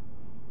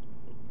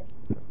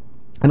do.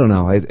 I don't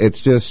know. It's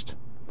just,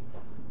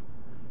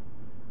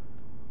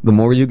 the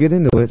more you get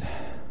into it,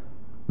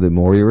 the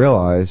more you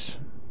realize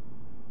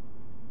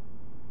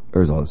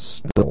there's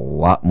still a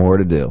lot more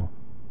to do.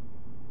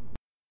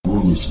 You're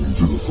listening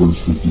to the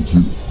First 52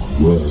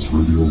 on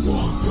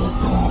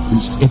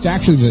RazRadioLive.com. It's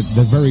actually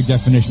the very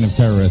definition of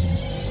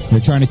terrorism. They're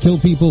trying to kill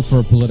people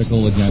for a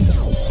political agenda.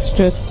 It's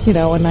just,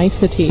 a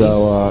nicety.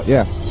 So,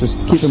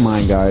 just keep in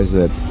mind, guys,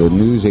 that the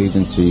news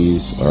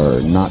agencies are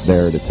not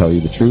there to tell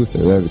you the truth.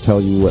 They're there to tell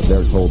you what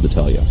they're told to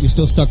tell you. You're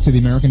still stuck to the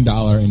American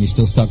dollar, and you're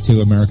still stuck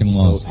to American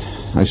laws.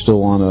 I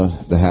still want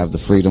to have the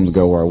freedom to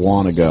go where I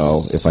want to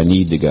go if I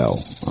need to go.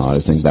 I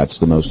think that's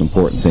the most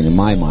important thing in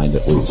my mind,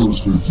 at least.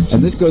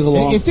 And this goes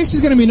along. If this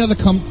is going to be another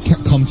cum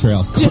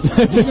trail, this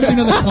is going to be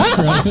another cum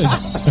trail.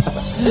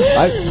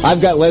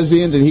 I've got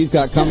lesbians and he's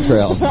got cum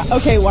trails.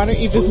 Okay, why don't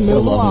you just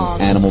move along?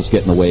 Animals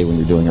get in the way when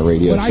you're doing a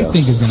radio show. What I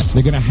think is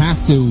they're going to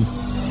have to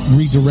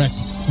redirect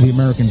the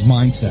American's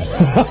mindset.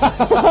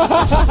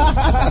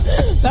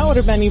 That would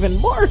have been even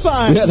more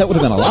fun. Yeah, that would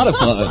have been a lot of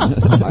fun.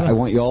 I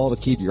want you all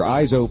to keep your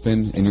eyes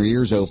open and your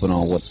ears open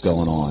on what's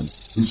going on.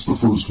 It's the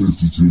First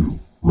 52,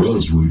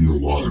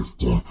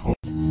 RazRadioLive.com.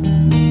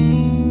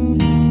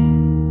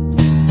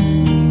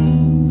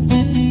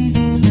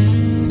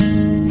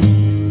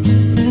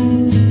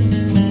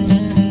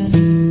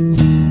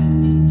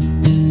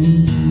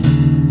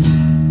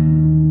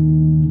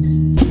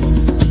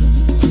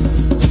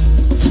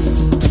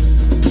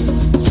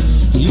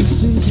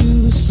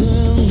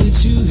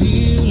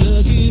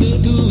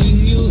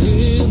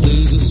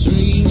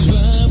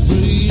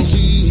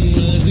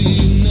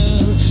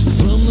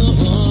 From the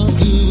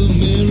heart of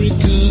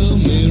America,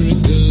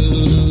 America.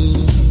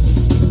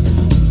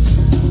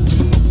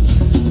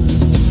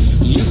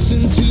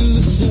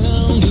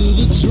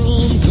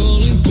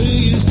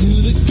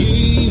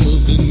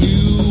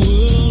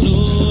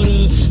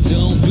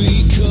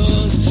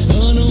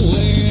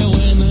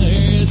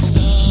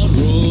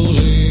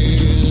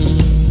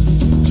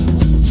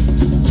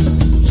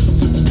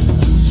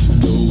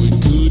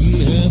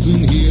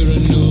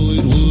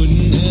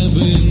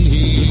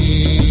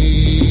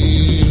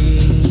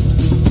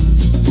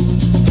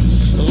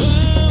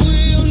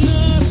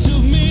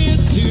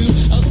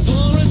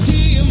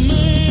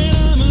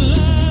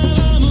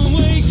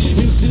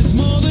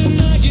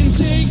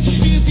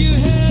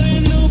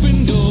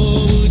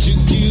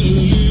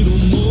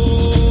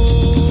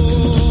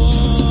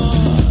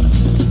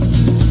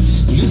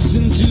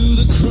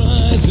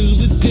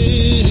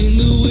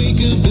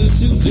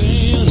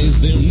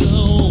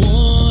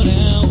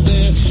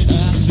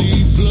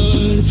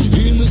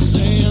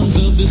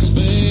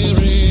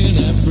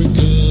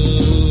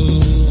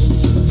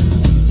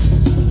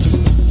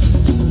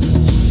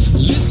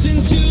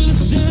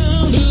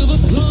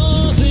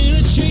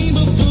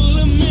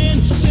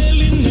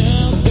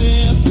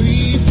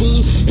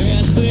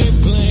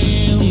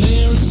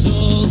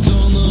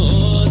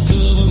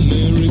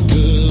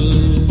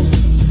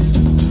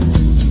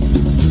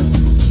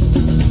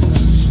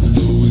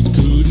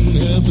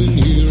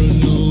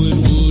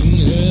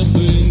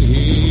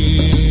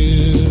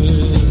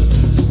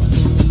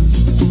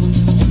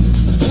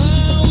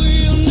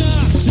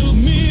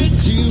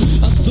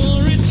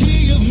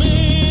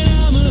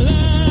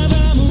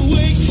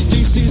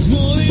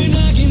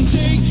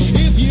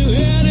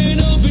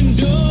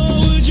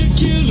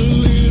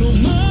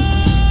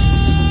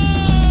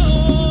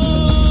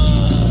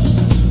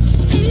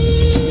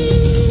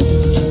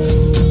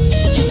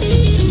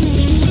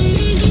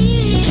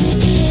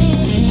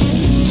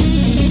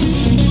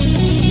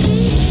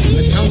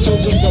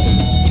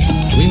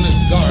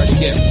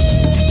 again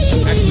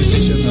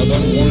acquisition of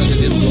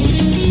unwarranted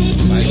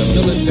influence by the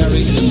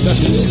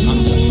military-industrial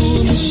complex.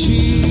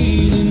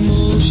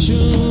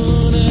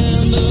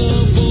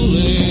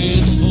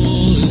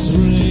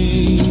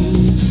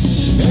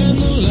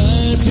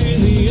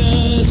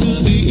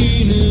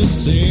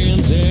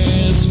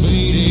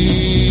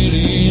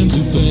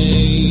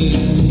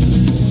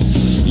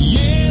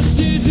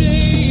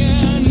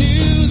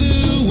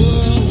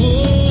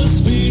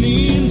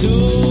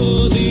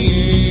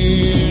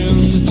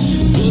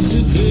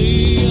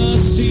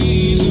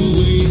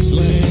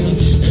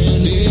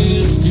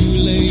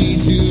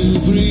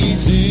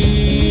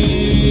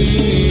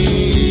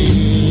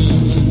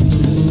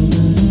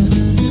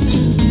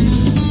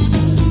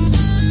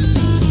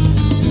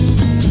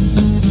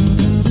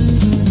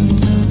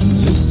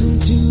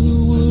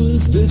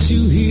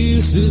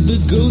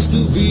 Ghost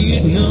of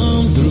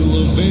Vietnam through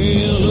a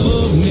veil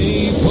of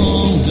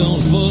napalm.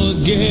 Don't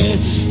forget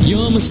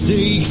your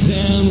mistakes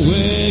and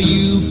where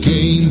you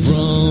came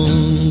from.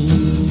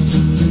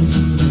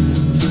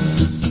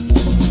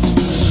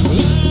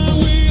 I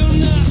will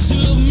not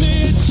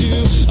submit to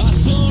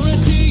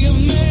authority of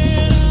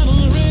man.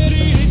 I'm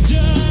ready to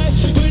die,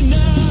 but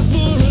not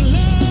for a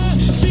lie.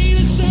 See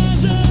the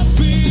signs up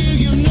here,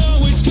 you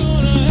know it's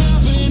gonna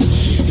happen.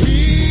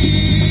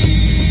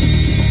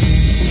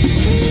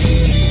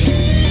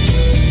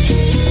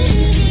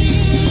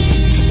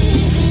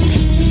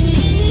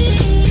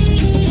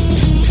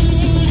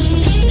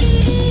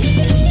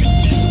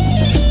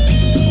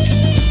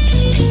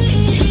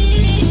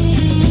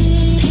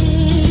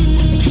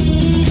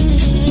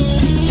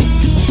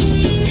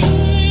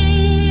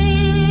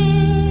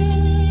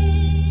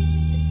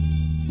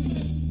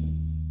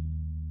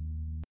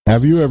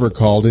 Have you ever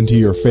called into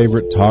your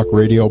favorite talk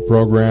radio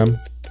program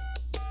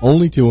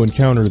only to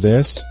encounter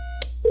this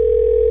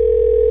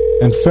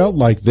and felt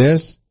like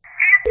this?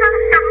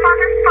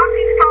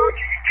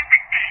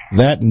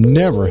 That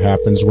never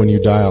happens when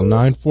you dial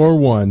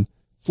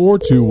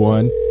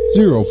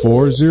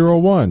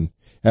 941-421-0401.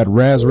 At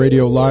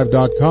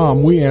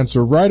RazRadioLive.com, we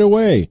answer right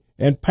away.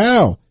 And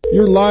pow,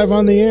 you're live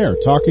on the air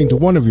talking to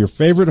one of your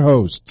favorite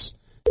hosts.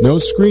 No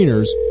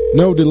screeners,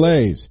 no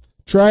delays.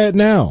 Try it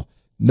now.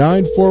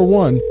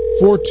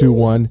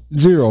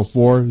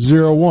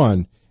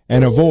 941-421-0401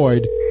 and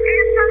avoid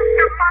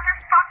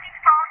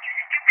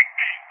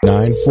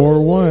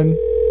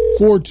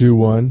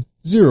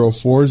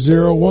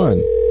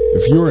 941-421-0401.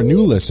 If you're a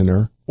new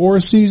listener or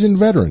a seasoned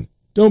veteran,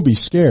 don't be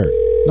scared.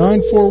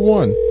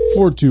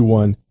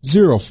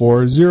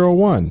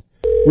 941-421-0401.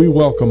 We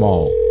welcome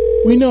all.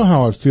 We know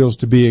how it feels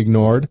to be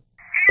ignored.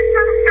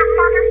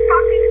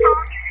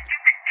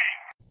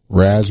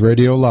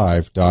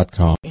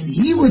 RazRadioLive.com. And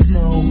he would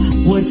know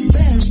what's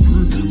best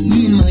for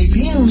me and my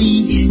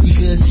family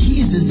because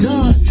he's a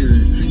doctor.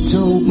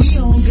 So we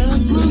all got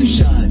flu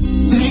shots.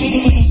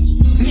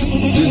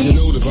 Did you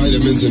know the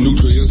vitamins and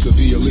nutrients will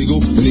be illegal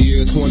in the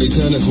year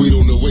 2010 if we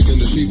don't awaken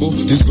the sheeple?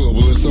 These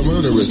globalists are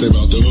murderers, they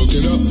about to hook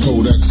it up.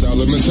 Codex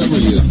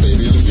Alimentarius,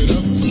 baby, look it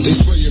up. They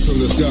spray you from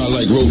the sky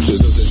like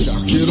roaches. Does it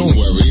shock you? Don't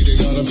worry, they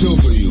got a pill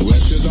for you.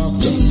 Ask your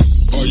doctor.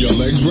 Are your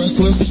legs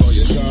restless? Are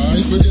you shy?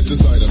 Forget the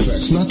side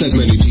effects. Not that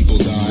many people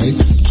die.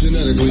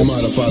 Genetically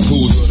modified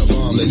foods are the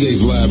bomb. They gave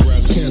lab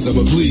rats cancer,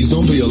 but please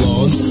don't be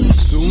alarmed.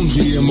 Soon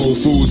GMO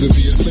foods will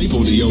be a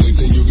staple. The only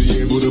thing you'll be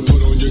able to put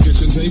on your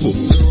kitchen table.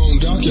 Their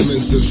own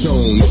documents have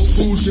shown no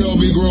food shall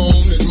be grown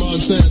that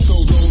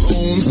Monsanto don't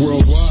own.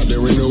 Worldwide, there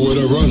ain't nowhere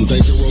to run.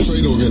 Thank the World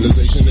Trade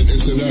Organization and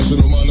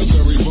International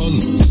Monetary Fund.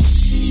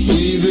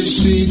 We the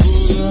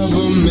people of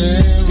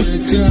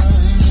America,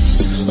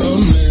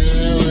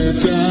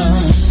 America,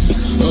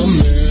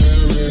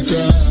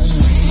 America.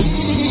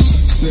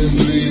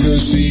 Simply the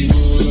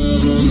people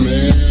of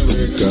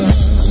America.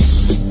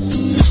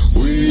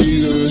 We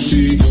the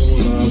people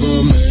of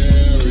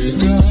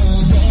America.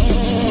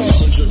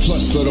 100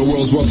 plus of the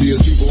world's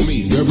wealthiest people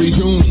meet every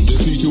June to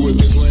see to it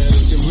the plan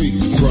is complete.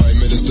 Prime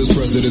ministers,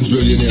 presidents,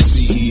 billionaires,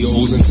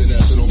 CEOs,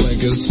 international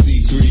bankers,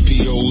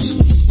 C3POs,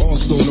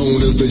 also known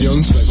as the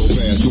young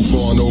psychopaths who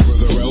fawn over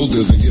their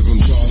elders and give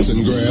them charts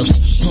and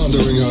graphs,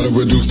 pondering how to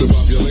reduce the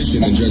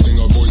population, injecting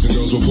our boys and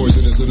girls with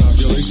poisonous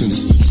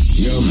inoculations.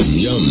 Yum,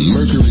 yum,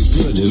 mercury's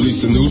good, at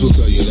least the news will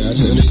tell you that,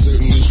 and they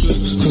certainly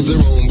should, cause they're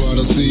owned by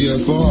the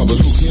CFR, but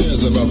who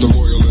cares about the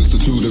Royal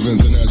Institute of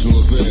International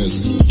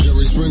Affairs?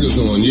 Jerry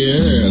Springer's on,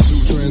 yeah,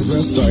 two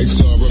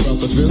transvestites are about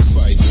the fist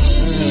fight.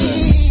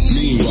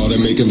 Meanwhile,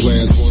 they're making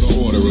plans for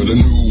the order of the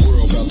new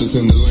world, about to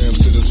send the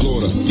lambs to the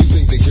slaughter. You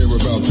think they care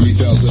about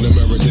 3,000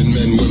 American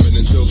men, women,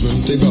 and children?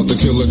 They about to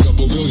kill a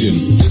couple billion.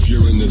 If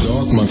you're in the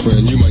dark, my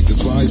friend, you might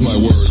despise my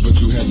words, but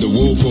you had the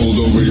wool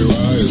pulled over your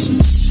eyes.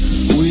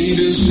 We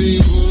the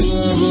people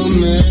of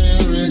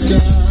America,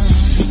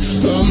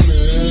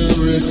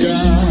 America,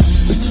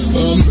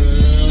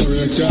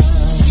 America.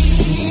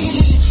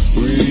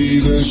 We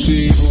the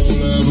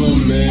people of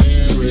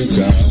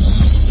America.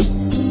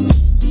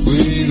 We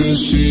the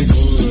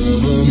people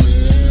of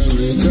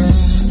America.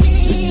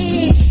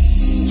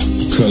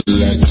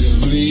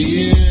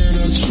 Collectively in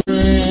a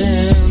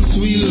trance,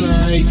 we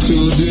like to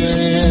dance.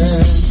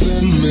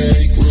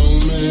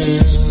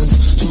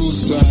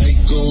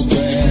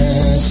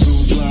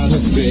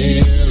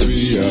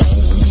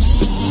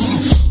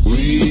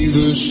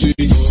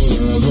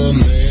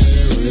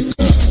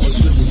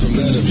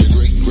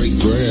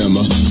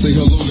 Say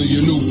hello to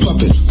your new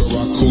puppet,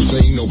 Barack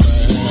Hussein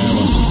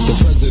Obama. The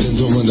president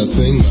don't run a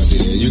thing, my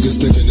dear. You can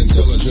stick an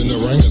intelligent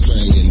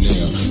orangutan in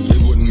there.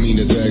 It wouldn't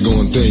mean a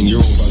daggone thing. You're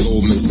owned by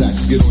Goldman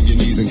Sachs. Get on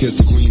your knees and kiss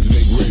the Queen's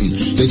big ring.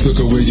 They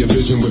took away your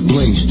vision with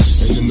bling.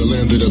 And in the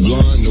land of the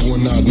blind, the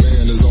one-eyed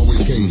man is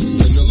always king.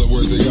 In other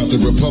words, they got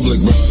the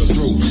republic by the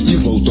throat.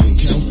 Your vote don't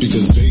count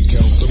because they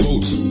count the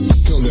votes.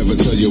 They'll never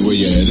tell you where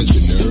you're headed,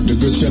 you nerd. The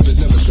good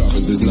shepherd never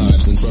sharpens his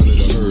knives in front of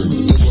the herd.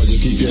 That's why you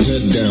keep your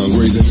head down,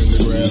 grazing in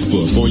the grass.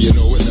 Before you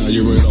know it, now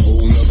you're in a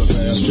whole nother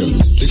pasture.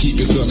 They keep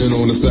you sucking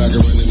on a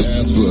saccharin and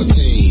aspirin.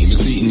 Tame,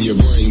 it's eating your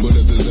brain, what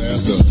a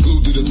disaster.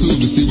 Glued to the tube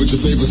to see what your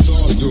favorite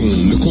star's doing.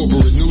 The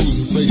corporate news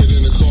is faker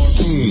than a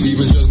cartoon.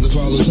 Even Judge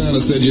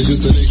Napolitano said you're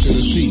just a nation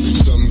of sheep.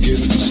 Some get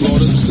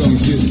slaughtered, some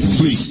get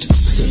fleeced.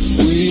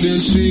 We the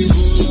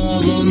people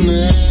of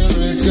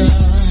America,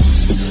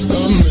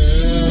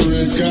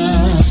 America,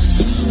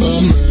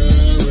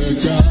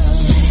 America.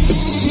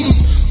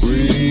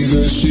 We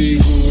the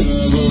people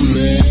of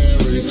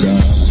America.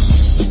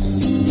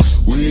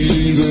 We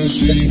the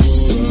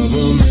people of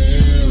America.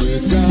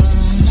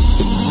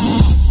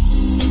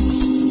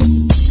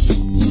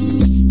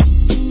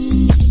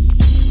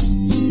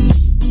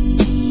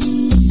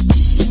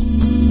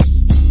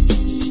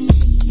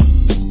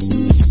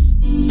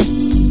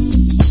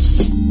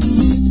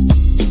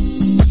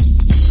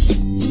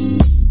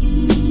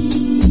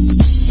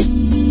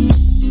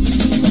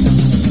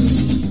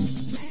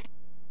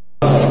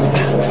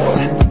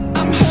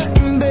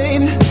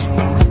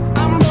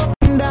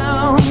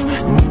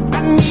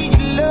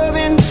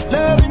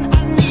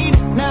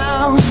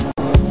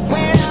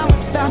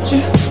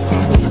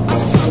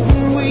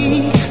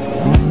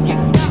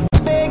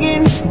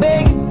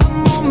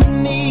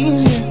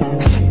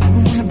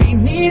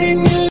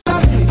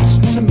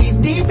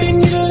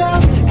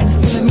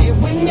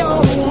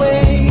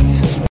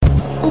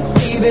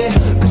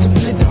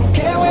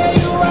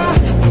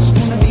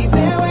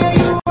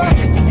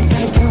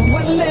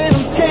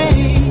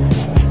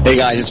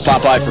 It's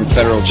Popeye from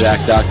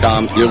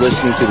FederalJack.com. You're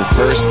listening to the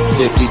First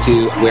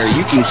 52, where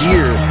you can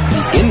hear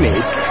the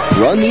inmates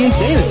run the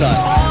insane asylum.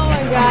 Oh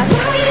my God.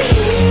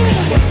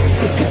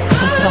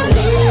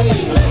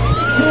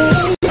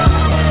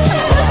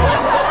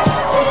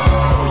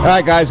 All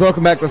right, guys,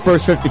 welcome back to the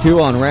First 52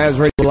 on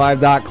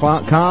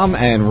RazRadioLive.com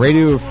and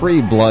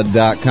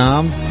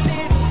RadioFreeBlood.com.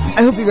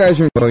 I hope you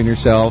guys are enjoying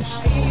yourselves.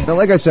 Now,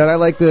 like I said, I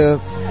like to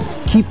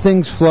keep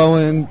things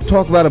flowing,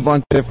 talk about a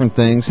bunch of different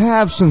things,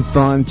 have some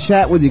fun,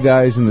 chat with you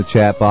guys in the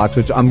chat box,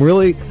 which I'm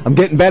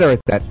getting better at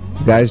that.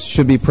 You guys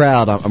should be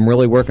proud. I'm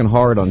really working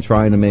hard on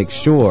trying to make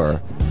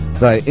sure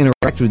that I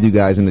interact with you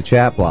guys in the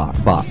chat blocks?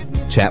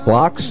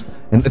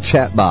 In the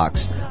chat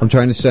box. I'm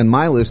trying to send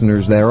my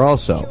listeners there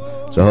also.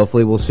 So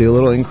hopefully we'll see a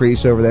little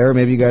increase over there.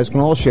 Maybe you guys can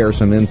all share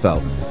some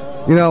info.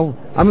 You know,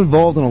 I'm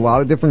involved in a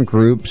lot of different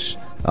groups,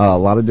 a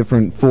lot of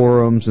different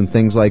forums and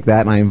things like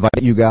that, and I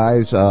invite you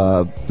guys,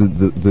 the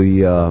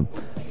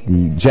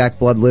Jack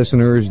Blood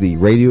listeners, the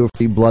Radio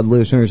Free Blood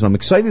listeners. I'm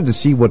excited to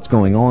see what's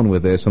going on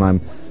with this,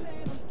 and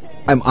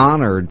I'm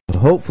honored to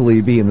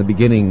hopefully be in the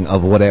beginning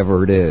of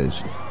whatever it is.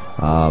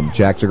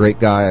 Jack's a great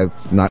guy.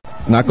 I'm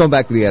not going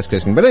back to the ass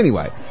kissing, but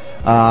anyway,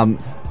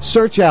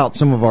 search out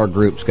some of our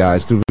groups,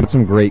 guys, because we've got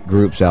some great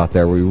groups out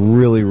there. We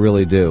really,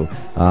 really do.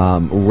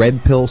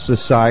 Red Pill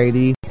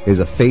Society is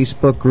a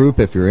Facebook group.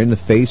 If you're into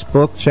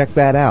Facebook, check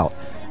that out.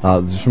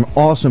 There's some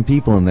awesome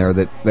people in there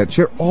that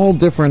share all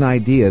different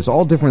ideas,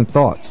 all different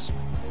thoughts.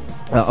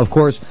 Of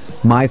course,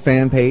 my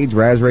fan page,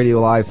 Raz Radio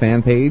Live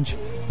fan page.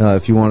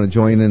 If you want to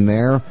join in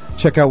there,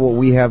 check out what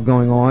we have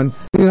going on.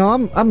 You know,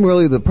 I'm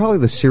really probably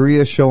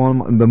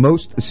the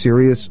most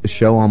serious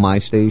show on my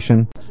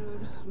station.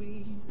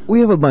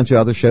 We have a bunch of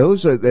other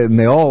shows, and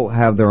they all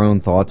have their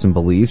own thoughts and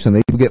beliefs, and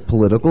they do get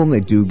political, and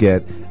they do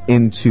get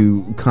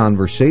into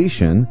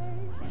conversation.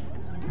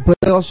 But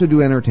they also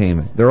do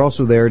entertainment. They're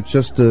also there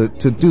just to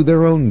do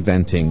their own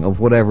venting of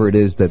whatever it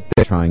is that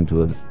they're trying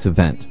to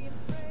vent.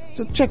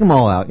 So check them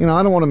all out. You know,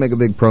 I don't want to make a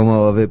big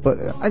promo of it, but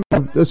I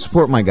gotta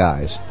support my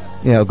guys.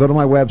 You know, go to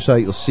my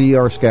website. You'll see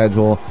our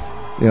schedule.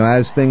 You know,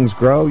 as things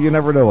grow, you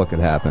never know what could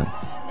happen.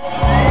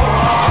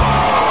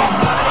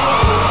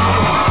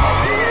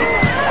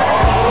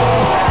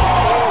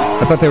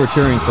 I thought they were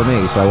cheering for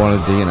me, so I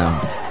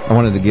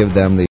wanted to give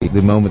them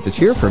the moment to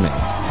cheer for me.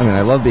 I mean,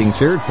 I love being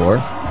cheered for.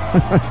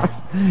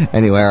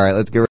 Anyway, all right,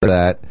 let's get rid of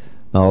that.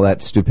 All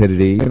that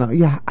stupidity. You know,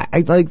 yeah,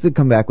 I'd like to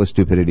come back with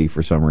stupidity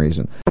for some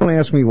reason. Don't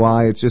ask me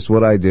why. It's just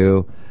what I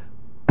do.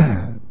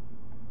 But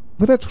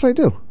that's what I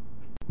do.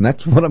 And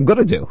that's what I'm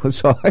going to do.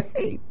 So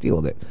I deal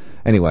with it.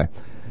 Anyway,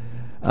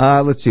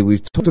 let's see.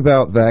 We've talked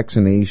about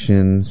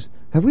vaccinations.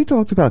 Have we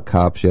talked about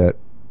cops yet?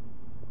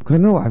 I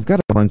know I've got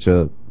a bunch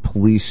of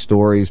police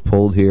stories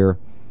pulled here.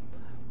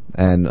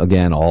 And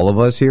again, all of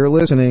us here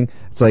listening,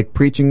 it's like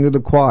preaching to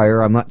the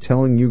choir. I'm not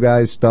telling you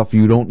guys stuff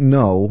you don't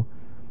know.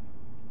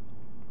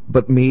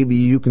 But maybe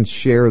you can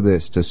share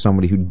this to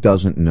somebody who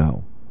doesn't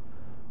know.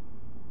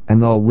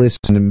 and they'll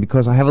listen, and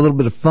because I have a little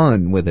bit of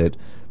fun with it,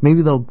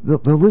 maybe they'll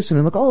listen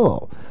and look,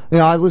 oh,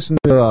 I listen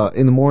to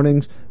in the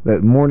mornings.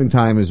 That morning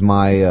time is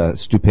my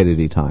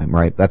stupidity time,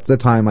 right? That's the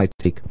time I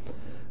take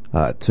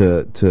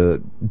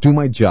to do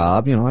my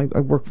job. I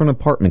work for an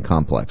apartment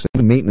complex. I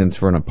do maintenance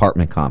for an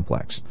apartment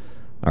complex.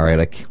 All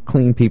right, I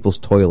clean people's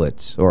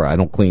toilets, or I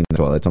don't clean the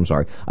toilets, I'm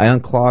sorry. I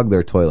unclog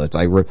their toilets.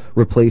 I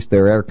replace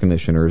their air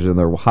conditioners and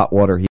their hot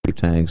water heater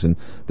tanks and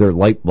their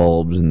light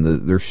bulbs and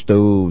their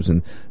stoves,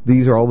 and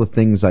these are all the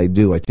things I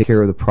do. I take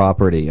care of the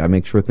property. I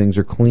make sure things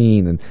are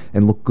clean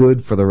and look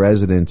good for the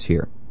residents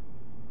here.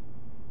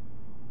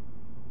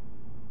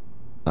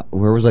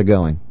 Where was I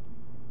going?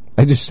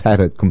 I just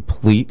had a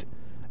complete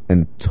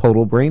and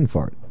total brain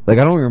fart. Like,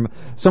 I don't even remember.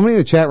 Somebody in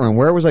the chat room,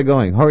 where was I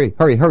going? Hurry,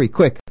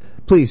 quick.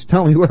 Please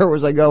tell me, where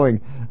was I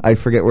going? I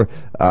forget where.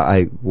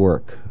 I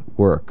work,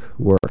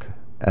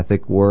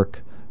 ethic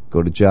work,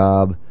 go to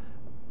job.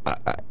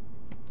 I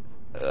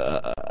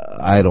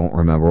don't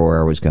remember where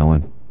I was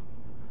going.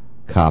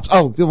 Cops.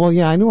 Oh, well,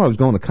 yeah, I knew I was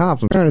going to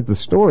cops. I'm trying to get the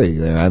story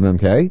there,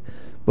 MMK.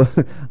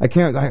 But I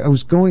can't. I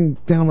was going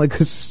down like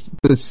a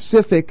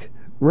specific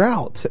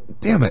route.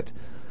 Damn it.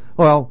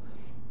 Well,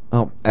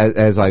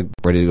 as I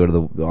ready to go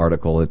to the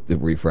article, it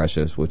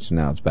refreshes, which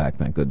now it's back,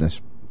 thank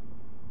goodness.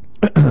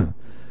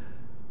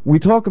 We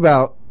talk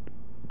about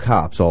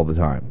cops all the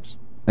time,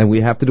 and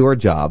we have to do our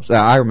jobs.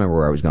 I remember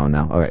where I was going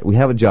now. All right, we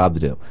have a job to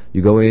do.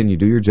 You go in, you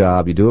do your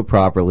job, you do it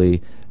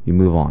properly, you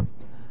move on.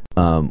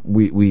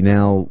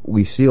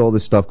 We see all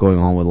this stuff going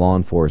on with law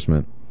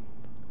enforcement,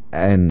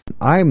 and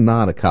I'm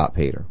not a cop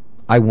hater.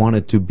 I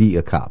wanted to be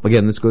a cop.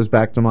 Again, this goes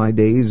back to my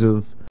days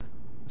of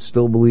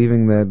still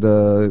believing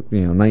that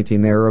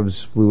 19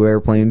 Arabs flew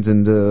airplanes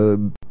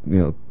into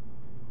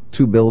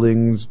 3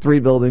 buildings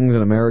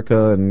in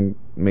America and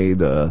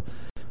made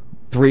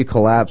 3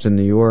 collapse in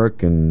New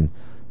York, and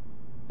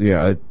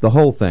the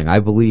whole thing.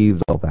 I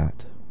believed all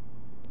that.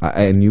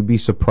 And you'd be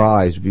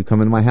surprised if you come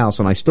into my house,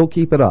 and I still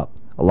keep it up,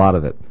 a lot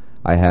of it.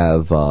 I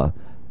have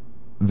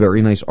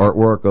very nice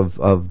artwork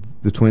of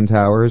the Twin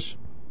Towers.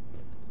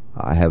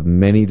 I have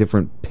many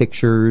different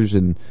pictures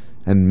and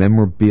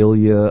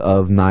memorabilia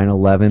of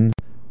 9/11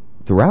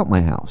 throughout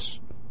my house.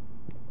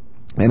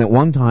 And at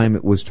one time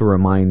it was to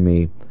remind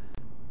me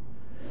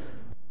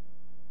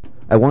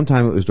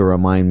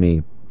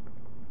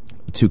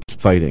to keep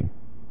fighting,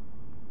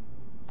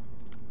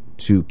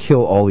 to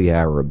kill all the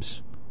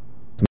Arabs,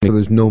 to make sure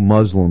there's no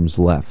Muslims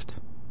left.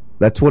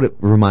 That's what it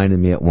reminded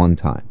me at one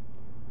time.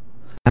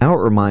 Now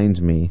it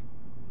reminds me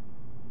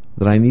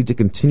that I need to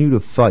continue to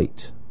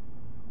fight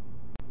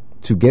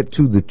to get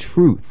to the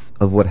truth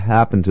of what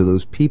happened to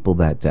those people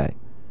that day.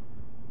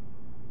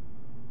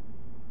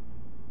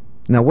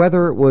 Now,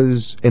 whether it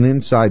was an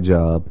inside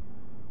job,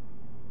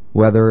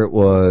 whether it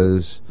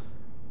was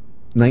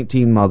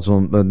 19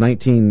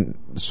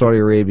 Saudi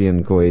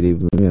Arabian, Kuwaiti,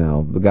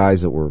 the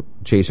guys that we're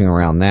chasing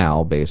around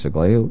now,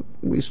 basically,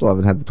 we still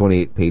haven't had the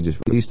 28 pages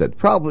released. That's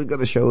probably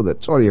going to show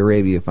that Saudi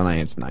Arabia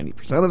financed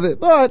 90% of it,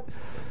 but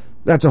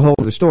that's a whole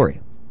other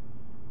story.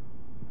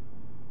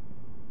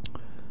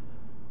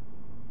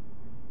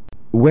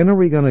 When are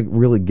we going to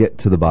really get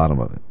to the bottom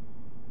of it?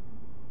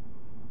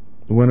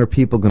 When are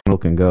people going to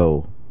look and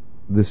go,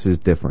 this is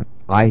different?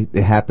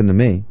 It happened to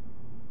me.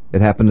 It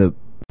happened to the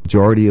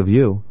majority of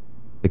you.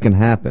 It can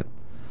happen.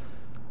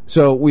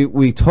 So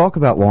we talk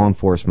about law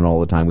enforcement all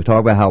the time. We talk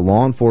about how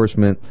law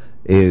enforcement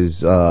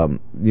is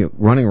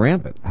running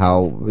rampant.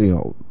 How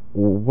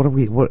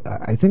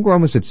I think we're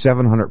almost at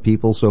 700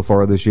 people so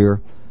far this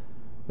year.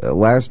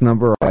 Last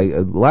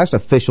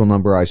official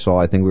number I saw,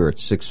 I think we were at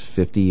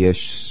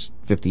 650-ish,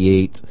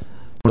 58.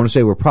 I want to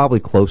say we're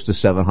probably close to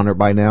 700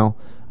 by now,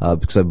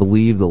 because I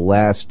believe the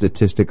last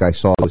statistic I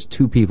saw was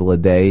 2 people a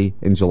day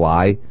in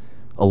July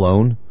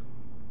alone.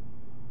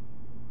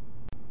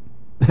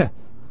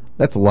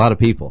 That's a lot of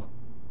people.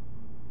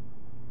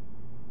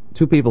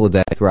 2 people a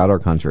day throughout our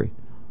country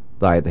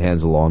die at the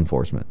hands of law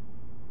enforcement.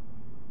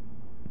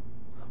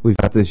 We've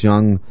got this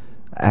young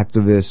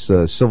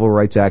activist, civil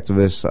rights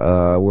activist.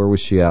 Where was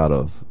she out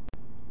of?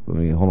 Let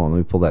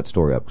me pull that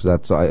story up, because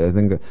that's I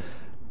think that.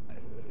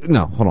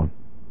 No, hold on.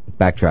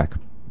 Backtrack.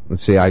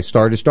 Let's see. I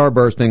started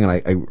starbursting, and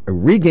I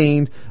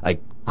regained. I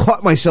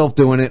caught myself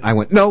doing it. I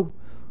went, no,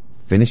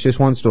 finish this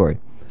one story.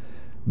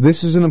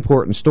 This is an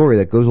important story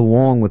that goes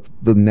along with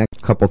the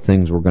next couple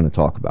things we're going to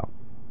talk about.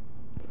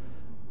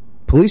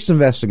 Police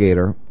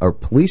investigator,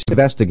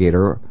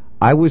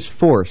 I was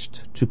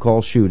forced to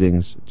call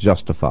shootings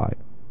justified.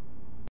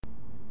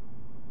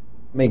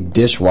 Make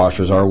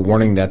dishwashers are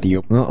warning that the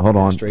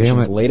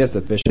administration's latest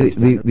official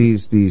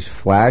these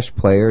flash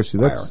players. See,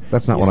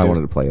 that's not what I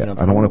wanted to play yet.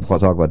 I don't want to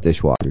talk about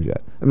dishwashers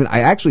yet. I mean, I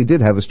actually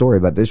did have a story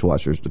about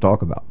dishwashers to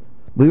talk about,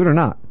 believe it or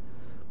not.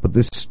 But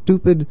this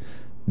stupid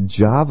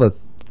Java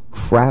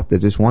crap that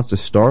just wants to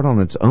start on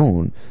its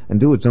own and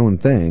do its own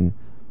thing.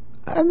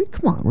 I mean,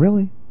 come on,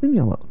 really? Leave me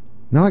alone.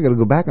 Now I got to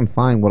go back and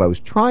find what I was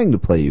trying to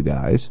play you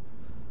guys.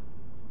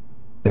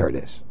 There it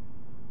is.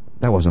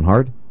 That wasn't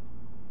hard.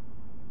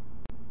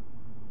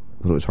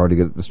 But it was hard to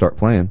get it to start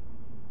playing.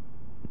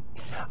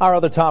 Our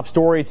other top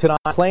story tonight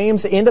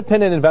claims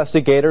independent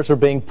investigators are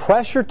being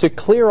pressured to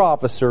clear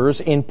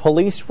officers in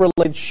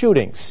police-related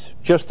shootings.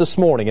 Just this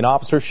morning, an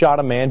officer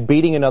shot a man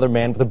beating another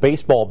man with a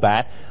baseball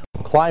bat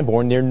on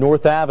Clybourne near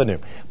North Avenue.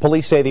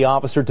 Police say the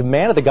officer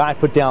demanded the guy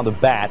put down the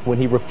bat. When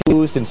he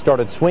refused and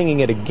started swinging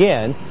it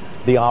again,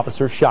 the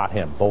officer shot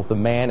him. Both the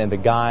man and the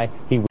guy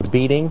he was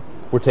beating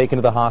were taken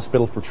to the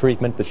hospital for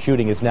treatment. The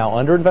shooting is now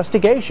under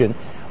investigation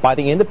by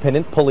the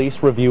Independent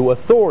Police Review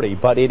Authority,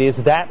 but it is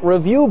that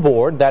review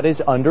board that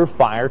is under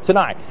fire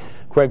tonight.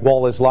 Craig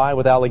Wall is live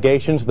with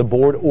allegations the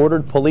board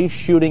ordered police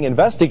shooting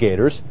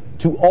investigators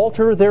to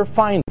alter their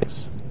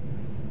findings.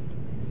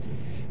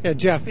 Yeah,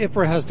 Jeff,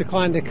 IPRA has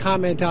declined to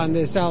comment on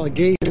this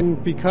allegation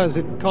because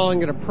it's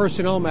calling it a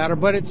personnel matter,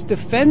 but it's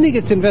defending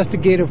its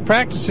investigative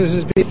practices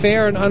as being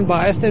fair and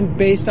unbiased and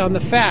based on the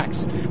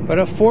facts. But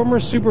a former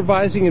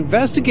supervising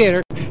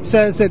investigator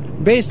says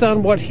that based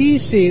on what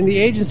he's seen, the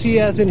agency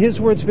has, in his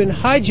words, been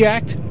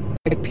hijacked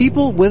by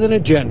people with an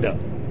agenda.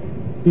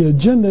 The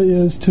agenda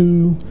is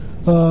to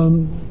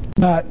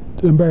not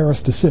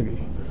embarrass the city.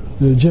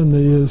 The agenda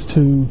is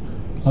to,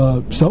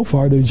 so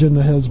far, the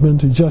agenda has been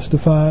to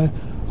justify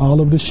all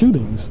of the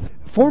shootings.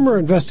 Former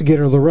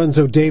investigator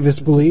Lorenzo Davis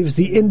believes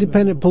the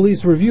Independent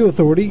Police Review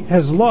Authority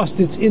has lost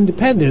its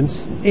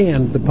independence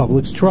and the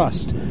public's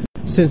trust.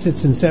 Since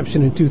its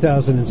inception in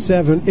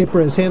 2007,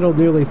 IPRA has handled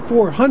nearly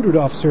 400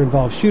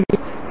 officer-involved shootings,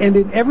 and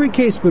in every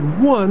case but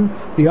one,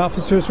 the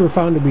officers were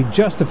found to be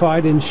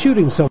justified in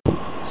shooting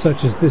someone,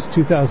 such as this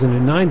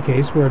 2009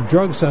 case where a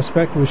drug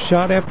suspect was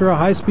shot after a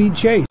high-speed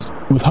chase.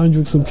 With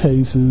hundreds of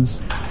cases,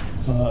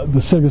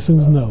 the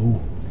citizens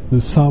know that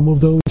some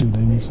of those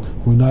shootings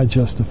were not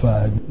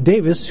justified.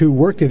 Davis, who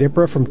worked at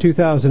IPRA from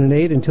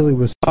 2008 until he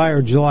was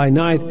fired July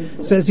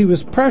 9th, says he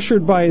was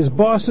pressured by his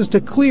bosses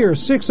to clear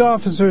 6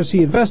 officers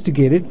he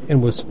investigated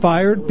and was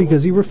fired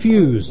because he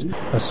refused.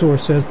 A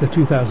source says the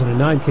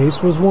 2009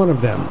 case was one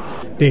of them.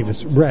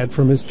 Davis read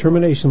from his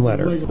termination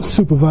letter.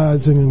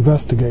 Supervising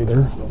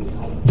investigator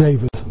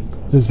Davis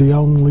is the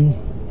only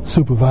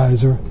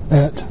supervisor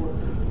at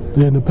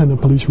the Independent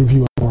Police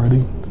Review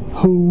Authority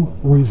who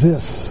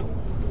resists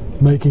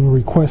making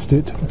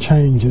requested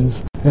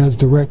changes as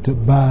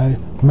directed by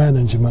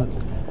management.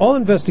 All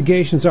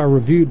investigations are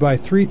reviewed by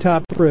 3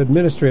 top IPRA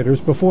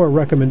administrators before a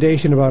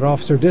recommendation about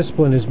officer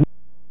discipline is made.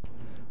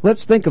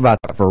 Let's think about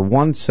that for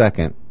 1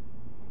 second.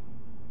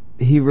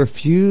 He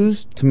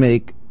refused to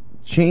make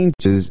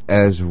changes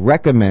as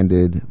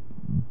recommended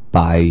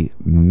by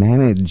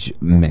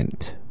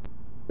management.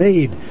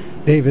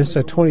 Davis,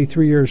 a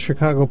 23-year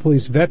Chicago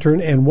police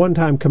veteran and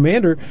one-time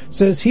commander,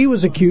 says he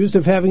was accused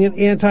of having an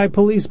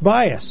anti-police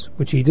bias,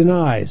 which he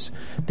denies.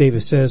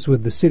 Davis says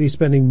with the city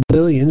spending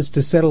millions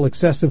to settle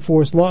excessive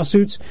force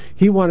lawsuits,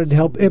 he wanted to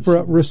help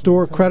IPRA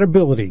restore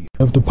credibility.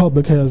 If the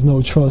public has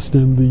no trust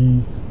in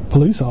the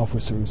police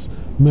officers,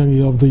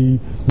 many of the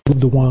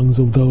ones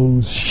of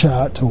those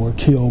shot or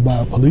killed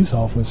by police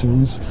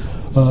officers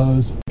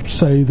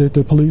say that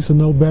the police are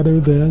no better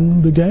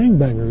than the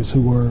gangbangers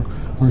who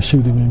are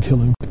shooting and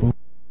killing people.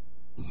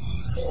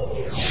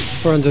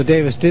 Lorenzo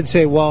Davis did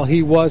say while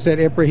he was at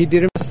IPRA, he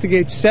did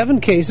investigate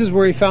 7 cases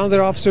where he found that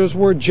officers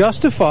were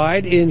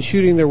justified in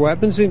shooting their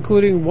weapons,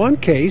 including one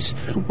case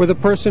where the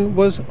person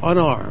was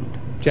unarmed.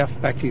 Jeff,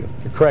 back to you.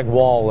 Craig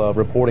Wall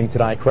reporting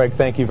tonight. Craig,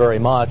 thank you very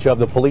much. Of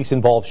the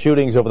police-involved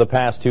shootings over the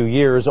past 2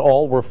 years,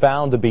 all were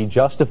found to be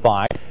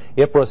justified.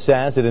 IPRA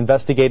says it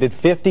investigated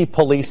 50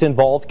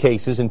 police-involved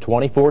cases in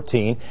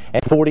 2014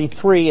 and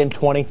 43 in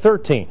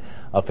 2013.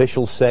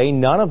 Officials say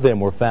none of them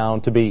were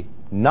found to be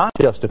not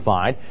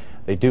justified.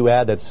 They do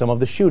add that some of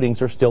the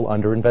shootings are still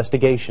under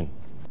investigation.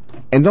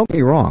 And don't get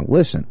me wrong,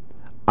 listen,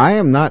 I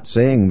am not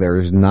saying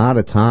there's not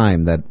a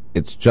time that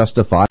it's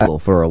justifiable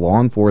for a law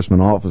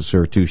enforcement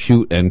officer to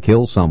shoot and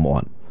kill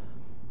someone.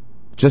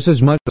 Just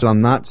as much as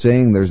I'm not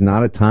saying there's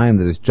not a time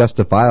that it's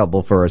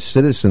justifiable for a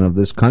citizen of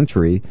this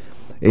country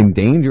in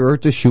danger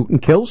to shoot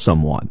and kill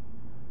someone.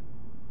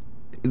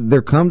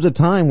 There comes a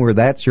time where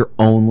that's your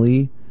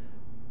only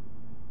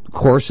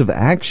course of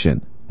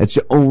action. It's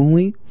the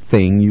only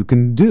thing you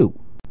can do.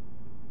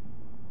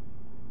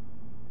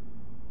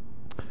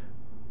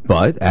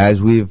 But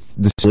as we've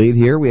displayed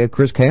here, we had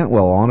Chris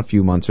Cantwell on a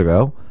few months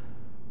ago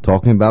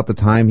talking about the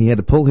time he had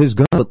to pull his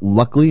gun, but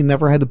luckily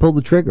never had to pull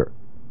the trigger.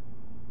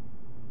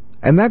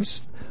 And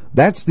that's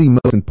the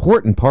most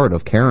important part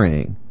of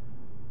carrying.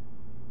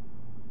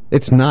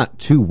 It's not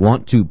to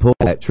want to pull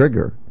that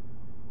trigger.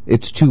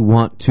 It's to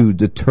want to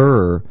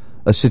deter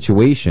a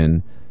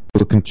situation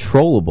with a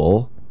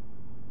controllable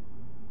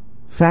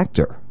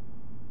factor.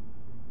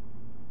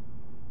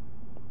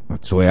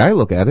 That's the way I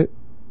look at it.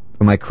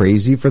 Am I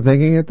crazy for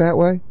thinking it that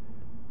way?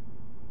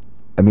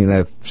 I mean,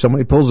 if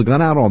somebody pulls a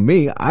gun out on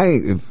me,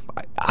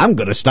 I'm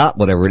going to stop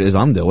whatever it is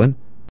I'm doing.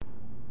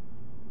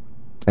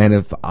 And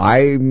if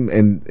I'm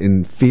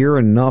in fear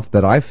enough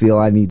that I feel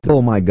I need to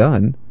pull my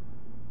gun,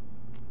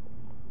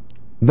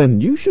 then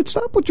you should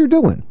stop what you're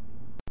doing.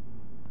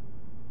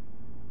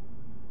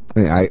 I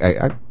mean,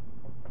 I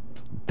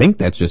think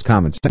that's just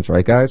common sense,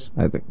 right, guys?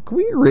 Can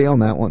we agree on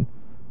that one?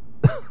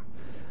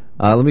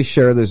 Let me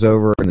share this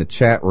over in the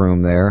chat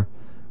room there.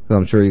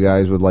 I'm sure you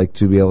guys would like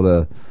to be able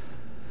to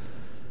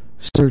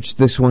search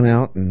this one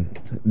out and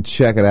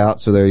check it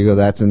out. So there you go.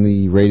 That's in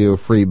the Radio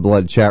Free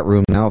Blood chat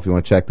room now. If you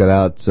want to check that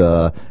out,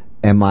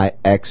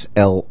 mixlr.com,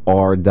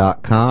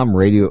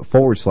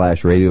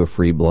 /Radio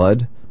Free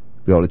Blood.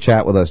 Be able to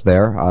chat with us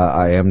there.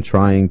 I am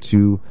trying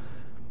to...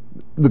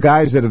 The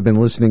guys that have been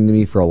listening to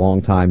me for a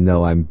long time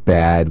know I'm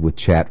bad with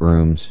chat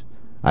rooms.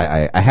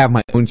 I have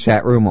my own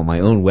chat room on my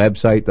own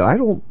website that I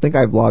don't think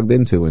I've logged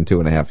into in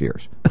 2.5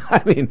 years.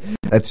 I mean,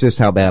 that's just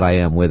how bad I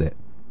am with it.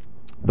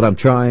 But I'm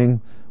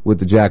trying with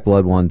the Jack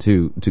Blood one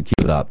to keep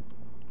it up.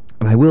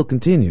 And I will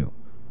continue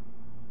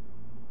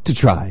to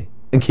try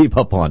and keep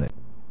up on it.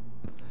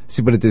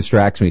 See, but it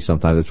distracts me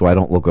sometimes. That's why I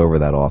don't look over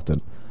that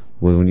often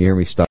when you hear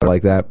me stutter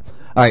like that.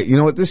 All right, you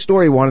know what? This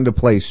story wanted to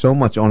play so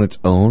much on its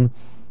own.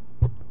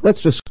 Let's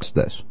discuss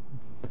this.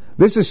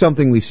 This is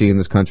something we see in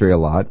this country a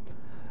lot,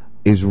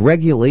 is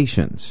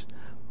regulations.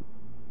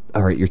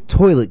 All right, your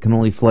toilet can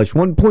only flush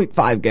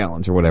 1.5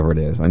 gallons or whatever it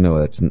is. I know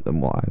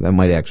that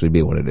might actually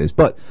be what it is,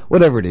 but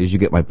whatever it is, you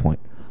get my point.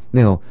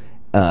 You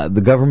know,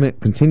 the government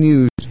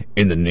continues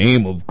in the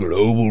name of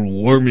global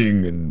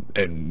warming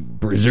and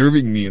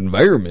preserving the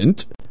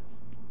environment.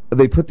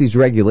 They put these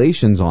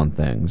regulations on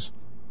things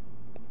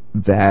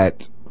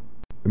that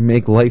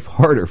make life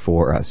harder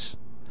for us.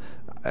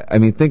 I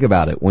mean, think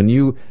about it.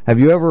 Have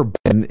you ever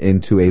been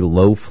into a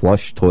low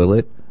flush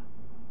toilet?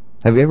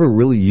 Have you ever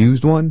really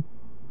used one?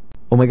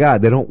 Oh my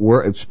God, they don't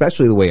work,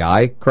 especially the way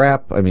I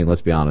crap. I mean,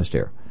 let's be honest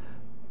here.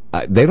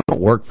 They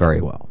don't work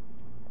very well.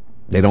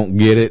 They don't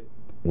get it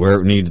where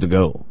it needs to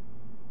go.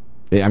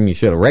 I mean,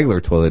 shit, a regular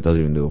toilet doesn't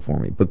even do it for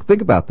me. But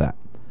think about that.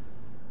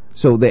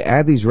 So they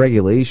add these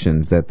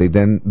regulations that they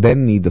then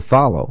need to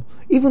follow,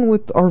 even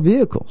with our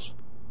vehicles.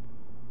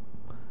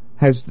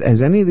 Has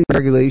any of these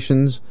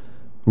regulations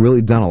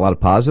really done a lot of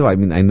positive? I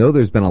mean, I know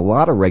there's been a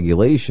lot of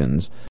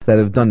regulations that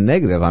have done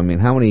negative. I mean,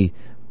 how many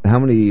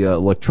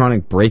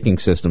electronic braking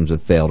systems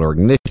have failed, or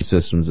ignition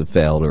systems have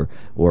failed,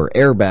 or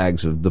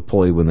airbags have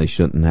deployed when they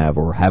shouldn't have,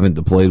 or haven't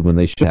deployed when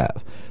they should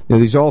have? You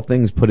know, these are all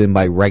things put in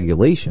by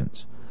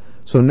regulations.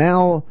 So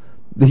now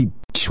the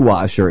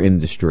dishwasher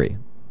industry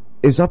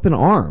is up in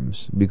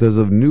arms because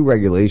of new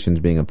regulations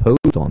being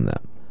imposed on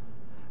them.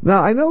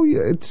 Now, I know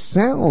it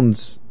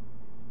sounds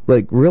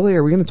like, really,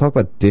 are we going to talk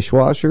about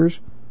dishwashers?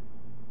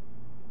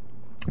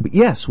 But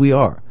yes, we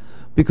are,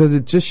 because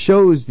it just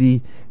shows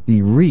the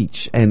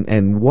reach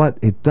and what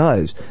it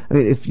does. I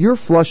mean, if you're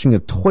flushing a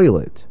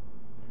toilet,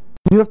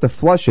 you have to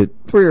flush it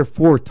 3 or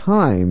 4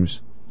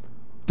 times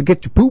to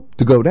get your poop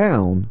to go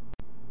down.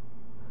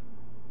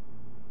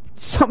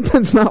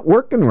 Something's not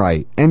working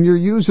right, and you're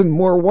using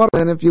more water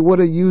than if you would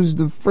have used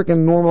the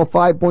freaking normal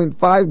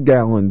 5.5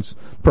 gallons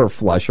per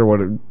flush, or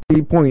what,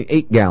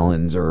 3.8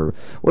 gallons, or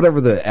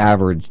whatever the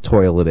average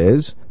toilet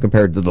is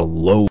compared to the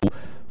low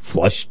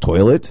flush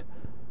toilet.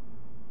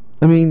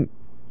 I mean,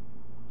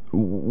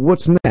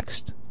 what's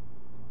next?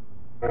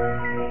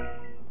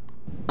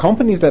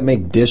 Companies that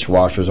make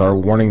dishwashers are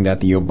warning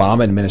that the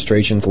Obama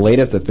administration's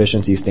latest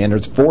efficiency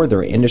standards for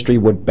their industry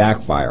would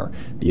backfire.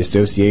 The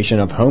Association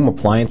of Home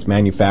Appliance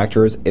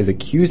Manufacturers is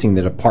accusing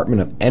the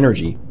Department of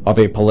Energy of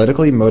a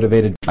politically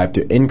motivated drive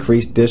to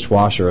increase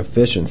dishwasher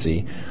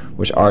efficiency,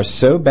 which are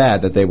so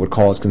bad that they would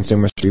cause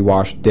consumers to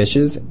rewash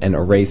dishes and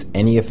erase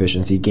any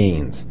efficiency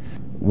gains.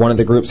 One of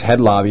the group's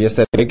head lobbyists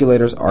said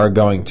regulators are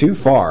going too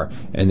far,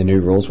 and the new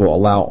rules will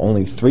allow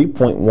only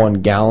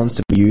 3.1 gallons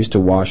to be used to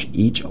wash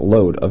each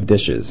load of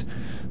dishes.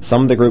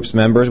 Some of the group's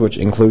members, which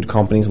include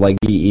companies like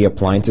GE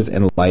Appliances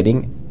and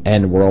Lighting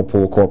and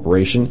Whirlpool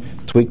Corporation,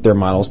 tweaked their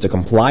models to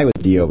comply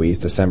with DOE's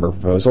December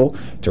proposal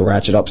to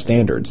ratchet up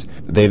standards.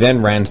 They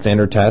then ran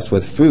standard tests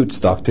with food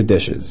stuck to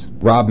dishes.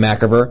 Rob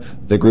McIver,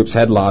 the group's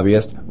head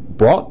lobbyist,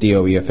 brought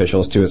DOE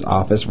officials to his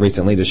office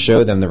recently to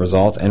show them the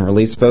results and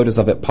released photos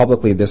of it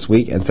publicly this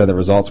week and said the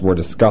results were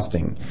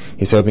disgusting.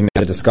 He's hoping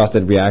that the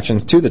disgusted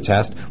reactions to the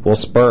test will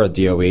spur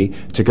DOE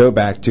to go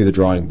back to the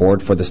drawing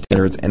board for the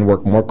standards and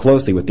work more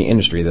closely with the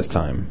industry this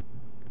time.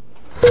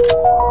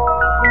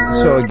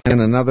 So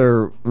again,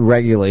 another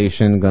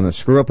regulation going to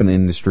screw up an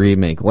industry,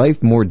 make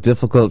life more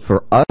difficult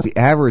for us, the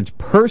average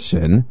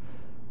person.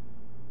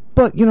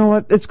 But you know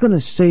what? It's going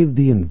to save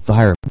the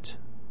environment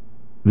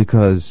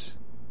because...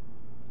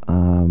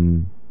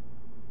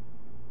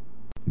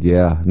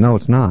 no,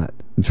 it's not.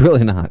 It's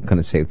really not going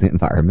to save the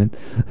environment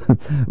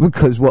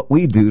because what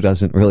we do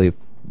doesn't really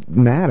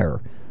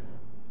matter.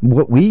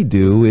 What we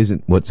do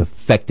isn't what's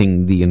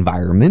affecting the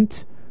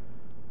environment.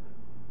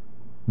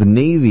 The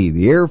Navy,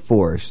 the Air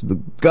Force, the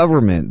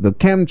government, the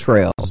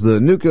chemtrails, the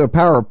nuclear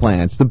power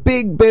plants, the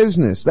big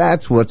business,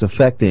 that's what's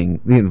affecting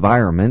the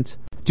environment.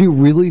 Do you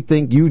really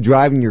think you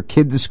driving your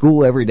kid to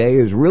school every day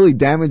is really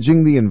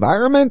damaging the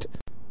environment?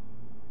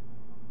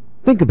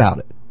 Think about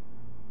it.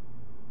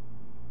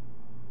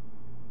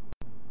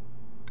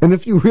 And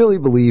if you really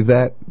believe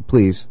that,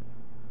 please,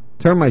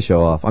 turn my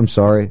show off. I'm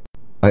sorry.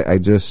 I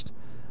just...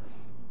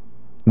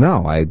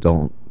 No, I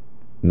don't...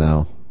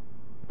 No.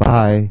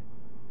 Bye.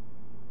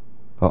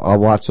 I'll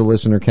watch the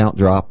listener count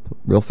drop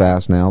real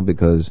fast now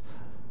because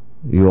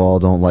you all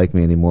don't like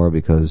me anymore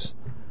because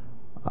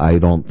I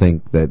don't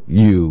think that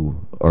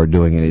you are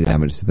doing any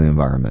damage to the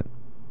environment.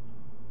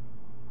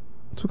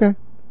 It's okay.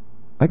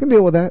 I can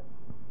deal with that.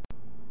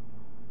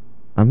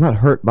 I'm not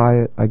hurt by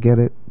it. I get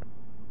it.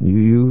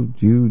 You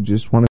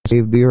just want to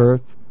save the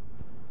earth.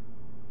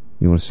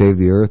 You want to save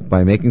the earth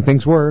by making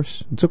things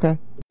worse. It's okay.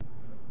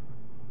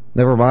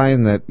 Never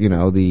mind that,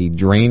 the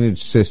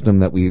drainage system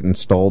that we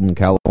installed in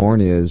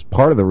California is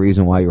part of the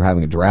reason why you're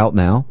having a drought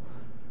now.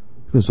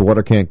 Because the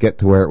water can't get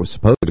to where it was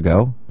supposed to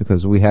go.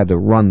 Because we had to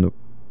run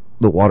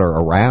the water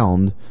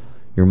around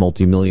your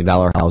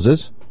multi-million-dollar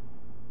houses.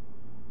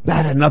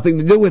 That had nothing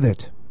to do with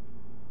it.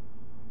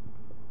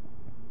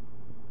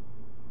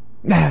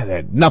 That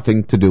had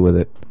nothing to do with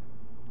it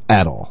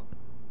at all.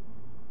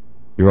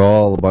 You're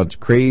all a bunch of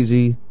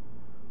crazy,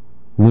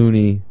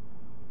 loony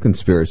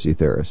conspiracy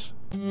theorists.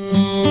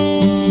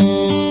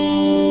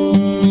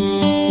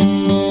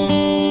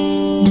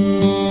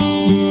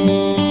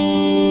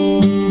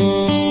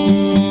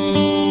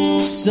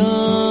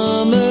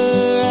 Summer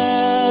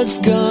has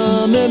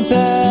come and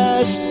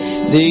passed.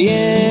 The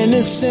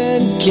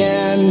innocent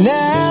can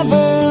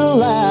never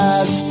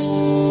last.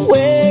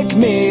 Wake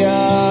me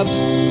up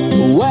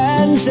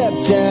when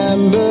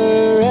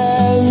September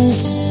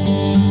ends.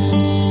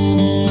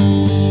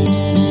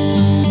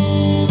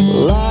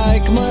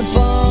 Like my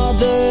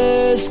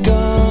father's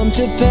come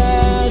to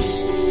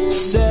pass,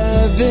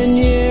 7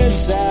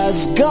 years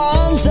has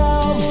gone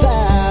so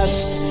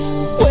fast.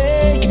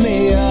 Wake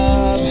me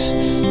up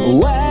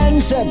when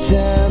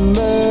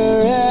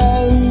September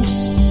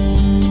ends.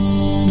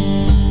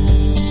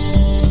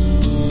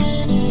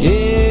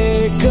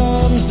 Here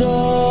comes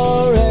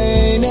the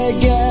rain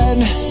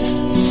again,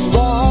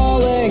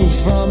 falling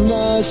from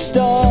the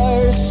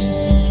stars,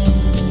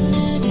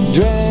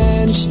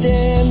 drenched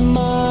in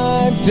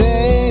my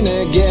pain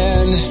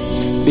again,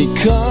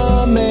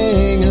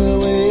 becoming who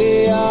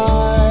we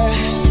are.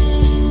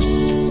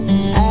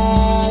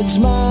 As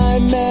my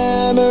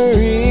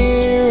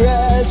memory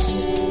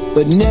rests,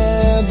 but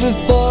never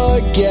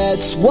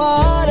forgets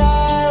what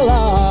I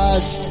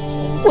lost.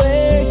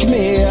 Wake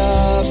me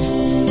up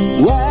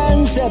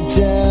when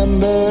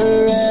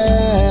September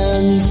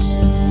ends.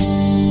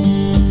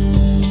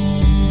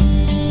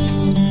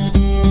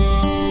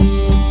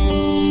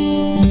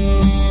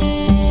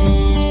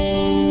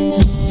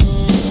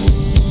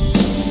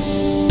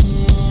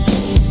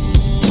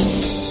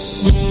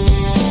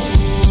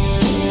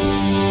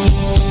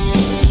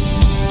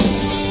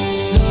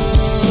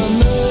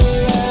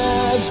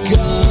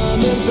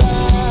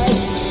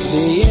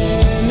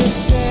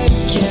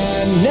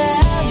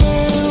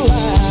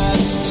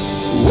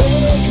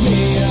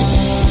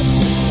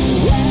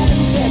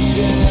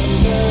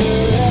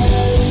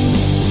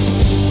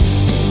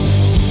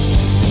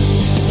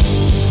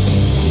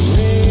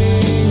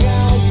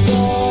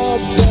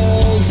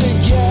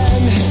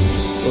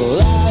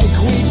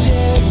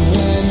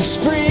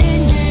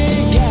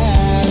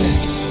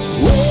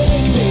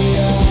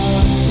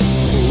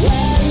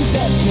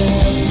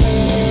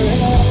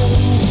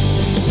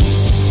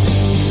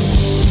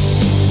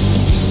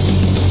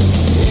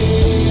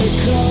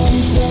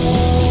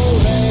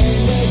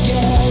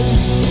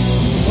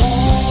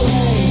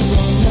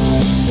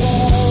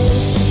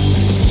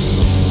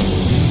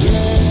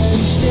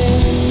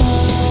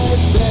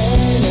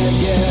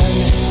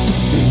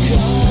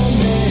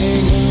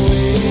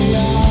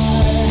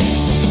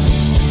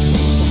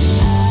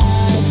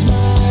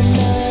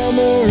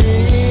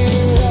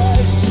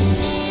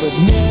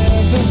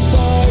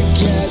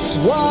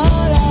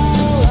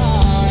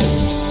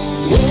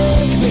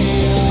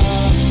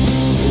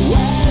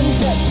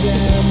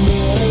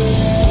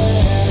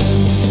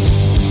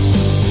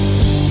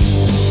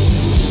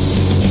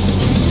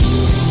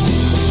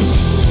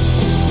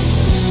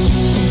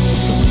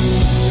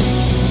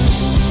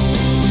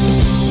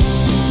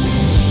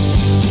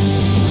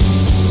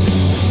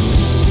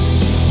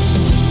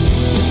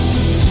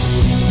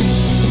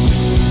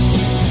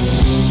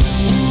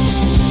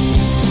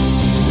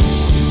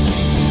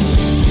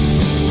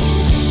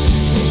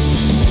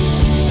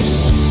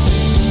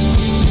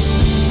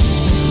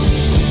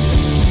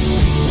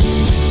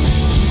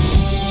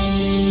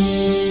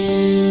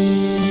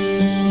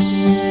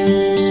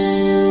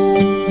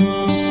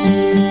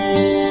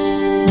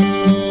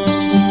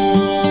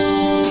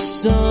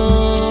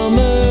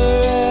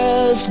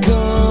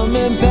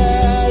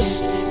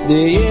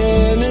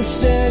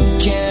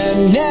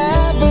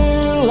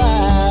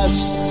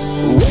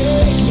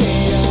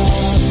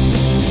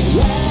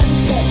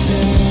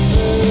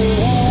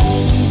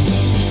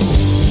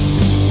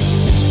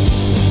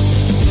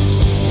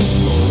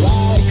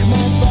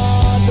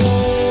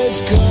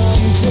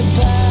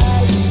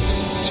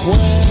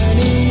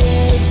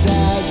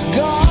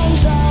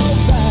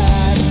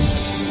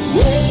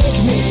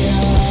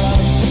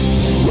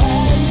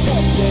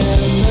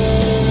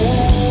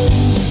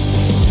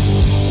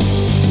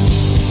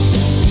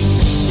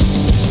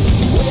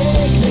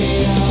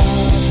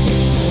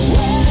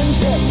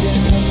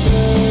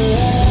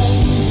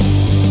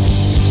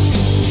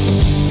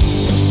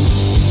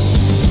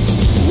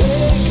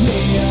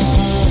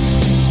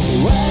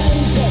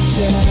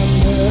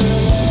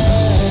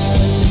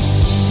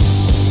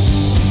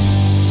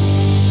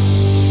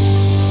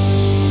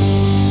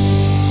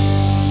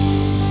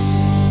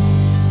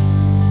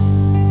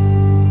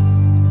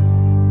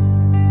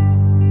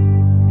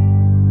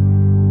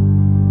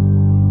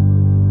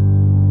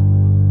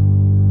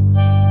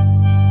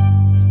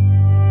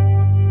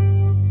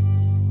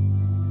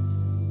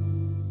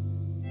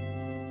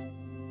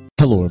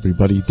 Hello,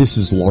 everybody. This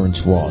is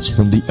Lawrence Ross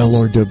from the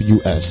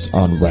LRWS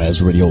on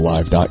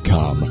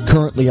RazRadioLive.com.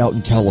 Currently out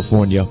in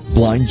California,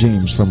 Blind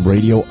James from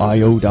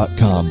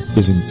RadioIO.com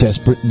is in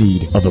desperate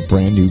need of a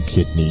brand new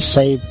kidney.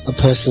 Save a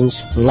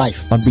person's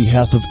life. On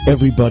behalf of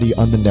everybody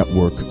on the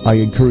network, I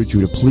encourage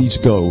you to please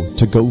go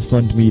to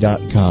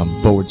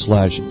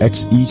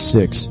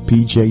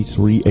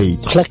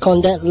GoFundMe.com/XE6PJ38. Click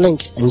on that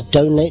link and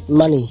donate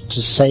money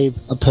to save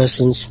a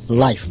person's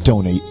life.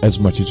 Donate as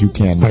much as you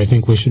can. I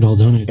think we should all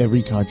donate.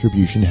 Every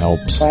contribution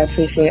helps. I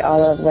appreciate all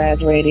of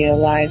Raz Radio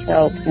Live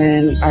help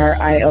and our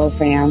IO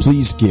fam.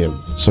 Please give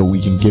so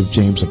we can give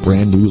James a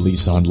brand new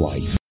lease on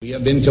life. We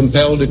have been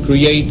compelled to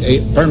create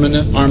a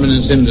permanent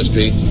armaments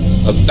industry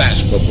of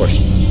vast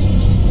proportions.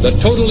 The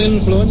total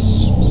influence,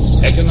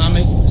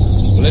 economic,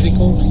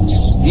 political,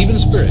 even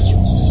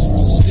spiritual,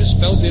 is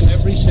felt in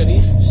every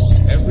city,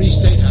 every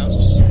state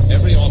house,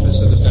 every office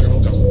of the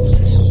federal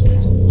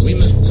government. We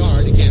must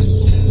guard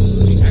against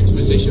the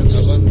acquisition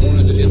of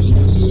unwarranted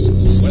influence,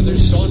 whether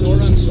sought or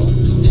unsought,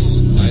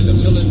 by the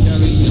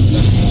military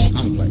industrial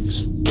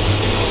complex.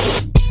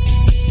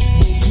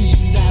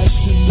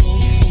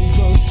 Multinational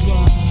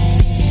overdrive,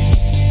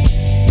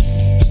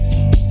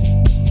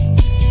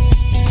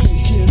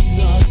 taking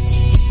us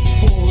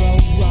for a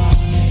ride.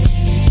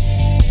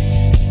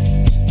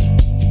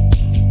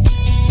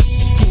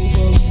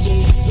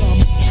 Globalism,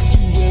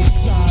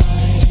 suicide,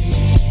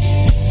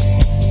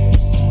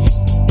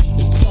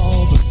 it's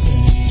all the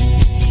same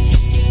to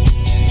me.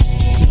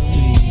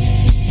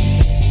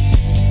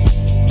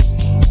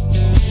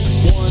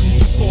 One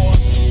for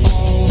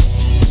all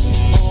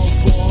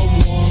for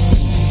one.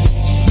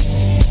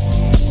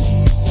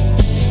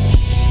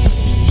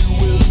 You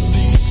will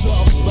lead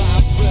up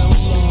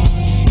Babylon.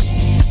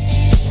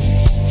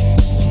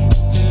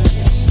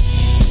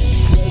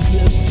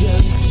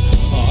 Presidents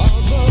are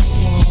the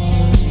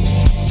ones.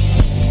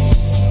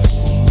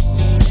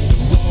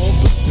 All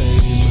the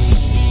same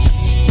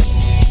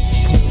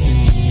to me.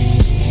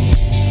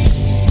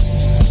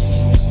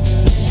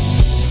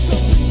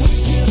 Something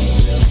wicked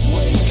this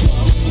way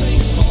comes,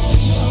 things fall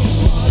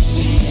apart.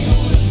 The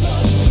evil is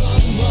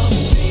undone, but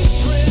peace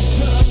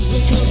returns. The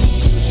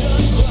Constitution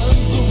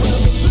runs, the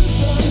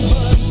revolution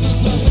runs.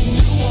 There's nothing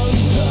new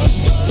undone.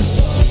 Burst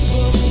up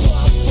the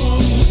block,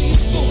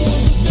 police, the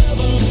ones that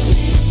never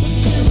cease. The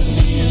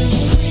tyranny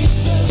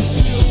increases,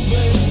 still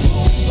they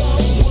rule the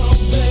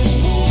world. They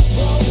move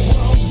the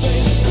world, they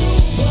screw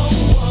the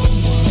world.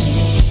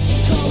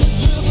 Call it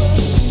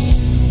liberty.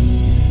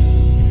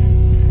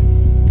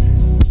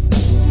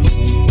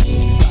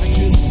 Back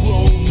in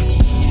robes,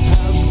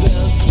 have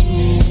their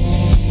tools.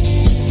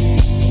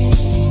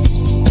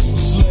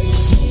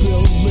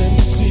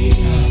 Flexibility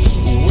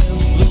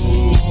with the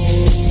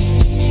rules.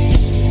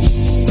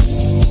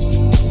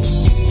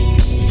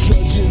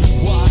 Judges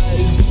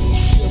wise,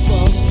 ship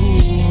of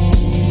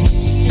fools.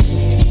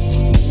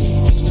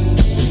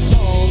 It's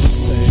all the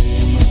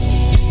same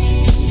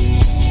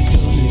to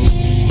me.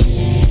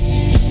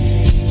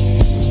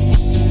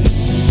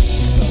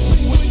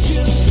 Something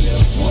wicked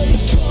this way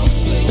comes,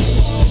 things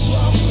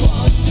fall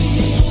apart. The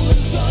evil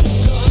is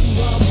undone,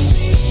 but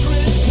peace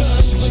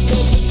returns. The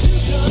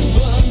Constitution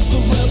runs, the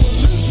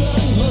revolution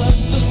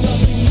runs. There's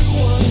nothing new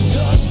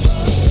undone.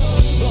 Burst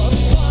up the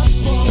block,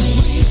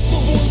 police, the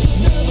ones that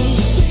never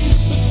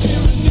cease. The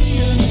tyranny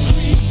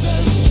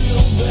increases,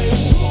 still they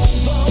rule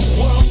the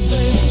world.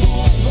 They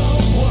rule the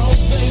world,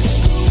 they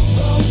screw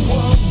the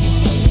world,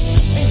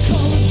 and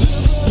call it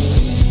liberty.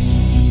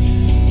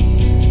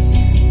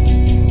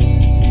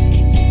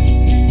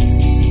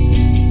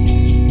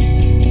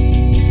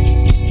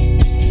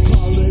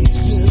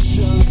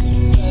 Politicians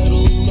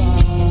peddle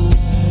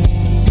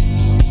lies.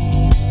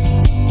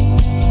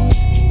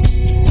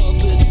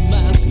 Puppet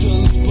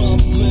masters,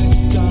 public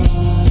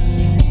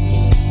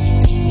guys.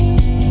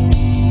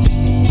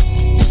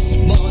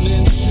 Money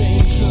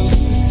changers,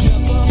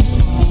 get the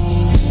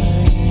prize.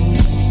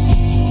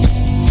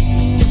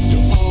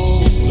 You're all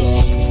the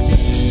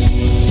same.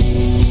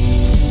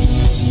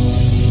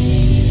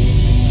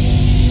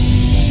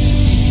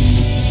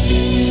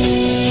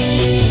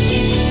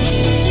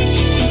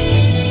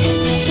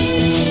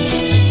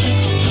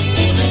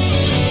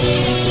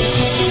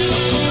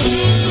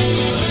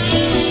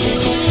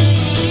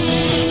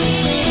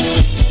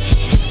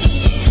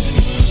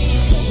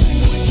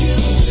 Something wicked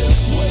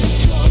this way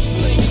comes,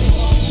 things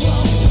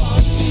fall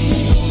apart. The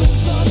evil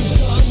is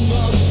undone,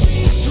 but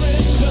peace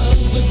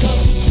returns. The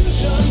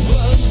Constitution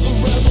runs, the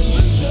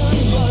revolution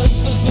runs.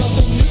 There's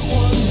nothing new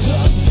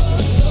undone.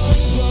 Burst up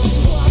the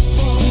block,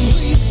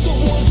 police, the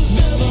ones that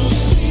never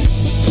cease.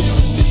 The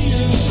tyranny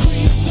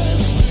increases,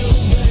 still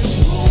they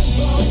rule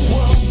the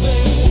world.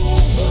 They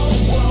rule the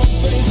world,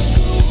 they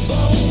screw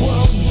the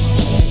world,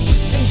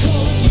 and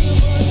call it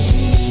liberty.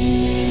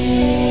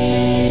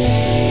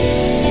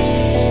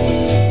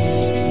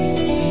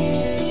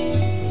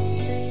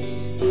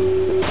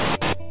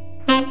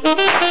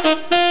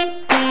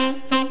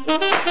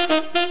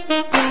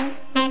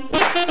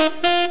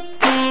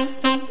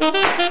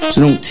 So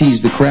don't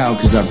tease the crowd,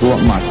 cause I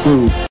brought my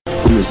crew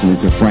from the listening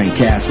to Frank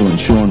Castle and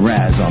Sean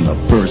Raz on the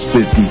First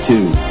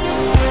 52.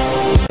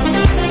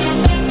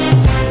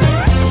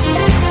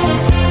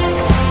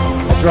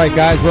 That's right,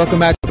 guys. Welcome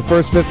back to the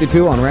First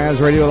 52 on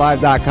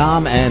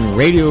RazRadioLive.com and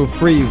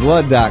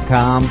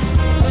RadioFreeBlood.com.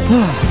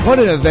 What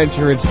an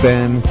adventure it's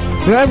been.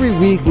 So every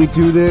week we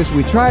do this.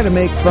 We try to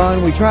make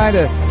fun. We try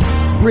to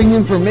bring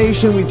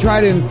information. We try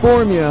to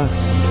inform you.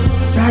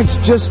 That's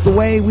just the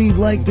way we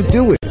like to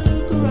do it.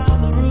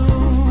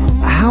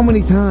 How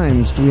many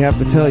times do we have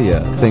to tell you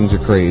things are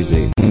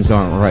crazy, things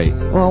aren't right?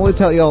 Well, we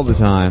tell you all the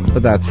time,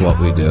 but that's what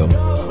we do.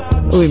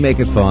 We make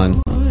it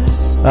fun.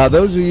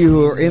 Those of you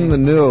who are in the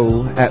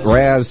know at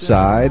Raz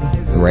side,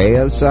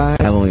 I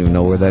don't even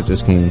know where that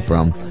just came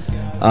from.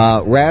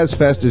 Raz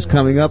Fest is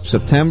coming up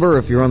September.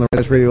 If you're on the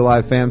Raz Radio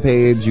Live fan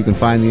page, you can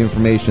find the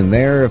information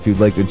there. If you'd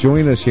like to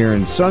join us here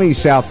in sunny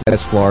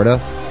Southwest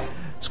Florida,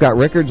 Scott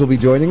Rickards will be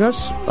joining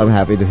us. I'm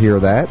happy to hear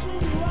that.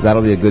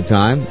 That'll be a good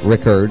time.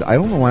 Rickard. I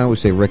don't know why I always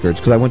say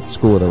Rickards, because I went to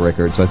school at a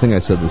Rickards. I think I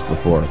said this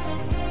before.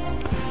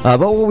 But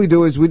what we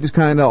do is we just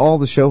kind of, all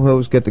the show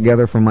hosts get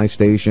together from my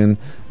station.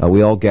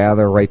 We all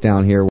gather right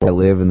down here where I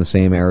live in the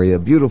same area.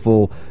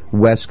 Beautiful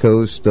West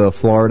Coast,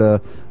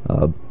 Florida,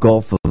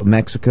 Gulf of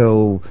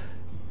Mexico.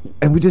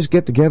 And we just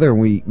get together and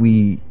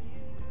we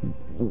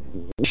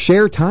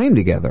share time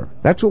together.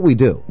 That's what we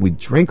do. We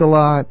drink a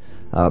lot.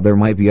 There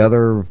might be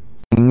other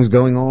things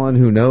going on,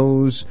 who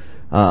knows?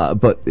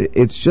 But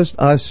it's just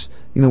us.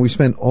 You know, we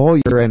spend all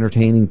year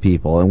entertaining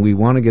people, and we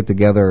want to get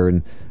together,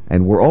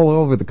 and we're all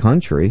over the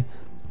country.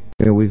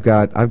 You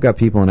know, I've got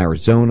people in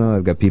Arizona,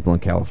 I've got people in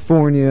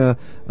California,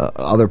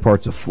 other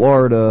parts of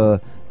Florida.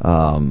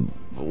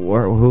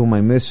 Who am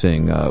I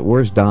missing?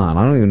 Where's Don?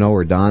 I don't even know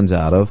where Don's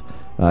out of.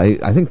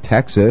 I think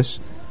Texas.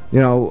 You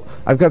know,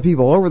 I've got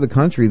people all over the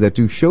country that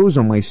do shows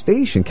on my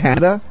station.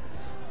 Canada,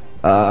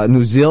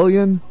 New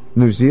Zealand.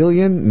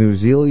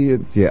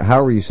 Yeah,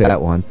 however you say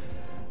that one.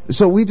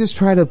 So we just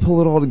try to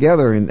pull it all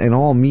together and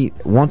all meet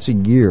once a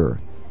year,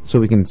 so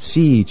we can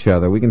see each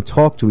other, we can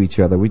talk to each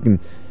other, we can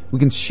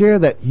share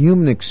that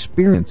human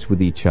experience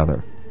with each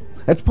other.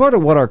 That's part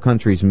of what our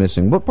country's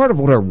missing. What part of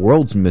what our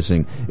world's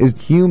missing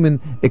is human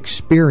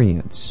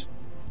experience.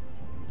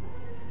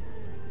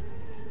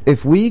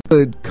 If we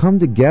could come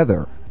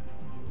together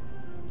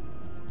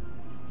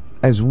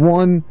as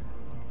one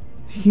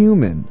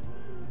human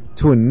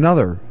to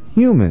another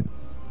human,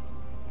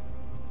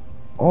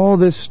 all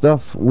this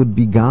stuff would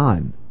be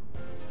gone.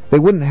 They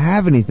wouldn't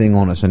have anything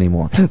on us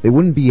anymore. They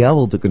wouldn't be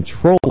able to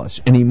control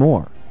us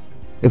anymore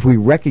if we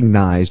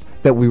recognized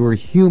that we were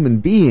human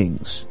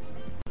beings.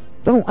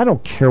 I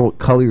don't care what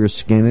color your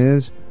skin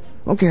is.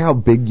 I don't care how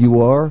big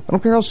you are. I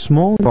don't care how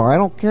small you are. I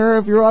don't care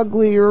if you're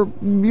ugly or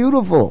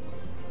beautiful.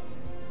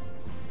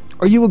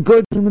 Are you a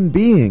good human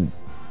being?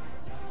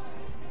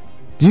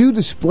 Do you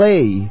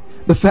display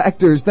the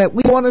factors that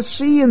we want to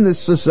see in this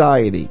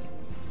society?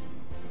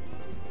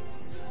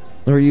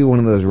 Or are you one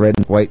of those red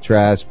and white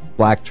trash,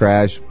 black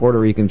trash, Puerto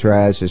Rican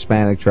trash,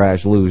 Hispanic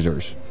trash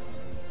losers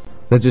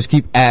that just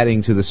keep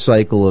adding to the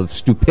cycle of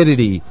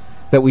stupidity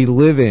that we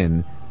live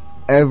in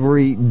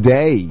every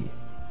day?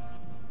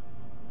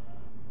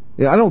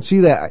 Yeah, I don't see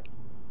that.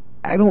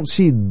 I don't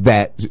see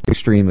that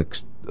extreme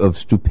of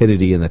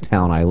stupidity in the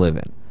town I live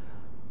in.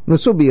 And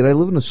so be it. I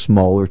live in a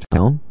smaller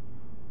town.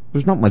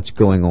 There's not much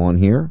going on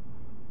here,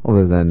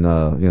 other than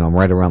I'm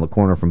right around the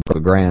corner from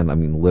Boca Grande. I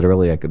mean,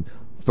 literally, I could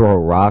throw a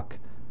rock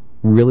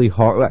really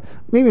hard.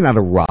 Maybe not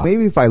a rock.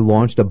 Maybe if I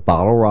launched a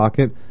bottle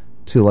rocket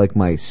to like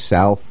my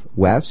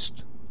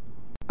southwest,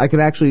 I could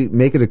actually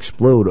make it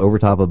explode over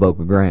top of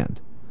Boca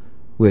Grande.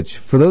 Which,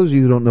 for those of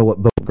you who don't know what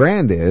Boca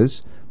Grande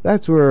is,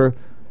 that's where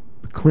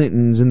the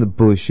Clintons and the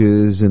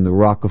Bushes and the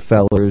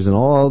Rockefellers and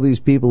all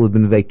these people have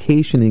been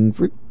vacationing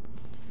for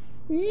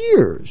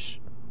years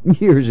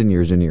and years and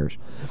years.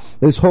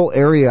 This whole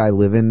area I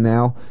live in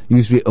now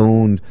used to be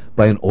owned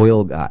by an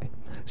oil guy.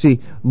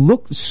 See,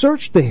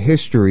 search the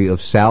history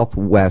of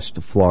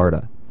Southwest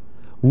Florida.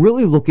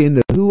 Really look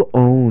into who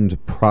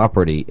owned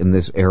property in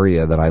this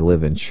area that I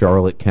live in: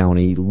 Charlotte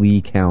County, Lee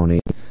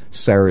County,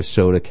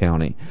 Sarasota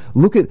County.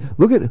 Look at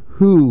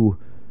who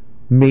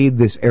made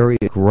this area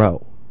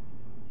grow,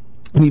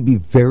 and you'd be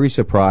very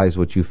surprised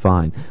what you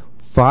find.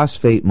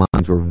 Phosphate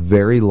mines were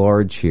very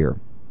large here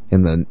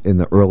in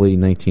the early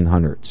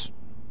 1900s.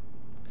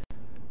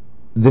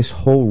 This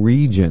whole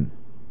region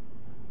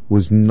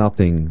was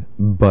nothing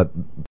but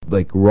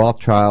like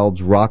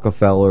Rothschilds,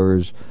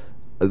 Rockefellers,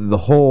 the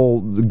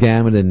whole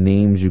gamut of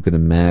names you could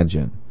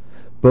imagine.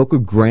 Boca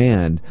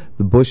Grande,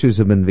 the Bushes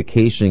have been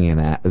vacationing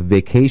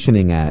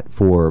at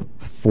for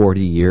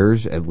 40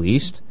 years at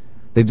least.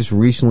 They just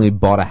recently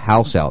bought a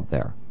house out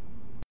there.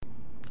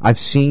 I've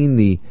seen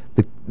the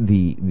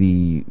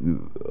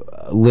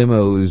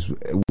limos,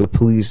 the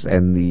police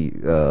and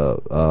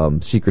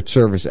the Secret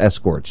Service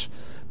escorts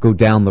go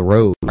down the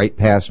road right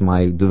past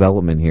my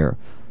development here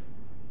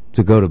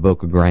to go to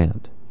Boca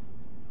Grande.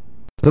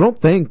 So don't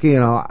think,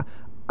 I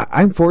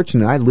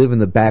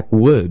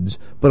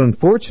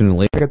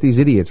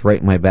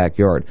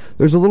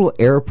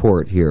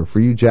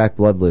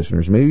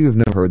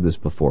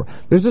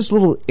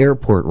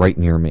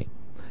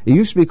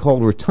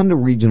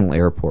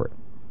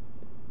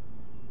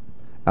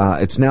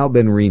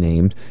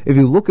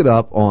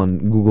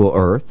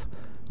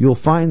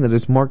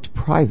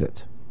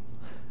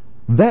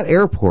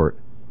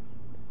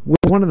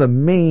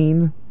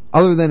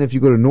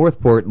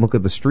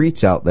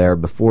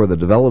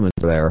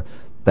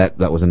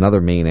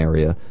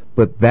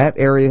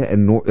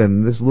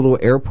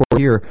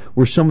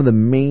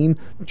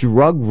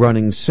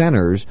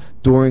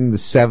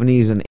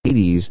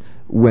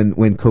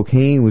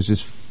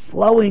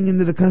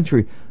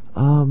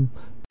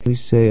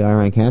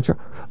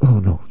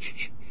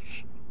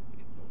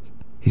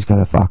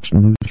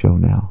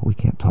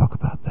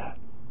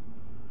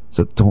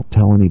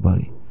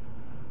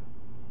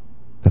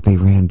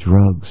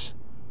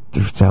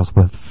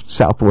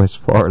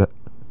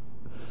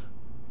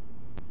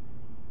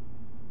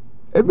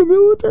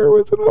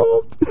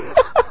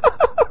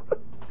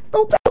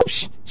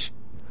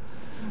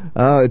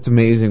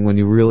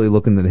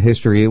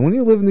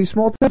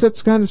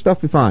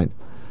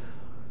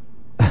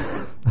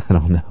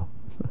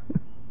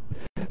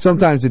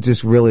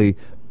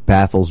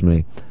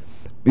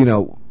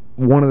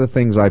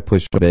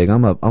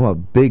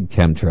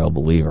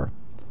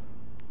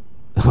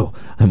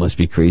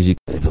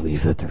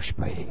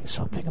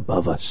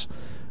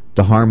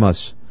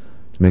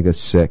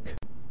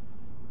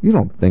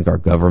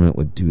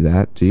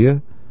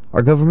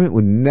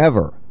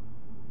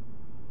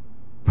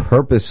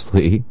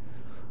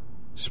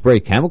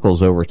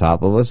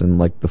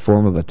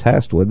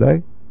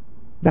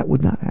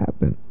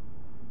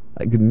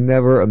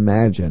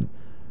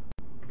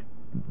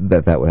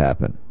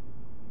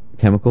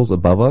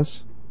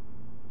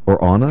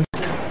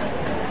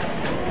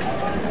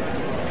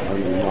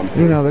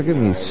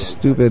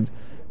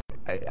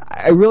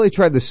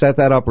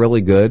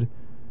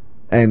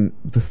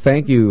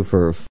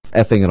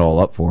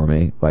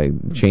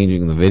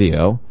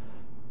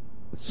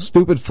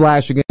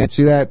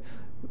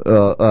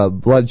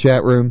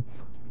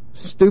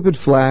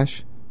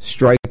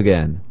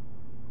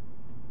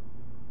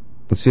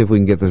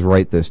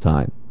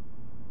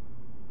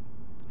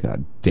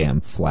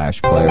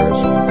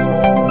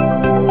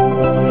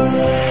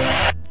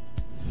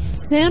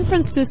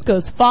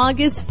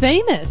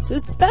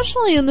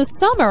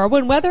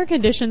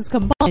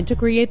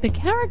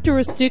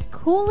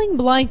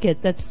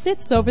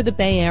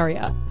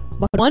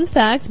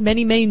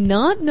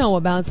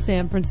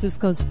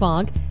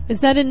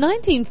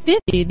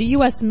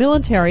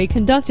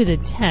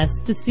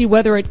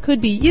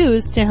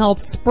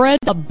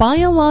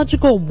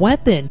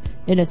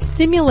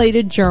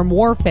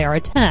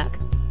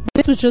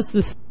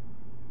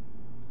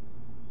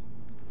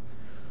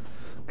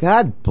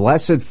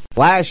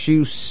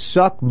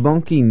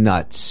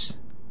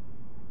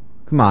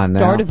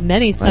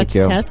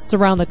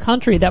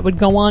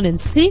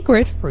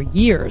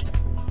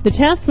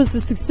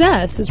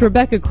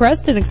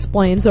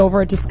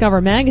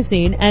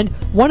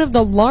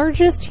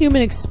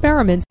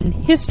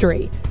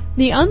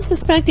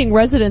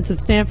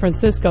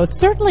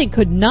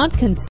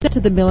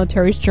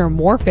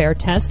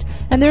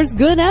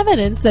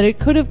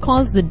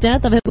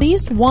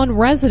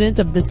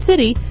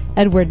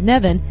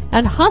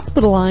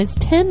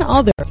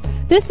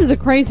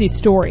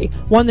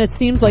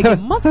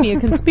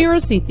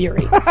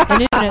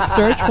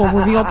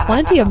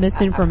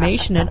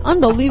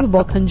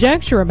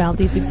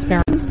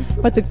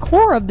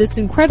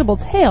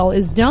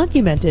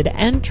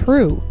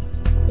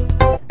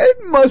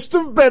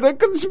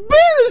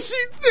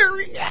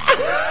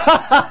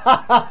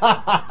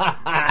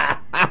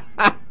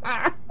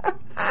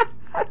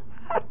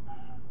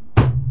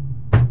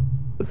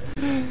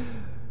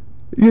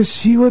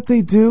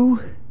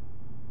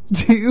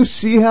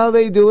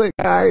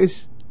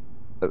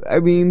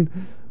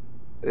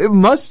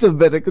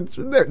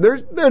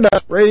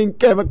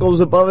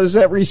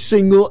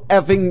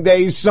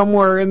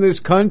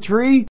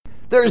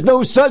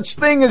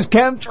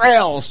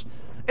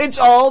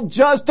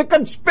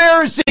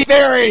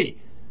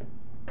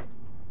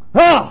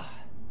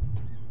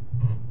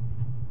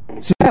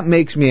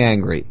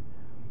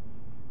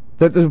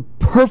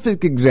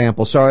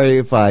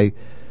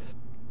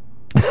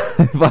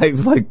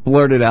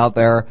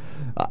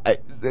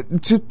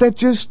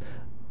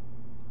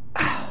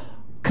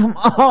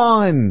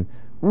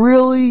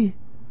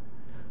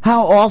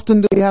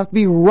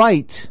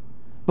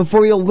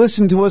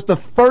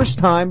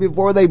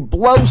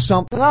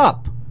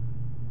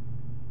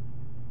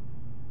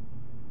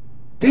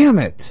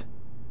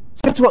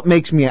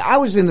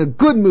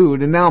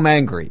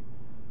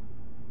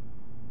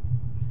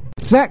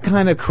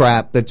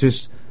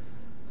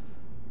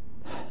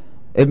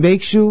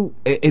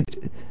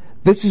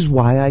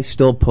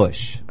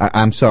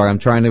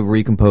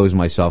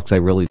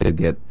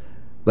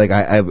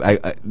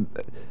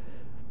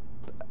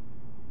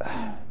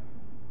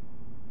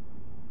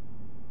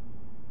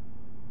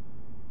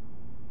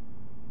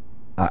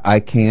I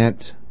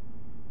can't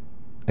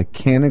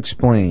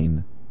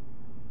explain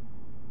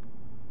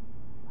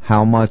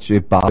how much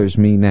it bothers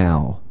me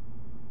now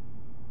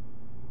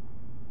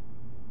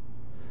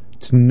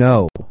to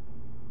know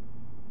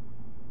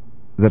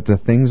that the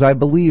things I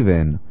believe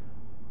in,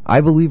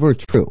 I believe are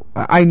true.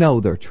 I know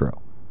they're true.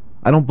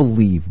 I don't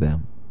believe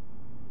them.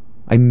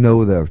 I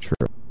know they're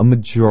true. A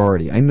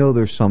majority. I know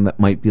there's some that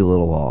might be a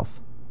little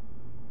off.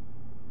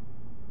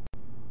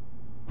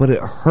 But it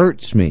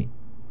hurts me.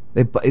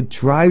 It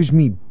drives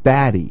me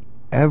batty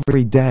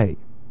every day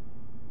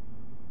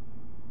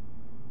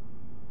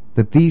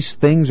that these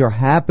things are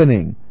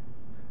happening,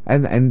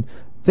 and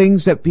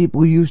things that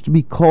people used to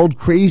be called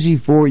crazy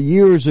for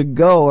years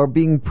ago are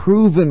being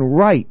proven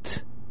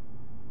right.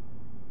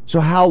 So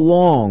how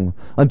long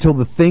until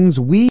the things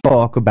we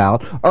talk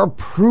about are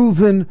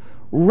proven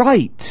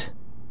right?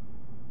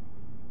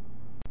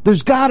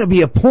 There's got to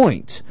be a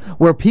point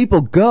where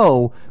people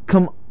go,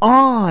 come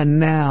on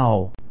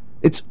now.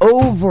 It's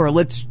over.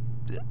 Let's...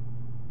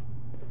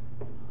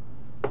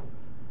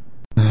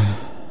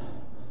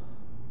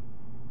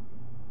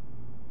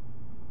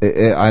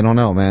 I don't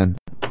know, man.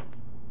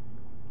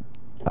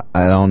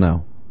 I don't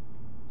know.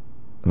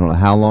 I don't know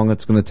how long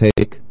it's going to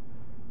take.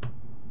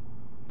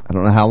 I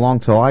don't know how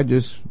long till I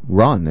just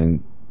run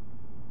and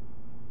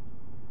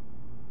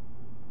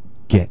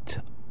get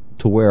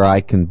to where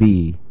I can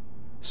be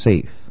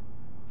safe.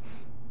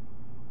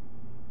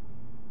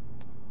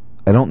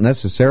 I don't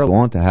necessarily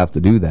want to have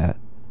to do that.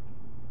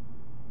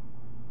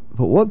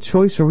 But what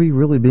choice are we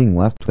really being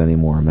left with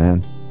anymore,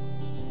 man? I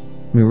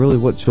mean, really,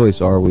 what choice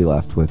are we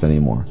left with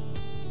anymore?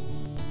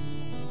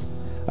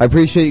 I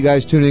appreciate you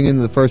guys tuning in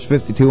to the First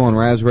 52 on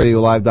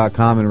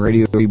RazRadioLive.com and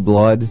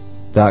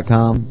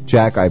RadioFreeBlood.com.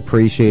 Jack, I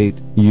appreciate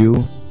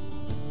you.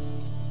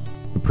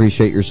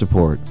 Appreciate your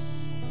support.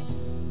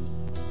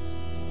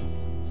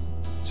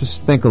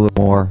 Just think a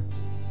little more.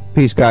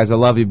 Peace, guys. I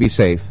love you. Be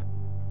safe.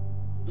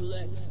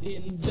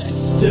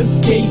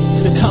 Investigate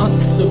the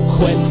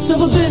consequence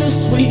of a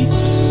bittersweet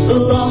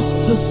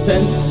loss of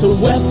sense, a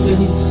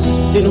weapon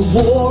in a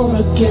war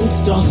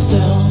against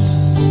ourselves.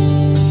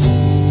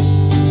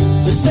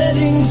 The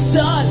setting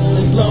sun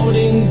is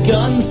loading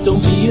guns.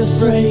 Don't be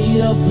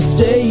afraid of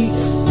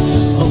mistakes,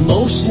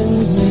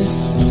 emotions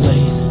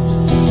misplaced,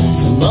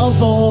 to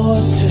love or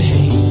to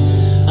hate.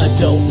 I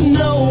don't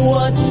know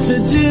what to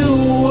do.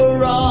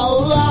 We're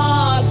all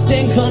lost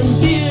and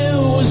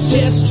confused,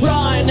 just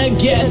trying to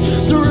get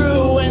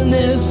through in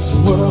this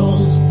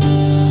world.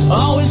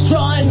 Always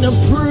trying to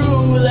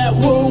prove that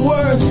we're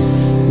worth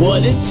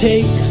what it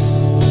takes,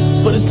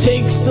 but it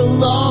takes a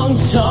long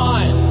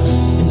time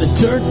in the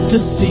dirt to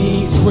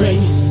see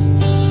grace.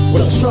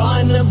 When I'm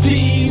trying to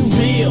be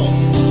real,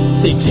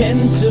 they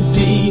tend to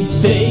be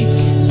fake.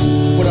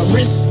 When I'm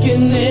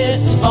risking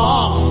it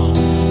all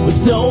with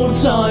no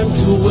time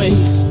to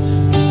waste.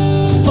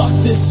 Fuck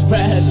this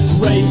rat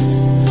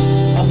race,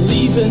 I'm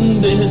leaving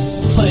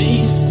this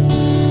place.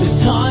 It's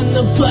time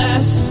to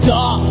blast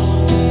off,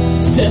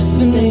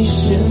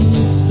 destination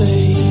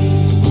space.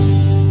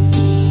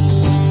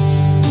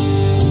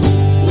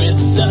 With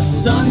the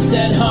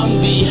sunset hung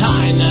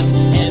behind us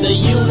and the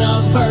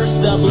universe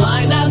to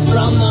blind us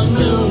from the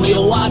moon,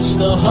 we'll watch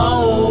the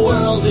whole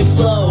world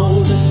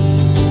explode.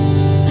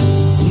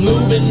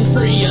 Moving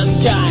free,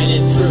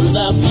 unguided through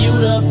the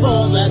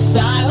beautiful, the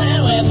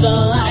silent, with the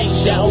light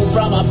show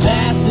from a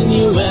passing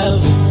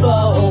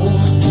UFO.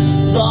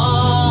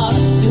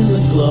 Lost in the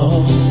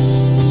glow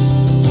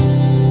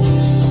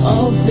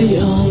of the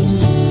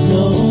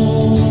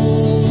unknown.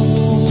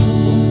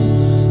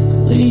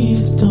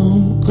 Please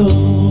don't go.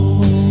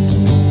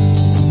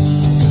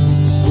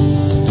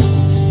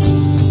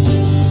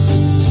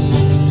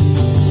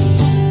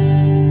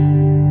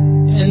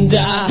 And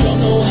I don't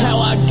know how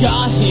I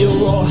got here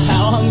or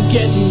how I'm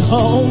getting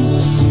home,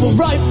 but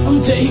right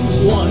from day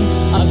one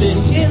I've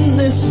been in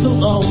this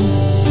alone,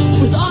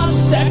 with odds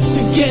stacked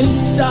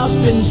against. I've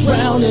been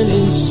drowning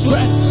in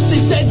stress.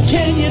 They said,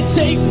 can you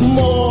take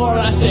more?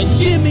 I said,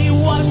 give me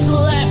what's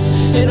left.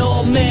 An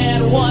old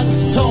man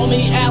once told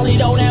me, Allie,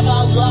 don't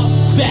ever look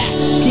back.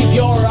 Keep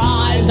your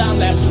eyes on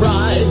that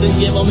prize and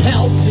give them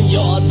hell to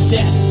your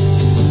death.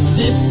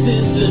 This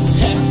is a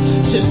test,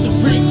 just a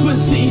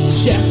frequency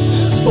check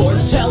for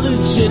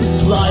intelligent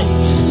life.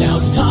 Now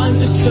it's time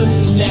to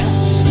connect.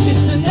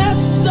 It's an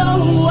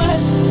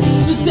SOS,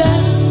 the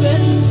data's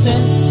been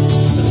sent.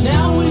 So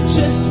now we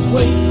just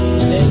wait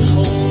and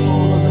hope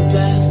for the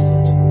best.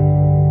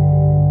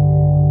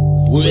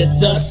 With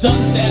the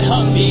sunset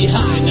hung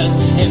behind us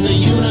and the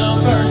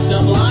universe to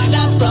blind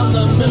us from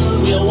the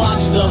moon, we'll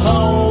watch the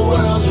whole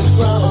world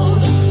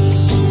explode.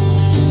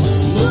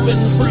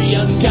 Moving free,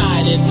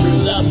 unguided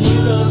through the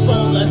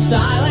beautiful, the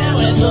silent,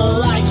 with the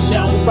light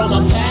show from a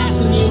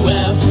passing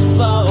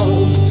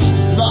UFO.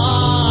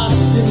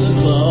 Lost in the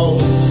glow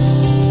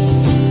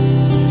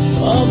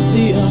of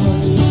the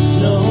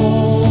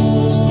unknown.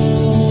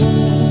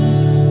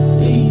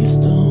 Please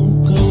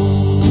don't go.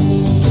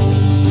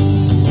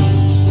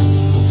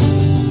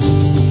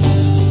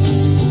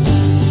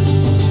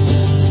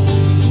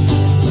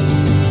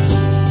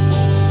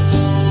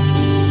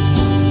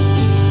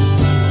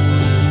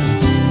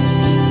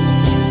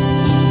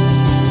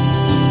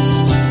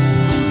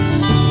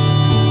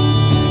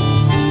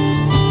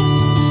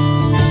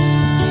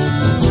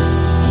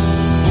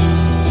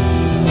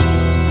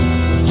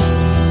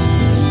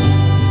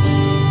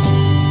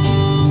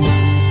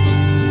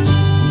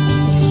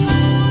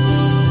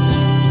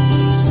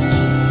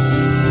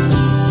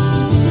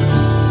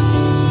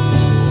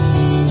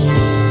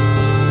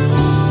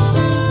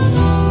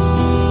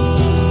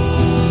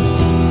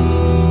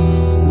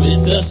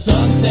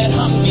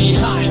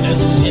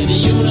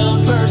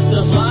 universe,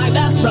 the blind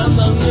us from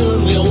the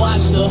moon. We'll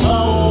watch the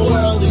whole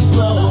world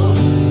explode.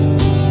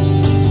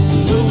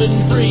 Moving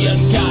free,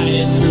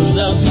 unguided through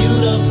the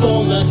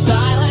beautiful, the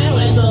silent,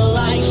 with the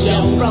light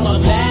show from a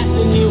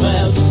passing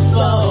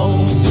UFO.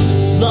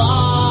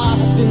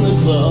 Lost in the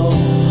glow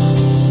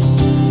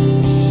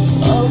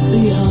of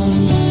the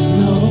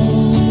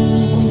unknown.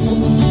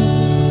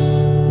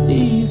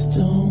 Please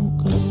don't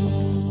go.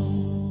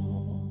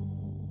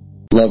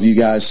 Love you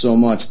guys so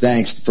much.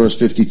 Thanks. The First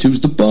 52's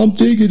the Bump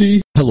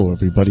Diggity. Hello,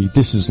 everybody.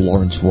 This is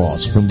Lawrence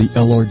Ross from the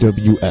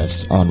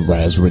LRWS on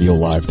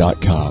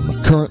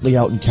RazRadioLive.com. Currently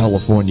out in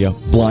California,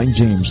 Blind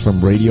James from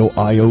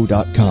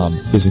RadioIO.com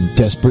is in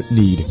desperate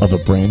need of a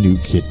brand new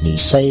kidney.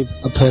 Save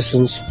a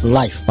person's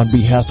life. On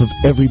behalf of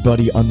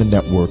everybody on the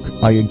network,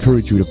 I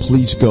encourage you to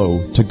please go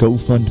to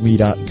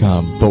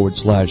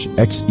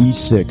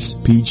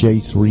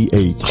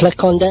GoFundMe.com/XE6PJ38.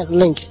 Click on that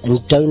link and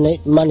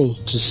donate money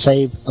to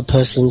save a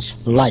person's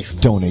life.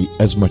 Donate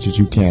as much as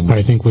you can.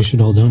 I think we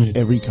should all donate.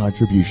 Every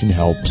contribution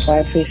helps. I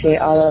appreciate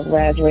all of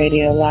Raz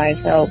Radio Live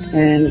help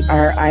and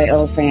our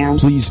IO fam.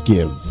 Please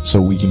give so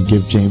we can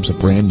give James a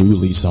brand new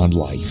lease on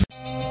life.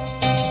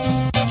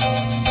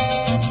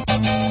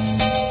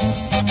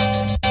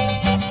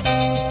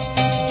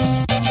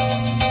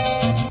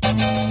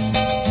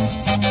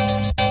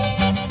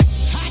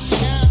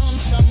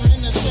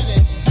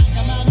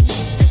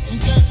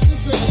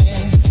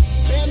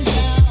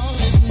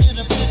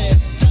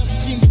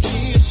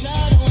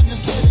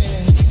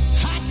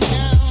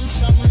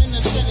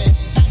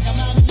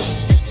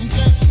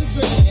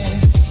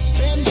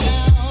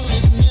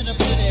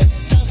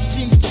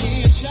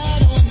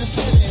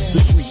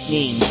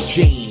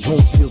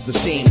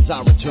 I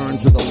return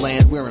to the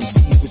land where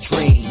MCs were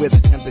trained, where the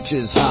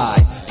temperature's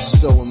high.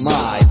 So am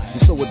I,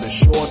 and so are the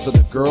shorts of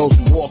the girls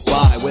who walk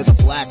by, where the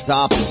black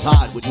top is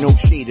hot with no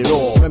shade at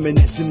all.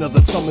 Reminiscent of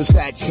the summers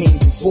that came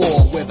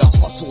before, where the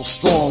hustle's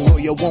strong or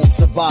you won't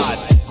survive.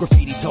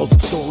 Graffiti tells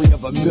the story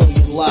of a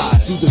million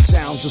lives. Through the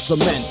sounds of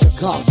cement, the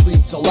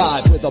concrete's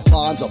alive, where the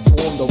bonds are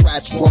formed, the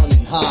rats run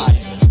and hide.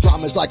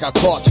 Drama's like a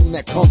cartoon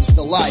that comes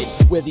to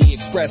life, where the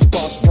express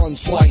bus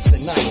runs twice a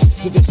night.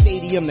 To the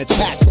stadium that's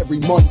packed every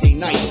Monday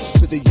night.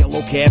 To the yellow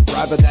cab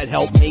driver that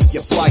helped make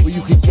your flight, where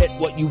you can get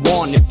what you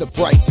want if the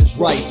price is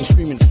right. And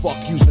screaming fuck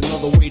you's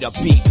another way to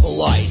be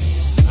polite.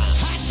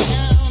 Hot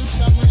town,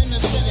 summer in the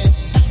city.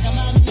 Come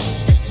on,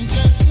 getting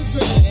dirty,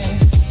 gritty.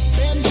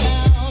 Been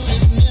down,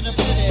 isn't it a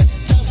pity?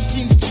 Doesn't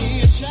seem to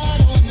be a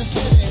shadow in the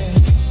city.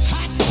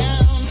 Hot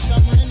town,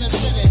 summer in the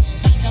city.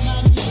 Come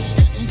on,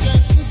 getting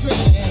dirty,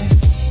 gritty.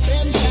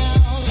 Been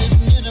down,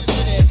 isn't it a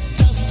pity?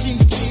 Doesn't seem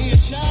to be a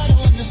shadow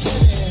in the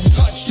city.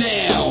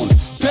 Touchdown,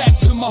 back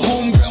to my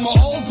home ground.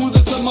 We're all through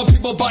the summer,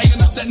 people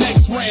buying up the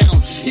next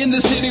round. In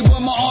the city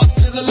where my art's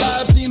still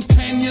alive, seems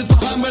 10 years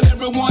behind, but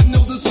everyone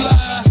knows it's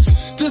fly.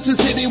 This is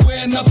a city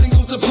where nothing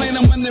goes to plan,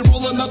 and when they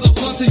roll another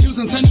blunt, they're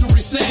using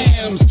Century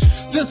Sams.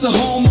 This the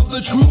home of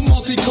the true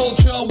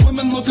multicultural.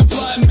 Women looking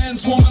fly, men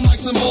swarming like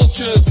some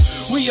vultures.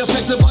 We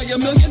affected by a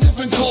million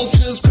different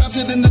cultures,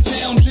 crafted in the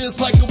sound just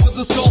like it was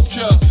a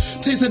sculpture.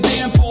 Taste of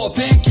Danforth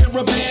and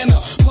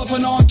Caravana,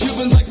 puffing on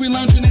Cubans like we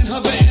lounging in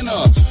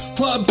Havana.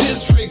 Club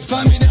District,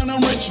 find me down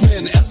on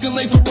Richmond.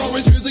 Escalade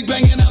Ferraris, music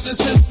banging out the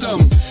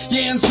system.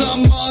 Yeah, in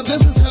summer,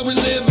 this is how we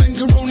live in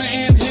Corona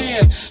in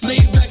hand,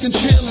 laid back and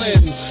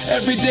chillin'.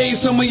 Every day,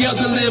 somewhere out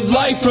to live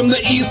life. From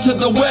the east to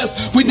the west,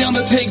 we down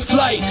to take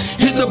flight.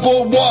 Hit the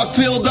boardwalk,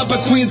 filled up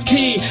at Queens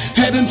Quay.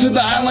 Heading to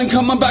the island,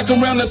 coming back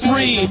around at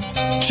 3.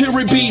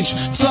 Cherry Beach,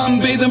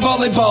 sunbathing,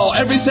 volleyball.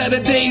 Every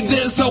Saturday,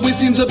 this always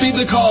seems to be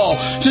the call.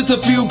 Just a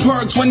few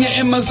perks when you're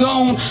in my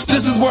zone.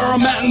 This is where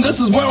I'm at and this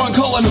is where I'm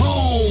calling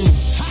home.